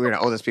 I think we were the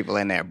oldest people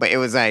in there, but it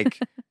was like,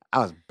 I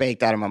was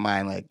baked out of my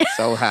mind, like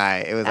so high.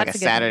 It was like a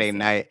Saturday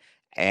night.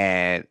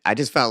 And I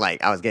just felt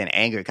like I was getting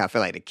angry because I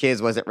felt like the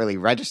kids wasn't really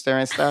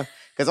registering stuff.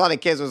 Because all the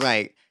kids was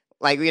like,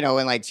 you know,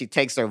 when like she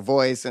takes her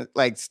voice and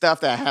like stuff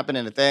that happened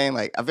in the thing,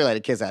 like I feel like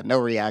the kids had no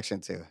reaction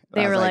to.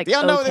 They were like,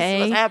 y'all know this is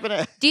what's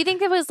happening. Do you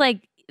think it was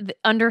like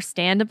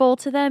understandable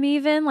to them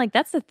even? Like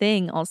that's the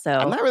thing also.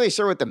 I'm not really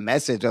sure what the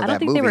message of that movie was. I don't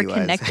think they were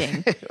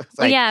connecting.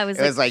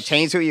 It was like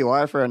change who you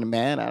are for a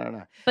man. I don't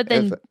know. But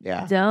then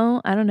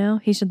I don't know.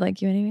 He should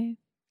like you anyway.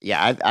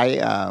 Yeah,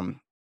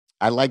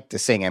 I liked the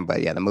singing,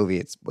 but yeah, the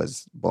movie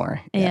was boring.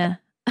 Yeah.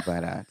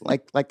 But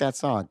like that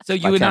song. So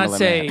you would not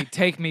say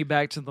 "Take Me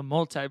Back to the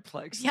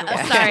Multiplex"? Yeah,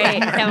 sorry,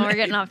 Kevin, we're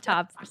getting off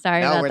top.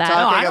 Sorry about that.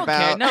 Talking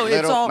about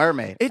Little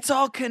Mermaid. It's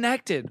all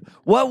connected.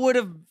 What would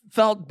have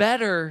felt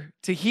better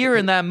to hear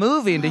in that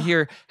movie and to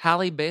hear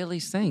Halle Bailey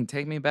sing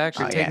 "Take Me Back"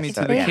 or "Take Me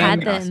to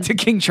the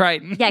King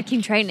Triton"? Yeah,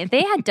 King Triton. If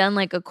they had done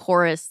like a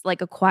chorus,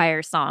 like a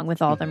choir song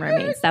with all the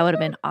mermaids, that would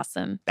have been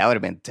awesome. That would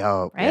have been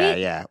dope. Right?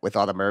 Yeah, with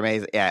all the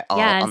mermaids. Yeah, all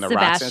on the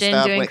rocks and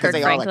stuff. Because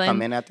they all like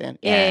come in at the end.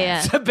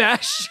 Yeah.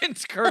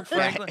 Sebastian's Kirk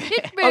Franklin.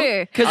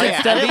 Because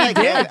it's I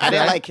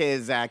didn't like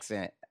his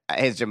accent,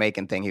 his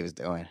Jamaican thing he was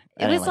doing.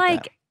 It was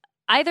like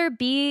either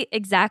be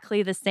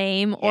exactly the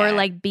same or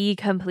like be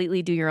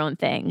completely do your own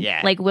thing.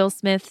 Yeah. Like Will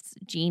Smith's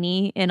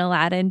Genie in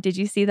Aladdin. Did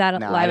you see that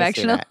live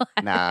action? No,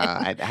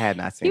 I had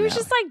not seen that. He was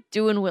just like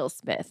doing Will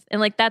Smith. And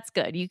like, that's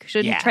good. You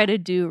shouldn't try to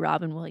do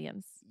Robin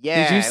Williams.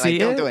 Yeah, did you see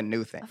don't do a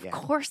new thing. Of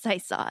course I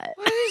saw it.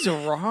 What is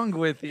wrong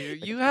with you?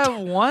 You have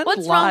one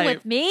What's life. wrong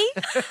with me?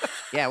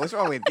 Yeah, what's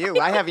wrong with you?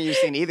 I haven't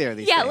seen either of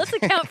these things. Let's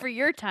account for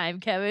your time,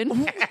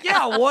 Kevin.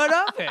 Yeah, what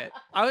of it?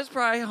 I was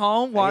probably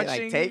home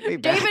watching Take Me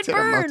Back David to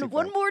Byrne, the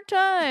one more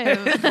time.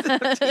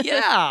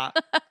 Yeah.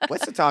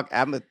 What's the talk?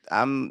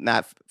 I'm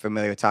not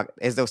familiar with talk.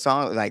 Is the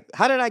song like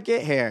 "How Did I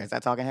Get Here"? Is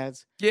that Talking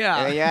Heads?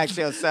 Yeah. You ask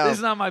yourself, this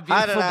is not my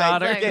beautiful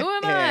daughter. Like, who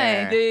am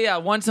I? Yeah,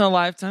 once in a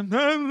lifetime.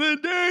 The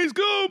days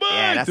go by.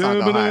 Yeah, that song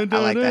go hard. I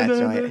like that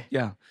joint.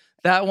 Yeah.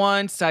 That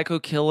one, Psycho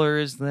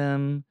Killers,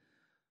 them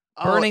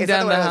burning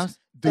down the house.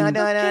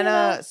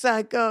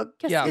 Psycho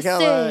Killer.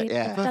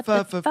 Yeah.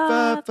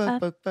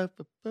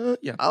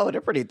 Yeah. Oh,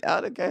 they're pretty.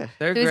 Oh, they're good.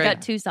 Who's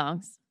got 2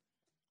 songs?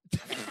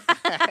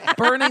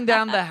 Burning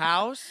down the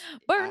house.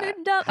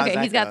 Burning down. how's Okay,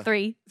 that he's got go?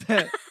 3.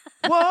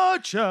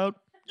 Watch out.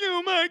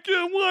 You might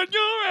get what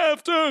you're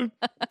after.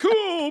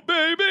 Cool,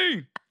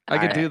 baby. I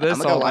could do this I'm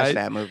gonna all go watch night.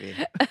 that movie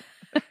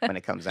when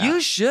it comes out.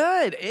 You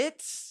should.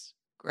 It's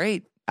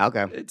great.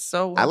 Okay. It's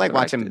so I like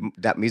directed.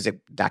 watching music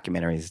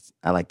documentaries.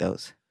 I like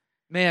those.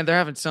 Man, they're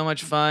having so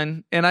much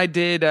fun. And I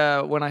did,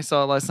 when I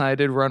saw it last night, I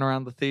did run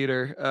around the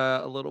theater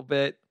a little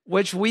bit,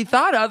 which we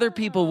thought other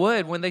people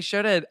would. When they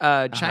showed it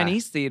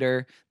Chinese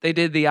theater, they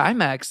did the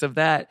IMAX of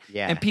that.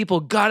 Yeah. And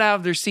people got out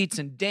of their seats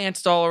and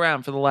danced all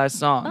around for the last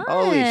song.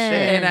 Holy shit.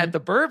 And at the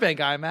Burbank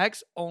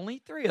IMAX,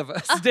 only 3 of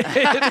us did.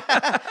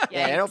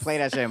 Yeah, they don't play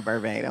that shit in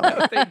Burbank. They're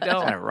like, They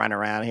don't. trying to run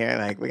around here.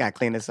 Like, we got to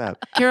clean this up.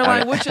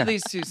 Caroline, which of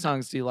these 2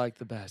 songs do you like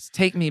the best?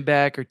 Take Me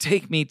Back or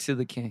Take Me to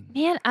the King?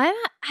 Man,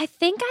 I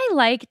think I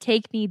like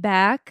Take Me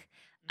Back.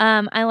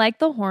 I like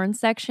the horn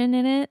section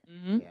in it.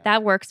 Mm-hmm.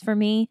 That works for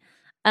me.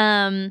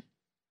 And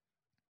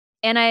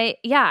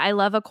I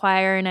love a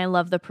choir and I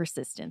love the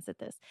persistence at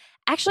this.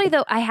 Actually,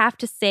 though, I have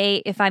to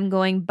say, if I'm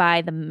going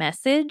by the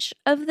message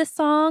of the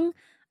song,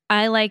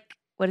 I like,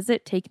 what is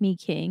it? Take Me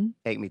King.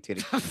 Take me to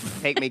the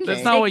Take me, King.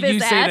 That's not what Take you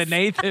this say ass. to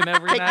Nathan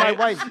every Take night.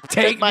 my wife.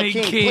 Take my me,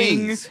 king, king.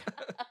 please.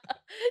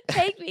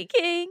 Take Me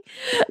King.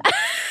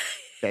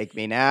 Take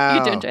me now.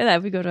 You do enjoy that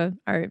if we go to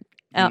our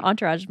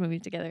Entourage movie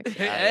together.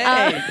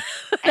 Hey.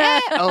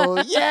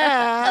 Oh,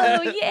 yeah.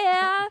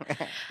 Oh,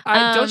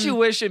 yeah. Don't you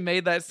wish it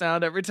made that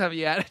sound every time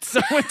you added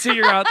someone to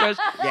your entourage?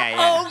 Yeah.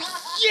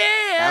 Oh,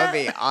 yeah. That would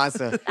be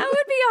awesome. That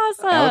would be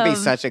awesome. That would be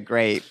such a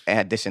great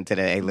addition to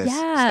the A-list.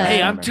 Yeah. staff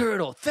Hey, I'm member.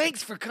 Turtle.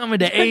 Thanks for coming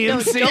to No,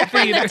 AMC don't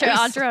bring the Theaters.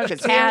 Entourage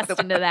 'Cause cast here's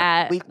the- into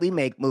that. We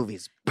make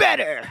movies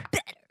better.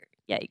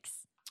 Yikes.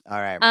 All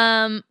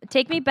right.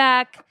 Take Me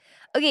Back.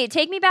 Okay,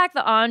 Take Me Back,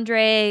 the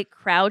Andre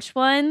Crouch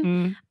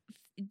one,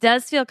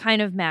 does feel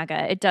kind of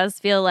MAGA. It does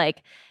feel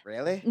like,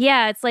 Really?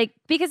 yeah, it's like,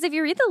 because if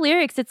you read the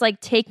lyrics, it's like,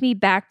 take me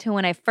back to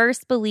when I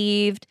first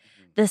believed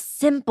the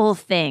simple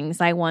things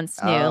I once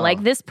knew. Oh.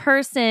 Like, this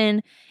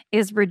person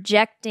is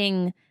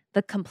rejecting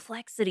the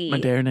complexity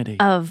Modernity.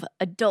 of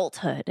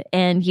adulthood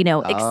and, you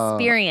know, Oh.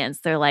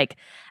 experience. They're like,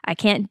 I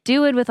can't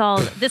do it with all,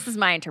 this is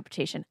my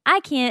interpretation. I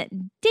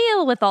can't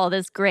deal with all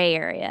this gray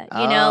area.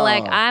 You know,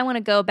 like, Oh. I want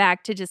to go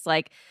back to just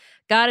like,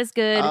 God is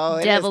good, Oh,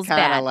 it devil's is kind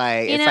bad. of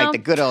like you it's know? like the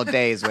good old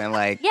days when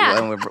like Yeah.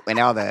 when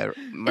all the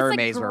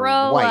mermaids it's like were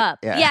grow white. up.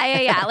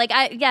 Yeah. Like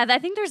I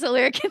think there's a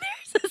lyric in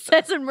there that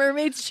says that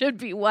mermaids should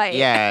be white.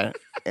 Yeah,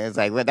 it's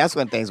like well, that's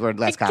when things were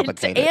less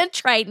complicated. And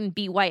Triton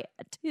be white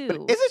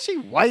too. Isn't she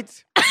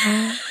white?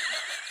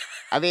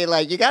 I mean,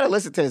 like you got to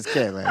listen to this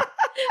kid. Like,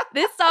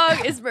 This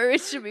song is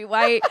mermaids should be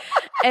white,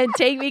 and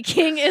Take Me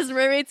King is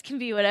mermaids can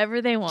be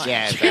whatever they want.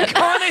 yeah, You're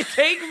gonna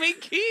take me,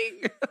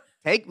 King.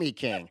 take me,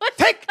 king.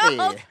 Take me.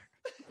 called?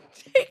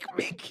 Take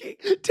me, King.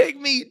 Take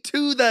me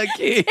to the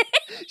King.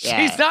 Yeah.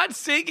 She's not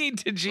singing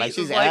to Jesus. Like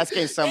she's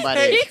asking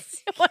somebody.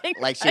 He's wanting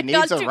Like she God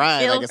needs a to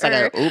ride. kill Like it's like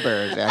her. an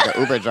Uber. Like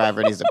an Uber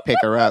driver needs to pick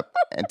her up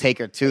and take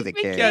her to the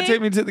king. Yeah,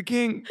 take me to the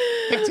King.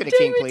 Pick to the Take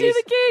king, me please.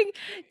 to the king.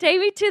 Take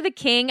me to the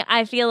king.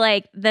 I feel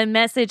like the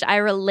message I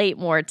relate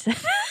more to.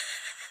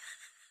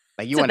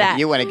 Like you to want that. to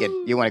you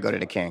want to go to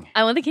the king.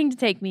 I want the king to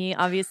take me,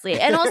 obviously.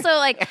 And also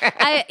like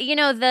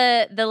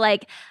the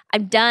like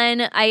I'm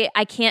done.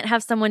 I can't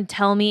have someone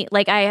tell me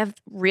like I have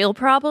real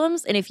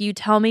problems. And if you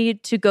tell me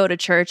to go to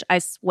church, I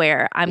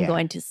swear I'm Yeah.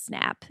 going to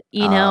snap.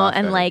 You know? I feel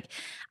And you. like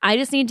I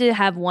just need to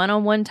have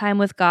one-on-one time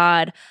with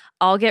God.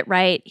 I'll get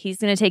right. He's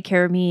gonna take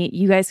care of me.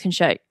 You guys can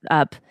shut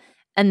up.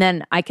 And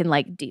then I can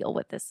like deal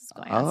with this is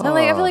going on. So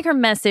like I feel Oh. like her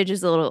message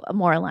is a little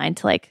more aligned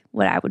to like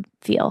what I would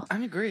feel.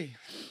 I agree.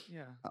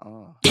 Yeah.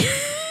 Oh.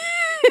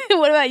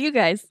 What about you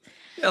guys?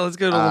 Yeah, let's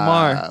go to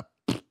Lamar.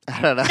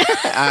 I don't know.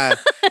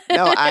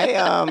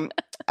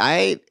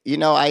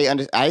 No,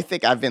 I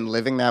think I've been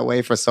living that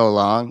way for so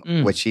long.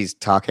 What she's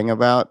talking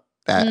about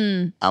that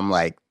I'm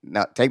like,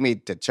 no, take me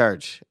to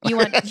church. You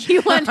want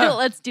to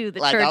let's do the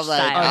Like, church I'm like,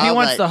 style. He I'm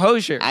wants like- the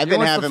hosier. I've He been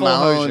wants the having full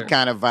my own hosier.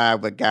 kind of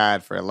vibe with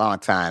God for a long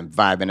time,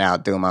 vibing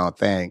out, doing my own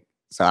thing.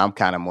 So I'm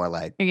kind of more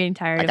like, You're getting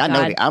tired like of I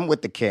know God. I'm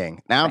with the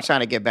king. Now I'm trying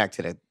to get back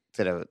to the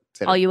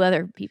All you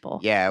other people.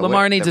 yeah.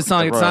 Lamar with needs the- a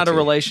song. the It's not a royalty.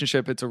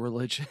 relationship. It's a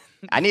religion.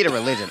 I need a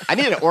religion. I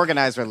need an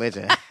organized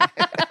religion.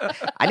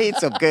 I need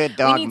some good We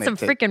dogmatic. need some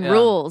freaking Yeah.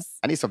 rules.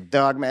 I need some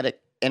dogmatic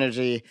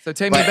energy. So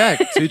take me back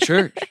to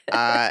church.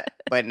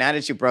 But now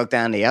that you broke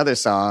down the other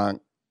song,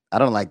 I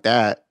don't like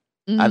that.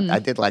 Mhm. I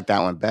did like that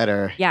one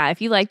better. Yeah,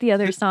 if you like the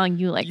other song,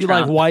 you like You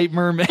Trump. like White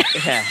Mermaid.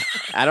 Yeah,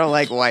 I don't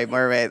like White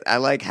Mermaid. I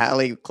like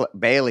Halle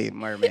Bailey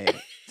Mermaid.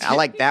 I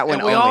like that one.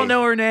 And we only. all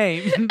know her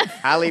name.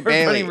 Halle We're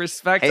Bailey. putting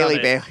respect Haley on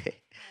it. Bailey.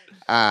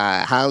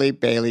 Halle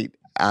Bailey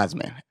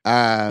Osment.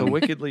 The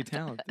wickedly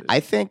talented.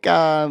 I think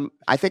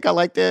I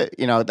liked it.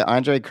 You know, the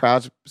Andre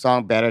Crouch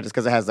song better just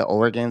because it has the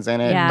organs in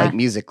it. Yeah. Like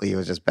musically, it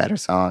was just better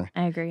song.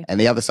 I agree. And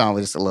the other song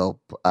was just a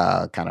little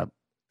kind of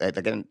they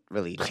didn't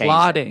really change.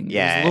 Plotting.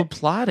 Yeah, There's a little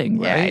plotting,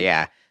 right?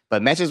 yeah.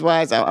 But message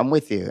wise, I'm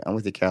with you. I'm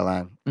with you,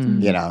 Caroline.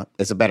 Mm. You know,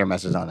 it's a better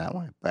message on that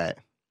one. But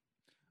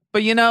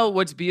But you know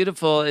what's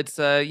beautiful? It's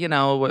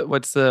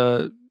what's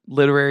the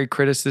literary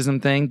criticism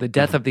thing? The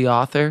death of the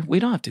author. We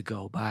don't have to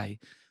go by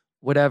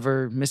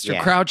whatever Mr.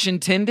 Crouch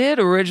intended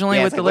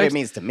originally with the what lyrics. it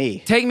means to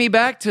me. Take me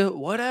back to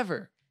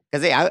whatever.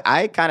 Because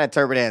I kind of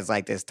interpret it as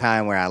like this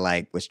time where I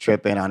like was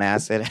tripping on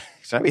acid.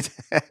 Should I be?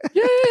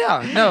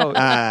 Yeah. No.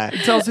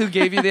 Tell us who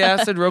gave you the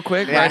acid real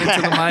quick, right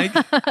into the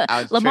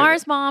mic.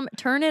 Lamar's mom,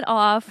 turn it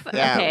off.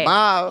 Yeah, okay,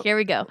 Mom. here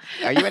we go.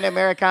 Are you in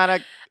Americana?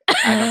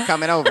 I'm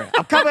coming over.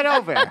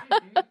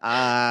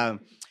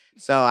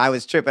 So I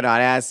was tripping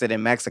on acid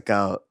in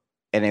Mexico,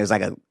 and it was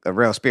like a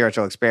real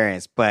spiritual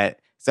experience. But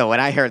so when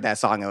I heard that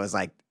song, it was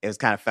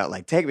kind of felt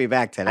like take me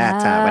back to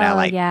that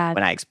time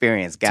when I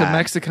experienced God. To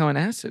Mexico and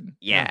acid.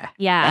 Yeah.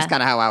 Yeah. That's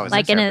kind of how I was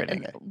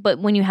interpreting it. But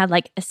when you had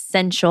like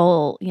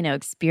essential,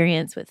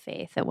 experience with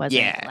faith, it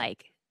wasn't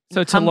like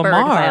so to encumbered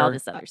Lamar, by all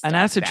this other stuff. an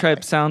acid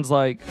trip sounds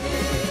like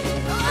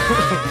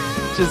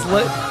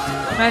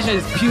imagine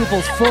his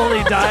pupils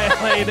fully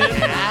dilated.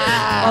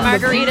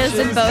 Margaritas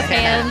in both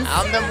hands.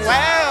 I'm them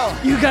well.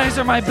 You guys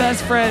are my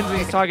best friends.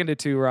 He's talking to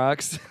Two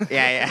Rocks.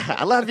 Yeah.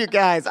 I love you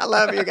guys.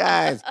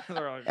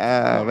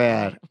 Oh,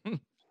 man.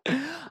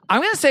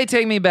 I'm going to say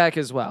Take Me Back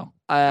as well.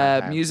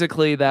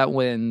 Musically, that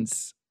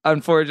wins.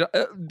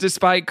 Unfortunately,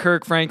 despite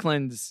Kirk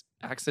Franklin's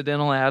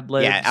accidental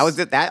ad-libs. Yeah,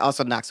 that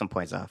also knocked some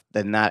points off.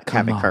 The not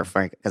having Kirk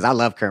Franklin. Because I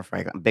love Kirk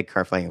Franklin. I'm a big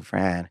Kirk Franklin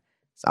fan.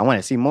 So I want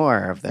to see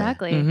more of that.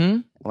 Exactly. Mm-hmm.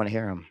 I want to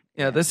hear him.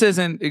 Yeah, this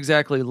isn't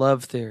exactly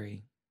Love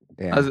Theory.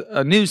 Yeah.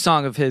 A new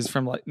song of his it's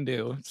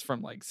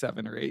from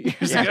 7 or 8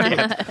 years ago.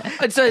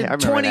 It's a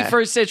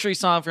 21st century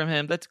song from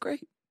him. That's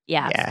great.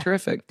 Yeah. It's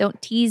terrific.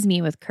 Don't tease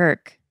me with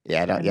Kirk.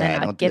 Don't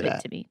give do it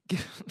that. to me.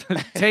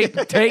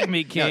 Take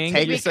me, King. No,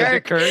 take me,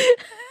 Kirk.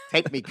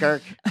 Take me,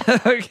 Kirk.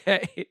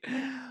 Okay.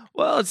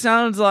 Well, it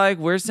sounds like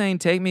we're saying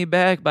Take Me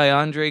Back by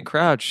Andre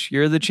Crouch.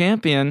 You're the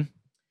champion.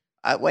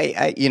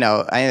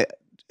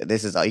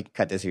 This is all, you can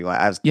cut this if you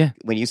want.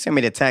 When you sent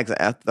me the text,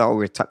 I thought we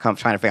were trying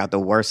to figure out the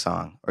worst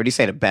song. Or do you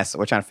say the best?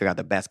 We're trying to figure out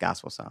the best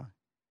gospel song.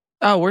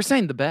 Oh, we're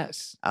saying the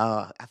best.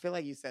 Oh, I feel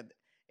like you said.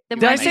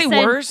 Did I say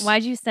worst?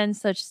 Why'd you send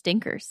such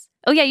stinkers?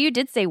 Oh, yeah, you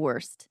did say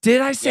worst.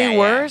 Did I say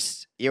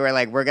worst? You were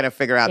like, we're going to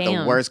figure out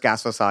the worst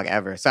gospel song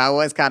ever. So I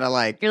was kind of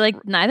like. You're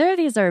like, neither of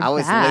these are bad. I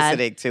was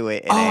listening to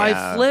it.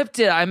 I flipped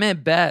it. I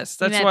meant best.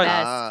 That's why.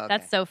 Best. Okay.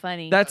 That's so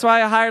funny. That's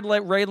why I hired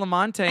Ray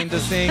LaMontagne to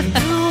sing.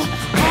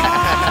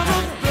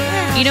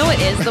 You know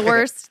what is the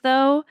worst,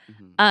 though?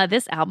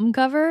 This album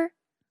cover.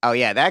 Oh,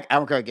 yeah. That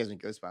album cover gives me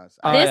goosebumps.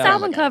 This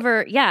album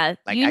cover,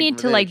 you need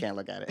to can't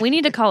look at it. we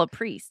need to call a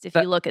priest if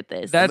you look at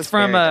this. That's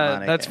from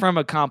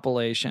a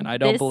compilation. I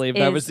don't believe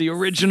that was the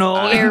original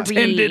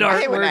intended artwork. I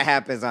hate when that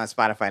happens on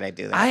Spotify. They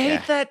do that. I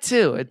hate that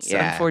too. It's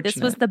unfortunate.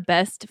 This was the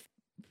best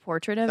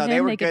portrait of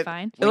him they could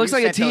find. It looks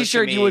like a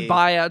T-shirt you would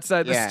buy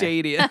outside the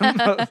stadium.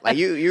 Like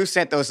you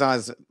sent those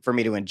songs for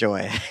me to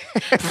enjoy.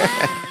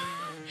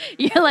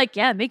 You're like,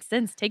 yeah, it makes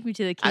sense. Take Me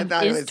to the King. I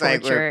thought it was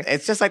torture.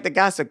 it's just like the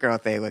Gossip Girl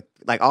thing.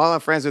 Like all our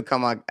friends who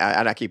come on,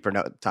 I keep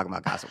talking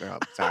about Gossip Girl.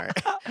 Sorry.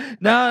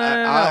 No.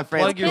 All our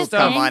friends Plug your who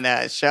stuff. come on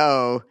that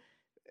show,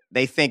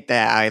 they think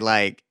that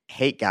I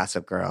hate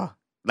Gossip Girl.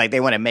 Like they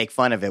want to make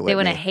fun of it with me. They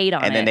want to hate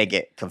on it. And then they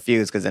get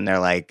confused because then they're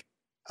like,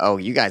 oh,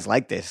 you guys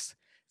like this.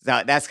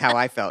 So that's how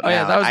I felt.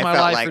 Yeah, that was my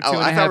life for 2.5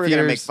 years. I thought we were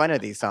going to make fun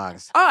of these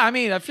songs. Oh, I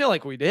mean, I feel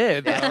like we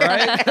did, though,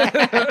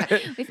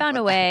 right? We found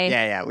a way.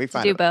 Yeah, we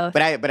found to do both.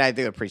 But I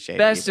do appreciate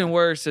Best it. and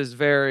worst is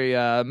very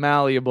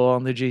malleable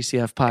on the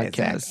GCF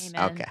podcast.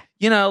 Exactly.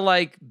 Amen. Okay.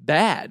 Like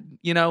bad.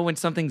 When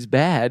something's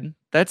bad,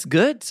 that's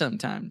good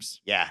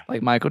sometimes. Yeah.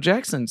 Like Michael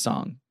Jackson's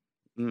song,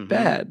 Mm-hmm.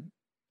 bad.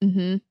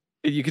 Mm-hmm.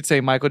 You could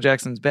say Michael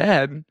Jackson's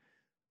bad,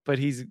 but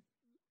he's.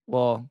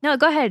 Well, no,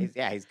 go ahead.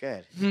 He's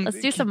good. Let's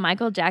do some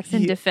Michael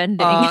Jackson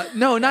defending.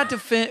 No, not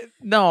defend.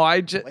 No,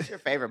 I just. What's your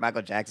favorite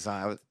Michael Jackson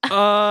song?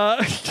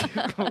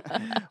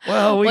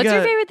 Well, what's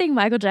your favorite thing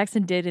Michael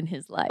Jackson did in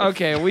his life?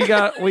 Okay, we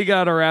got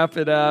to wrap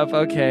it up.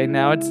 Okay,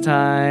 now it's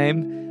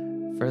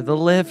time for the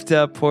lift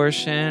up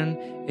portion.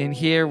 In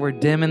here, we're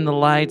dimming the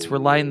lights, we're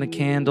lighting the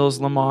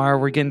candles. Lamar,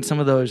 we're getting some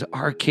of those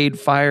Arcade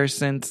Fire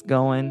scents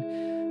going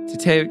to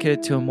take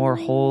it to a more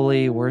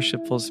holy,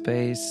 worshipful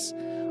space.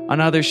 On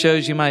other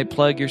shows, you might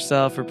plug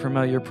yourself or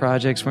promote your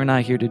projects. We're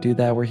not here to do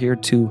that. We're here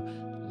to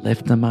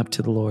lift them up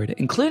to the Lord,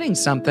 including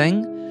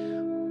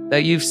something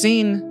that you've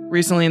seen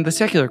recently in the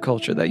secular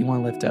culture that you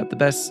want to lift up.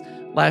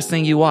 The last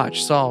thing you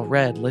watched, saw,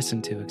 read,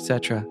 listened to,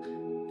 etc.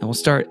 And we'll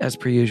start, as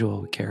per usual,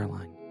 with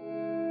Caroline.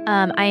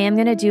 I am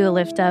going to do a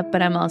lift up,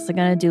 but I'm also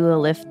going to do a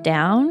lift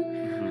down.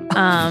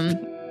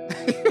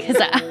 Because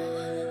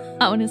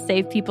I want to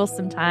save people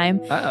some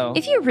time. Uh-oh.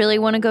 If you really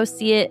want to go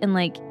see it and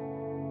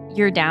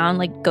you're down,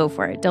 go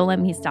for it. Don't let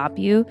me stop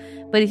you.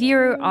 But if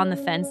you're on the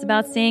fence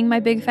about seeing My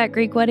Big Fat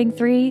Greek Wedding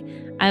 3,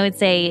 I would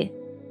say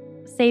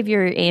save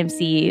your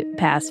AMC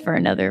pass for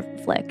another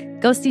flick.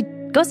 Go see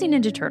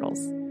Ninja Turtles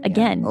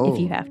again if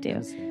you have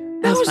to.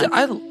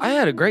 I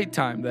had a great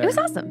time there. It was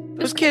awesome.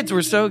 Those kids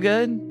were so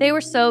good. They were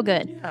so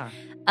good. Yeah.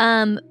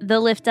 The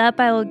lift up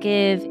I will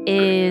give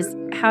is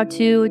How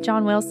To with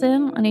John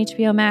Wilson on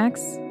HBO Max.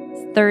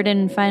 third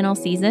and final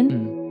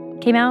season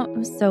came out. It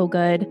was so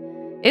good.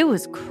 It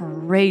was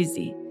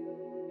crazy.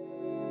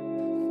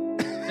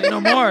 Say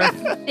no more.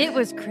 It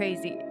was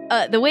crazy.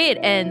 The way it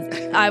ends,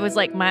 I was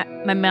like,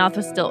 my mouth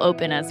was still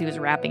open as he was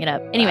wrapping it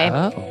up. Anyway,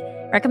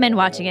 recommend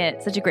watching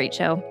it. Such a great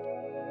show.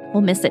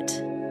 We'll miss it.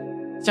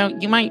 So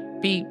you might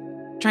be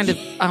trying to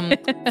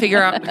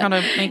figure out how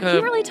to make a... He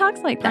really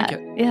talks like that.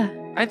 Yeah.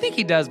 I think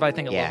he does, but I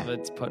think a lot of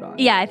it's put on.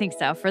 Yeah, I think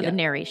so, for the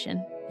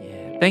narration.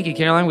 Yeah. Thank you,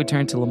 Caroline. We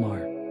turn to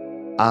Lamar.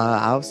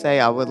 I would say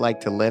I would like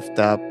to lift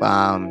up,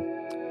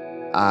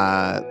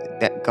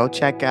 go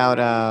check out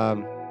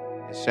a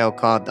show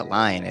called The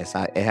Lion. It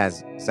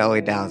has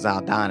Zoe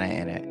Saldana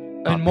in it.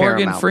 And Morgan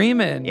Paramount.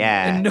 Freeman.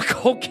 Yeah. And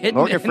Nicole Kidman.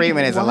 Morgan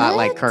Freeman is a lot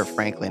like Kurt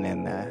Franklin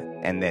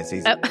in this.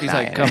 He's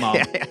like, come on.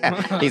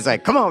 He's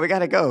like, come on, we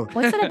gotta go.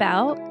 What's it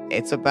about?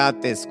 It's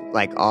about this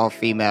like all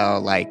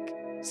female like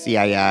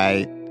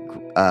CIA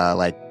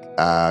like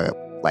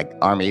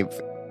army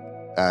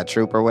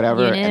troop or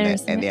whatever,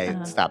 and they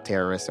stop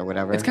terrorists or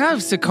whatever. It's kind of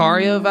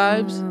Sicario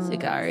vibes.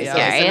 Sicario.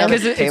 Yeah,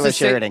 it's Taylor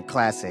Sheridan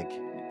classic.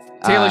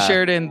 Taylor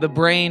Sheridan, the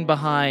brain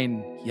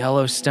behind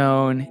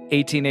Yellowstone,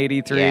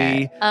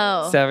 1883,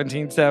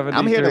 1773.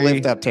 I'm here to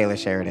lift up Taylor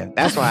Sheridan.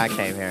 That's why I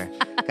came here.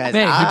 Man,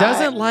 he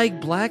doesn't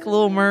like Black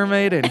Little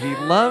Mermaid, and he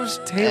loves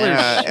Taylor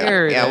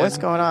Sheridan. Yeah, what's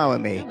going on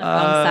with me?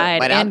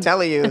 But I'm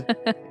telling you,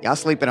 y'all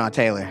sleeping on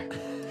Taylor.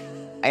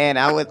 And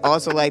I would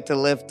also like to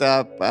lift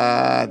up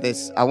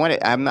this. I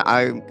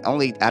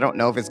don't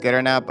know if it's good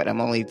or not, but I'm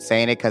only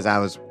saying it because I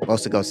was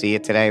supposed to go see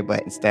it today,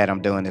 but instead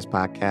I'm doing this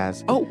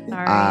podcast. Oh,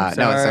 sorry.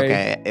 No, it's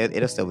okay.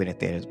 It'll still be in the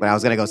theaters. But I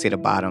was gonna go see The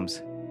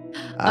Bottoms.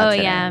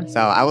 Today. Yeah. So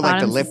I would Bottoms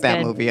like to lift that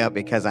good. movie up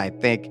because I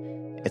think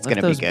it's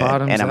gonna be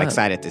good, and I'm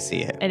excited to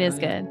see it. It is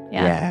good.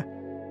 Yeah.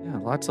 Yeah,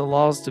 lots of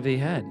laws to be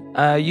had.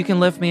 You can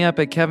lift me up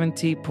at Kevin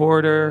T.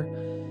 Porter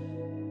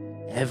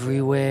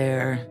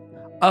everywhere.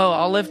 Oh,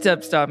 I'll lift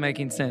up Stop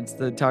Making Sense,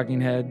 the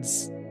Talking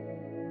Heads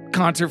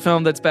concert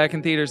film that's back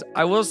in theaters.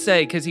 I will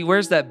say, because he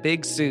wears that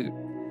big suit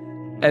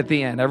at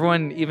the end.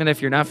 Everyone, even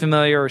if you're not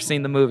familiar or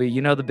seen the movie,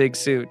 you know the big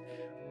suit.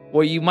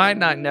 What you might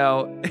not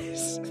know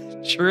is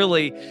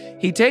truly,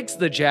 he takes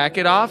the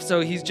jacket off,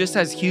 so he just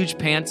has huge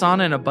pants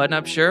on and a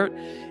button-up shirt.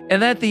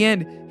 And at the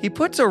end, he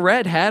puts a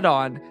red hat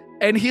on,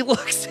 and he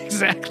looks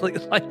exactly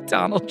like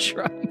Donald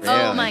Trump. Really?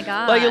 Oh, my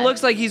God. Like, it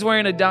looks like he's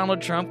wearing a Donald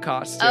Trump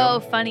costume. Oh,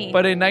 funny.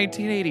 But in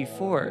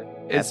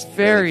 1984, it's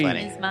very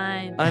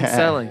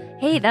unsettling.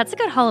 Hey, that's a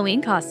good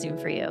Halloween costume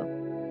for you.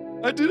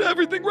 I did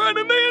everything right,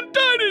 and they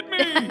indicted me.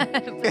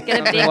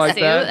 Get a big like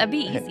suit. that. That'd be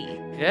easy.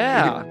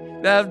 Yeah,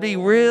 that'd be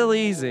real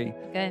easy.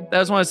 Good. That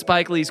was one of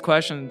Spike Lee's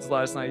questions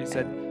last night. He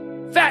said,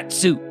 "Fat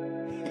suit."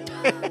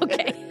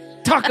 Okay.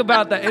 Talk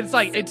about that. It's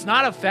like, it's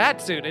not a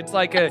fat suit. It's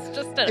like it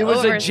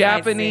was a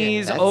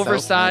Japanese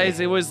oversized.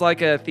 So it was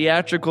like a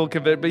theatrical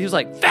convention, but he was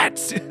like, fat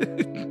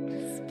suit.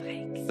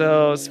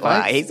 So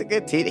Spike, he's a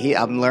good teacher.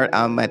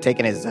 I'm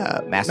taking his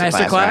master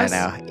class right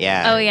now.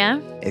 Yeah. Oh yeah.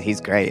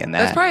 He's great in that.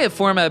 That's probably a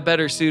format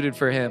better suited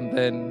for him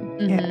than.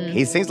 Yeah.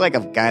 He seems like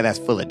a guy that's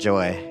full of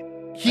joy.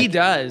 He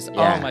does.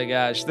 Yeah. Oh my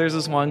gosh. There's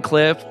this one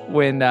clip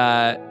when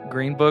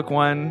Green Book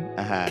won.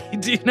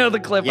 Do you know the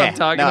clip I'm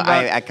talking about?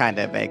 I kind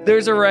of make.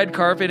 There's a red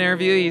carpet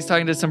interview. He's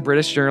talking to some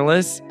British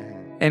journalists,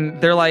 and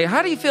they're like,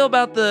 "How do you feel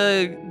about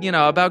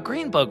about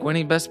Green Book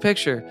winning Best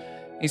Picture?"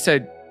 He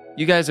said,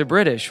 "You guys are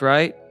British,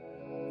 right?"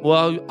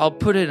 "Well, I'll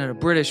put it in a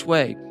British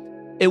way.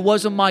 It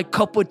wasn't my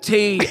cup of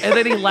tea." And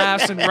then he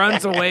laughs and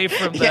runs away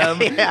from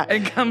them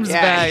and comes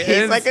back.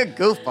 He's like a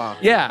goofball.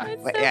 Yeah.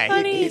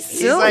 But he's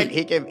silly.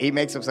 He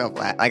makes himself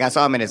laugh. Like I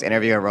saw him in his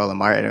interview with Roland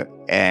Martin,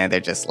 and they're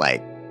just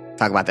like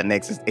talking about the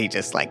Knicks. He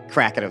just like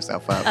cracking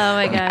himself up. Oh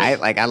my gosh.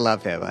 I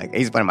love him. Like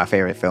he's one of my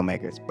favorite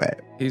filmmakers.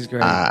 But he's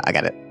great. I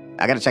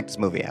gotta check this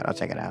movie out. I'll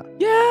check it out.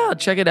 Yeah,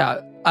 check it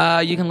out.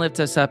 You can lift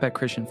us up at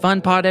Christian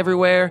Fun Pod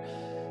everywhere.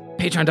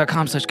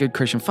 Patreon.com/Good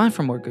Christian Fun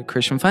for more Good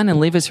Christian Fun, and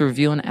leave us a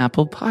review on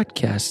Apple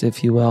Podcasts,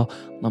 if you will.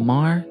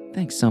 Lamar,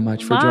 thanks so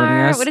much for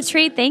joining us. What a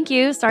treat. Thank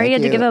you. Sorry you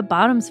had to give up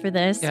bottoms for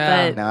this.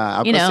 But,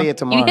 I'll go see it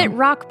tomorrow. You hit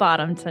rock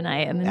bottom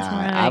tonight. And then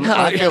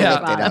I feel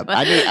lifted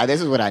up.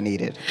 This is what I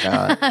needed.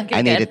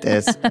 I needed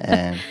this,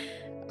 and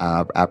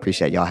I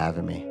appreciate y'all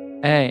having me.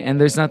 Hey, and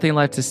there's nothing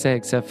left to say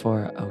except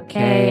for,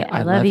 okay,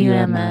 I love you,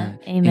 Emma.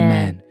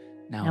 Amen.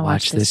 Now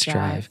watch this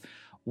drive.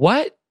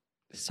 What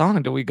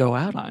song do we go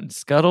out on?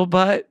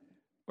 Scuttlebutt?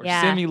 Or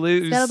Simu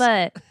Lou's?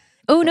 Scuttlebutt.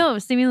 Oh, no,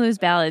 Simu Lou's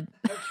ballad.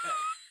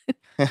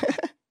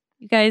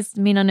 You guys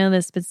may not know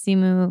this, but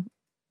Simu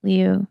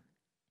Liu,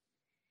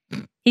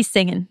 he's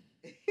singing.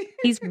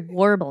 He's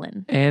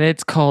warbling. And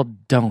it's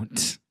called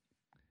Don't.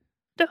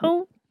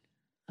 Don't.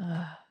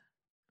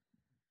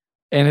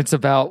 And it's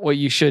about what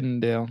you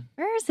shouldn't do.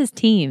 Where's his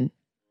team?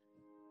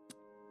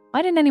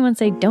 Why didn't anyone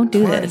say, don't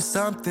do this?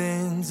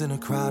 Something's in a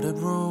crowded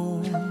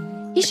room.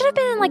 He should have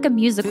been in like a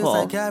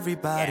musical.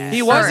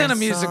 He was in a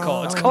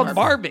musical. It's called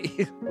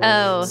Barbie.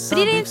 Oh, but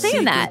he didn't sing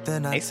in that.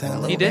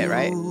 He did,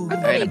 right? I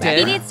thought he did.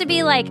 He needs to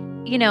be like,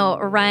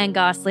 Ryan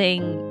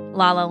Gosling,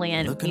 La La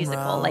Land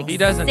musical, like He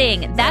doesn't.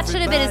 sing. That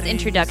should have been his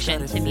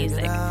introduction to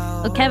music.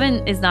 Well,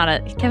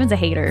 Kevin's a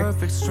hater. You're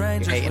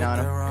hating on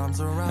him.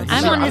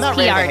 I'm on his not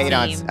ready to PR hate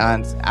team.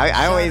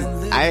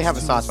 I have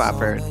a soft spot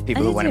for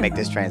people who want to make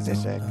this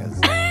transition because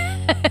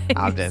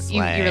I'm just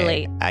You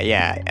relate.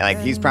 Yeah, like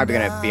he's probably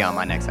gonna be on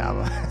my next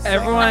album.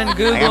 Everyone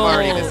Google. I've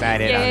already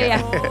decided.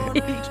 Yeah.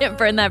 You can't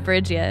burn that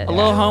bridge yet. A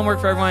little homework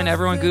for everyone.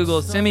 Everyone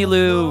Google Simi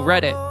Lou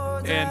Reddit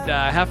and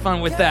have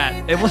fun with that.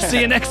 And we'll see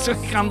you next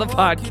week on the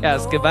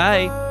podcast.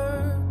 Goodbye.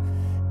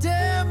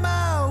 Damn,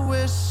 I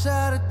wish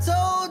I'd have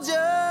told you,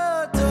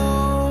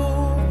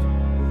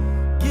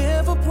 don't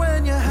give up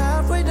when you're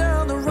halfway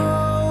down the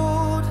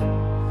road.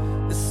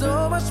 There's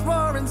so much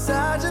more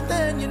inside you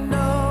than you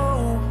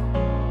know.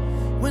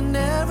 When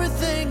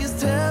everything is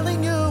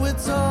telling you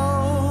it's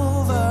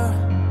over,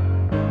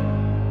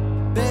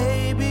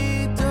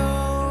 baby,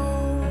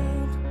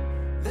 don't.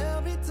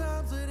 There'll be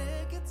times when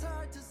it gets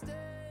hard to stay.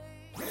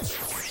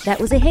 That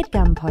was a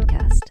HeadGum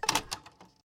podcast.